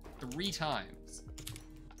one 3 times.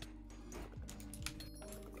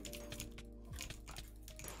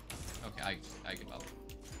 Okay, I give up.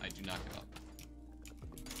 I do not give up.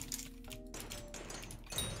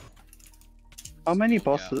 How many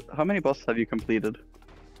Still bosses? How many bosses have you completed?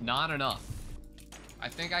 Not enough. I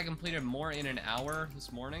think I completed more in an hour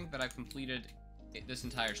this morning than I've completed this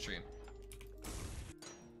entire stream.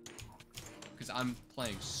 Because I'm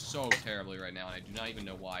playing so terribly right now, and I do not even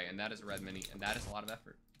know why. And that is a red mini, and that is a lot of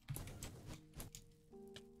effort.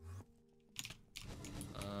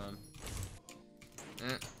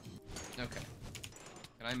 Okay.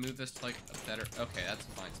 Can I move this to like a better? Okay, that's a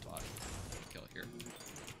fine spot. Kill it here.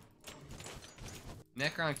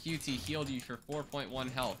 Necron QT healed you for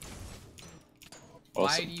 4.1 health. Why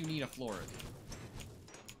Awesome. do you need a Florid?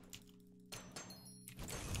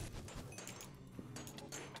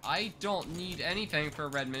 I don't need anything for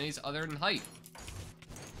red minis other than height.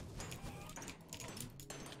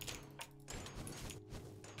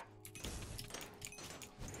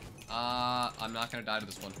 I'm not gonna die to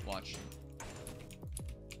this one. Watch.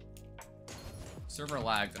 Server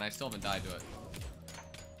lagged and I still haven't died to it.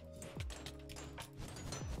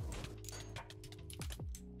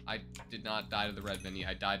 I did not die to the red mini.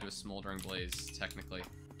 I died to a smoldering blaze, technically.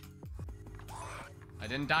 I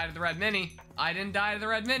didn't die to the red mini. I didn't die to the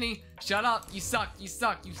red mini. Shut up. You suck. You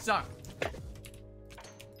suck. You suck.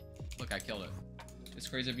 Look, I killed it. It's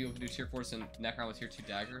crazy if people can do tier 4s and Necron with tier 2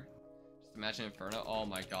 dagger. Just imagine Inferno. Oh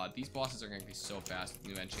my god. These bosses are going to be so fast with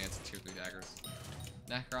new enchants and tier 3 daggers.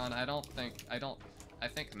 Necron, I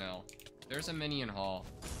think no. There's a mini in Hall.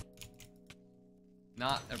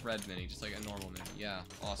 Not a red mini, just like a normal mini. Yeah,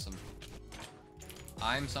 awesome.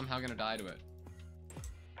 I'm somehow gonna die to it.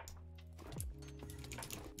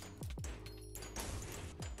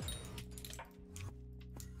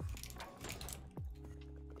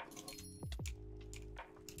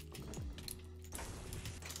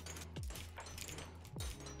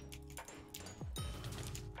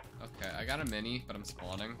 Okay, I got a mini, but I'm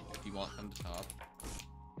spawning. If you want them to top.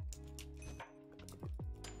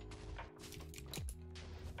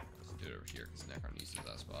 Let's do it over here, because Necron uses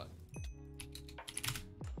that spot.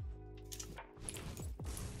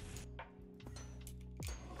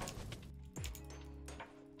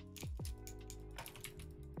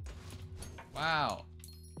 Wow.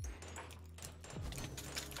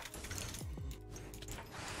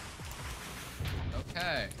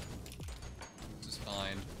 Okay. This is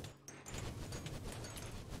fine.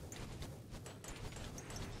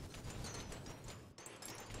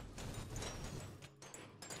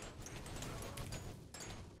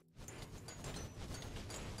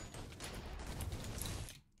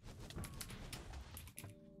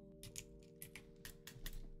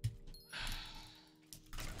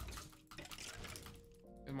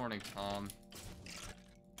 morning, Tom.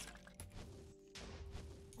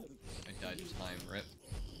 I died to time, rip.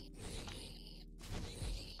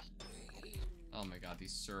 Oh my god,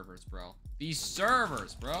 these servers, bro. These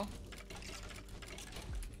servers, bro!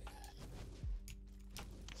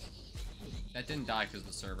 That didn't die because of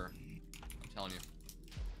the server. I'm telling you.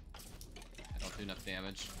 I don't do enough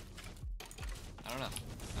damage. I don't know.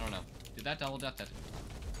 I don't know. Did that double death? That didn't.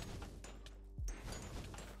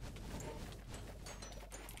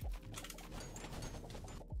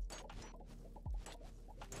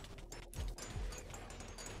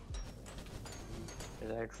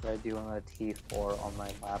 Did I try doing a T4 on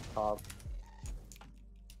my laptop?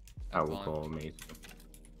 That would go amazing.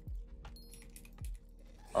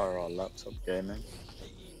 Or laptop gaming?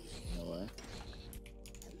 No way.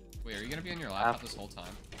 Wait, are you gonna be on your laptop this whole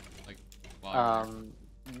time? Like, while you're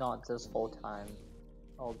there? Not this whole time.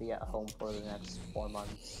 I'll be at home for the next 4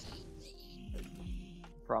 months.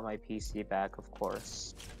 Brought my PC back, of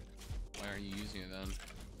course. Why aren't you using it then?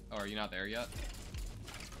 Oh, are you not there yet?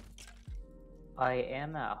 I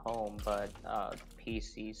am at home, but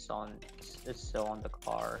PC is still on the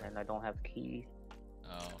car, and I don't have key.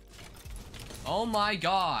 Oh. Oh my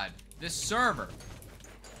god! This server!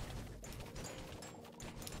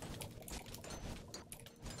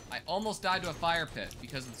 I almost died to a fire pit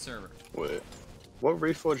because of the server. Wait. What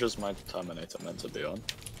reforge is my Terminator meant to be on?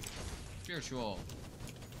 Spiritual.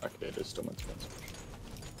 Okay, it is still meant to be on spiritual.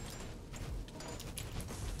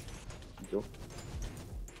 Thank you.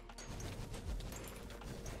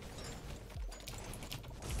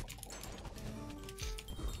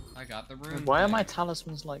 I got the rune. Why are thing. my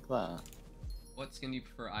talismans like that? What skin do you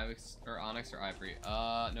prefer, Onyx or Ivory?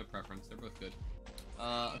 No preference. They're both good.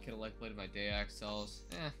 Okay, the light blade of my day axe cells.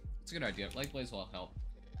 It's a good idea. Light blades will help.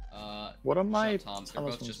 What are my Tom. They're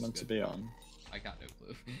both talismans just meant to good. be on? I got no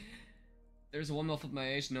clue. There's a 1 mil flip my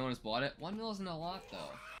age. No one has bought it. 1 mil isn't a lot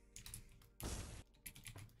though.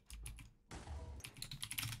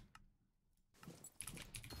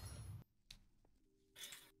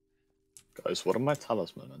 Guys, what are my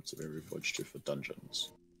talismans meant to be reforged to for dungeons?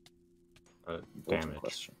 Important Damage.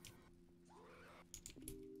 question.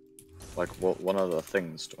 Like, what one of the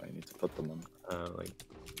things do I need to put them on? Like,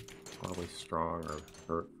 probably strong or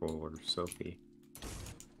hurtful or silky.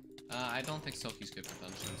 I don't think Silky's good for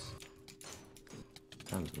dungeons.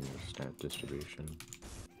 Depends on your stat distribution.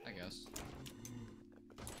 I guess.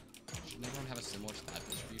 Shouldn't everyone have a similar stat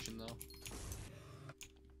distribution though?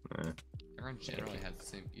 Everyone generally has the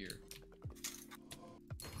same gear.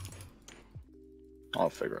 I'll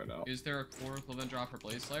figure it out. Is there a core equivalent drop for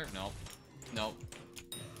Blaze Slayer? No. Nope.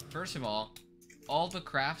 First of all the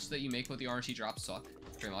crafts that you make with the RNG drops suck,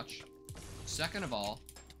 pretty much. Second of all,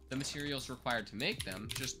 the materials required to make them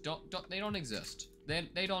just they don't exist.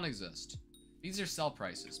 They don't exist. These are sell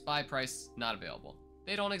prices. Buy price, not available.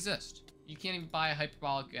 They don't exist. You can't even buy a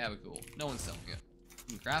hyperbolic gabagool. No one's selling it.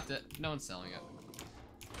 You can craft it, no one's selling it.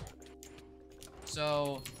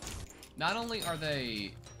 So, not only are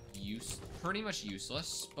they pretty much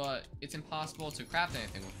useless, but it's impossible to craft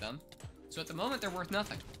anything with them. So at the moment, they're worth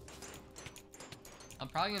nothing.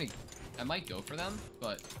 I might go for them,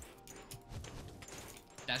 but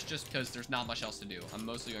that's just because there's not much else to do. I'm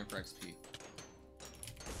mostly going for XP.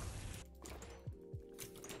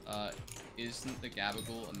 Isn't the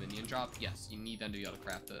Gabagool a minion drop? Yes, you need them to be able to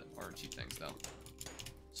craft the RNG things, though.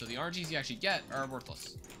 So the RNGs you actually get are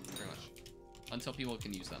worthless, pretty much. Until people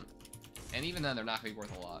can use them. And even then, they're not going to be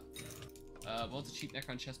worth a lot. Well, it's a cheap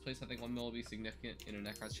Necron chestplate, so I think 1 mil will be significant in a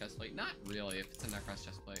Necron's chestplate. Not really, if it's a Necron's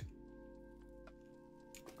chestplate.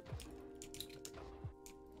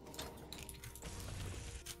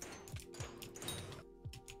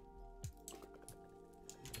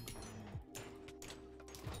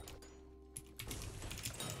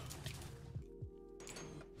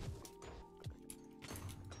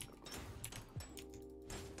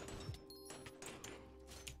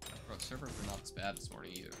 Bro, servers were not this bad this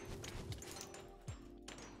morning either.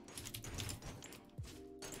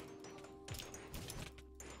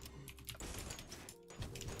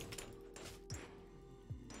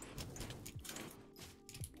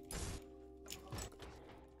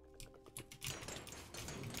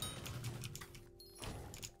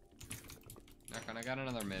 I got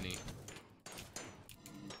another mini.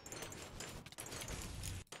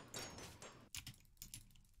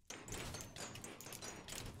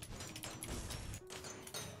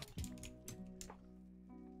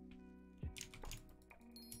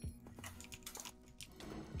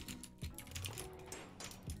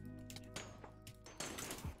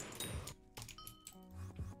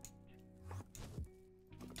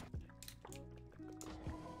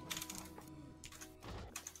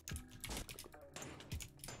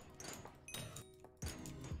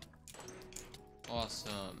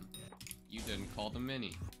 Awesome. You didn't call the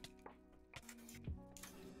mini.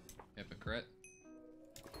 Hypocrite.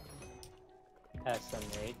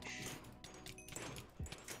 SMH.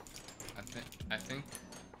 I think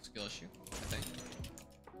skill issue. I think.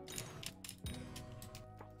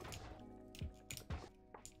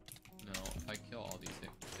 No, if I kill all these, it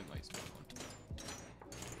might spawn one.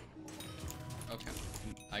 Okay,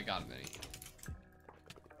 I got a mini.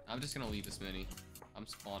 I'm just gonna leave this mini.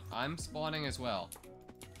 I'm spawning as well.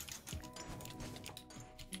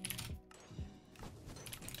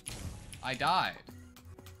 I died.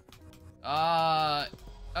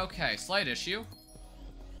 Okay, slight issue.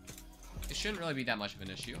 It shouldn't really be that much of an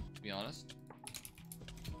issue, to be honest.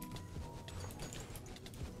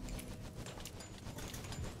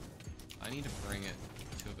 I need to bring it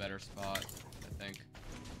to a better spot, I think.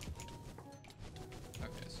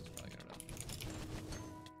 Okay, this is probably good enough.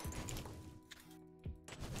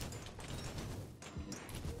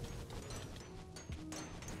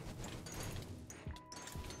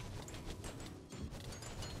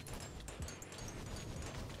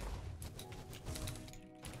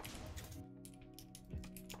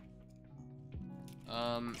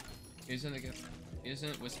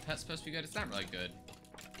 Was pet supposed to be good? It's not really good.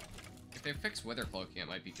 If they fix wither cloaking, it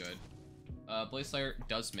might be good. Slayer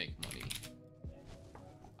does make money.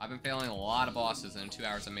 I've been failing a lot of bosses, and in 2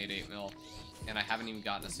 hours I made 8 mil, and I haven't even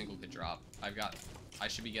gotten a single good drop. I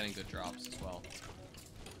should be getting good drops as well.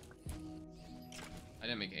 I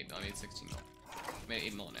didn't make 8 mil, I made 16 mil. I made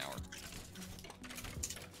 8 mil an hour.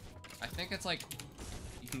 I think it's like,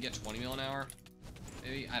 you can get 20 mil an hour,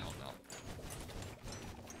 maybe? I don't know.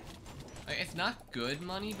 It's not good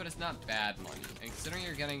money, but it's not bad money. And considering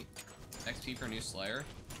you're getting XP for a new Slayer,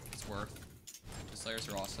 it's worth. The Slayers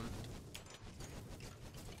are awesome.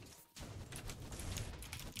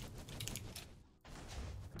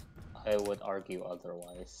 I would argue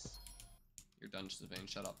otherwise. You're Dungeons of Bane,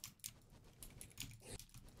 shut up.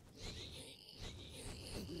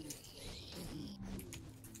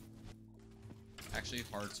 Actually,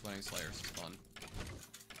 hard sweating Slayers is fun.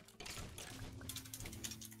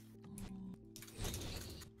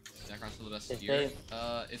 Necron's still the best gear.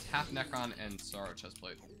 It's half Necron and Sorrow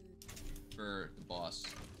chestplate for the boss.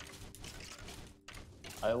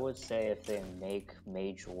 I would say if they make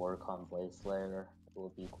mage work on Blade Slayer, it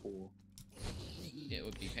would be cool. It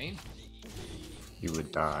would be pain. You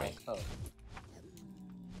would die. Oh.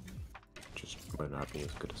 Just would not be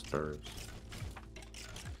as good as Spurs.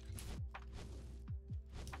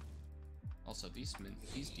 Also, these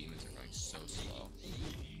demons are going so slow.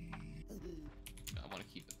 No, I want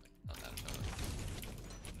to keep it on that note.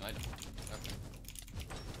 No, I don't. Okay.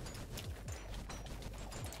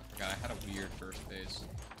 God, I had a weird first phase.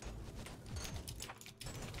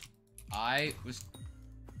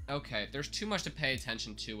 Okay, there's too much to pay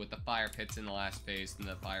attention to with the fire pits in the last phase and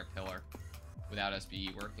the fire pillar. Without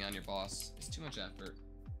SBE working on your boss. It's too much effort.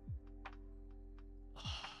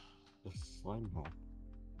 The slime hole.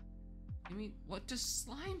 I mean, what does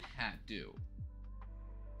Slime Hat do?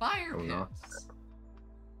 Fire pits!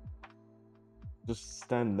 Just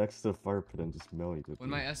stand next to the fire pit and just melee it. When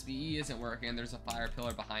my SBE isn't working and there's a fire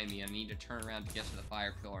pillar behind me, I need to turn around to get to the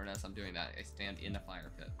fire pillar, and as I'm doing that, I stand in the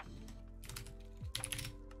fire pit.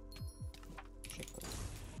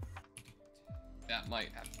 That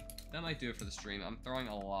might do it for the stream. I'm throwing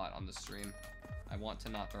a lot on the stream. I want to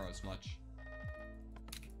not throw as much.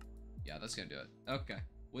 Yeah, that's gonna do it. Okay.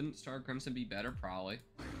 Wouldn't Star Crimson be better? Probably.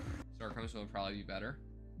 Star Crimson would probably be better.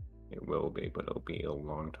 It will be, but it'll be a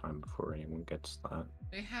long time before anyone gets that.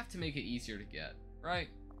 They have to make it easier to get, right?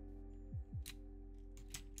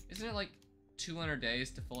 Isn't it like 200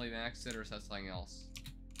 days to fully max it, or is that something else?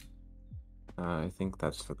 I think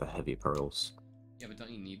that's for the heavy pearls. Yeah, but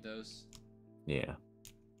don't you need those? Yeah.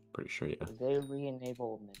 Pretty sure, yeah. Did they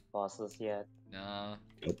re-enable mid bosses yet? Nah.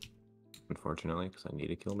 Yep. Unfortunately, because I need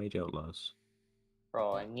to kill Mage Outlaws.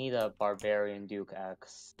 Bro, I need a Barbarian Duke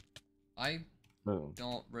X. I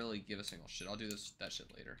don't really give a single shit. I'll do that shit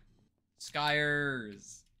later.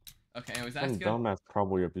 Skyers! Okay, anyways, that's good. Dumbass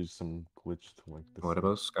probably abused some glitch to like this. What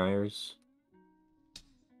about Skyers?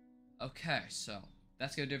 Okay, so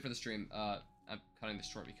that's gonna do it for the stream. I'm cutting this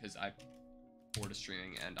short because I'm bored of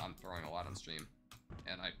streaming and I'm throwing a lot on stream.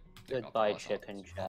 And I Goodbye, chicken chat.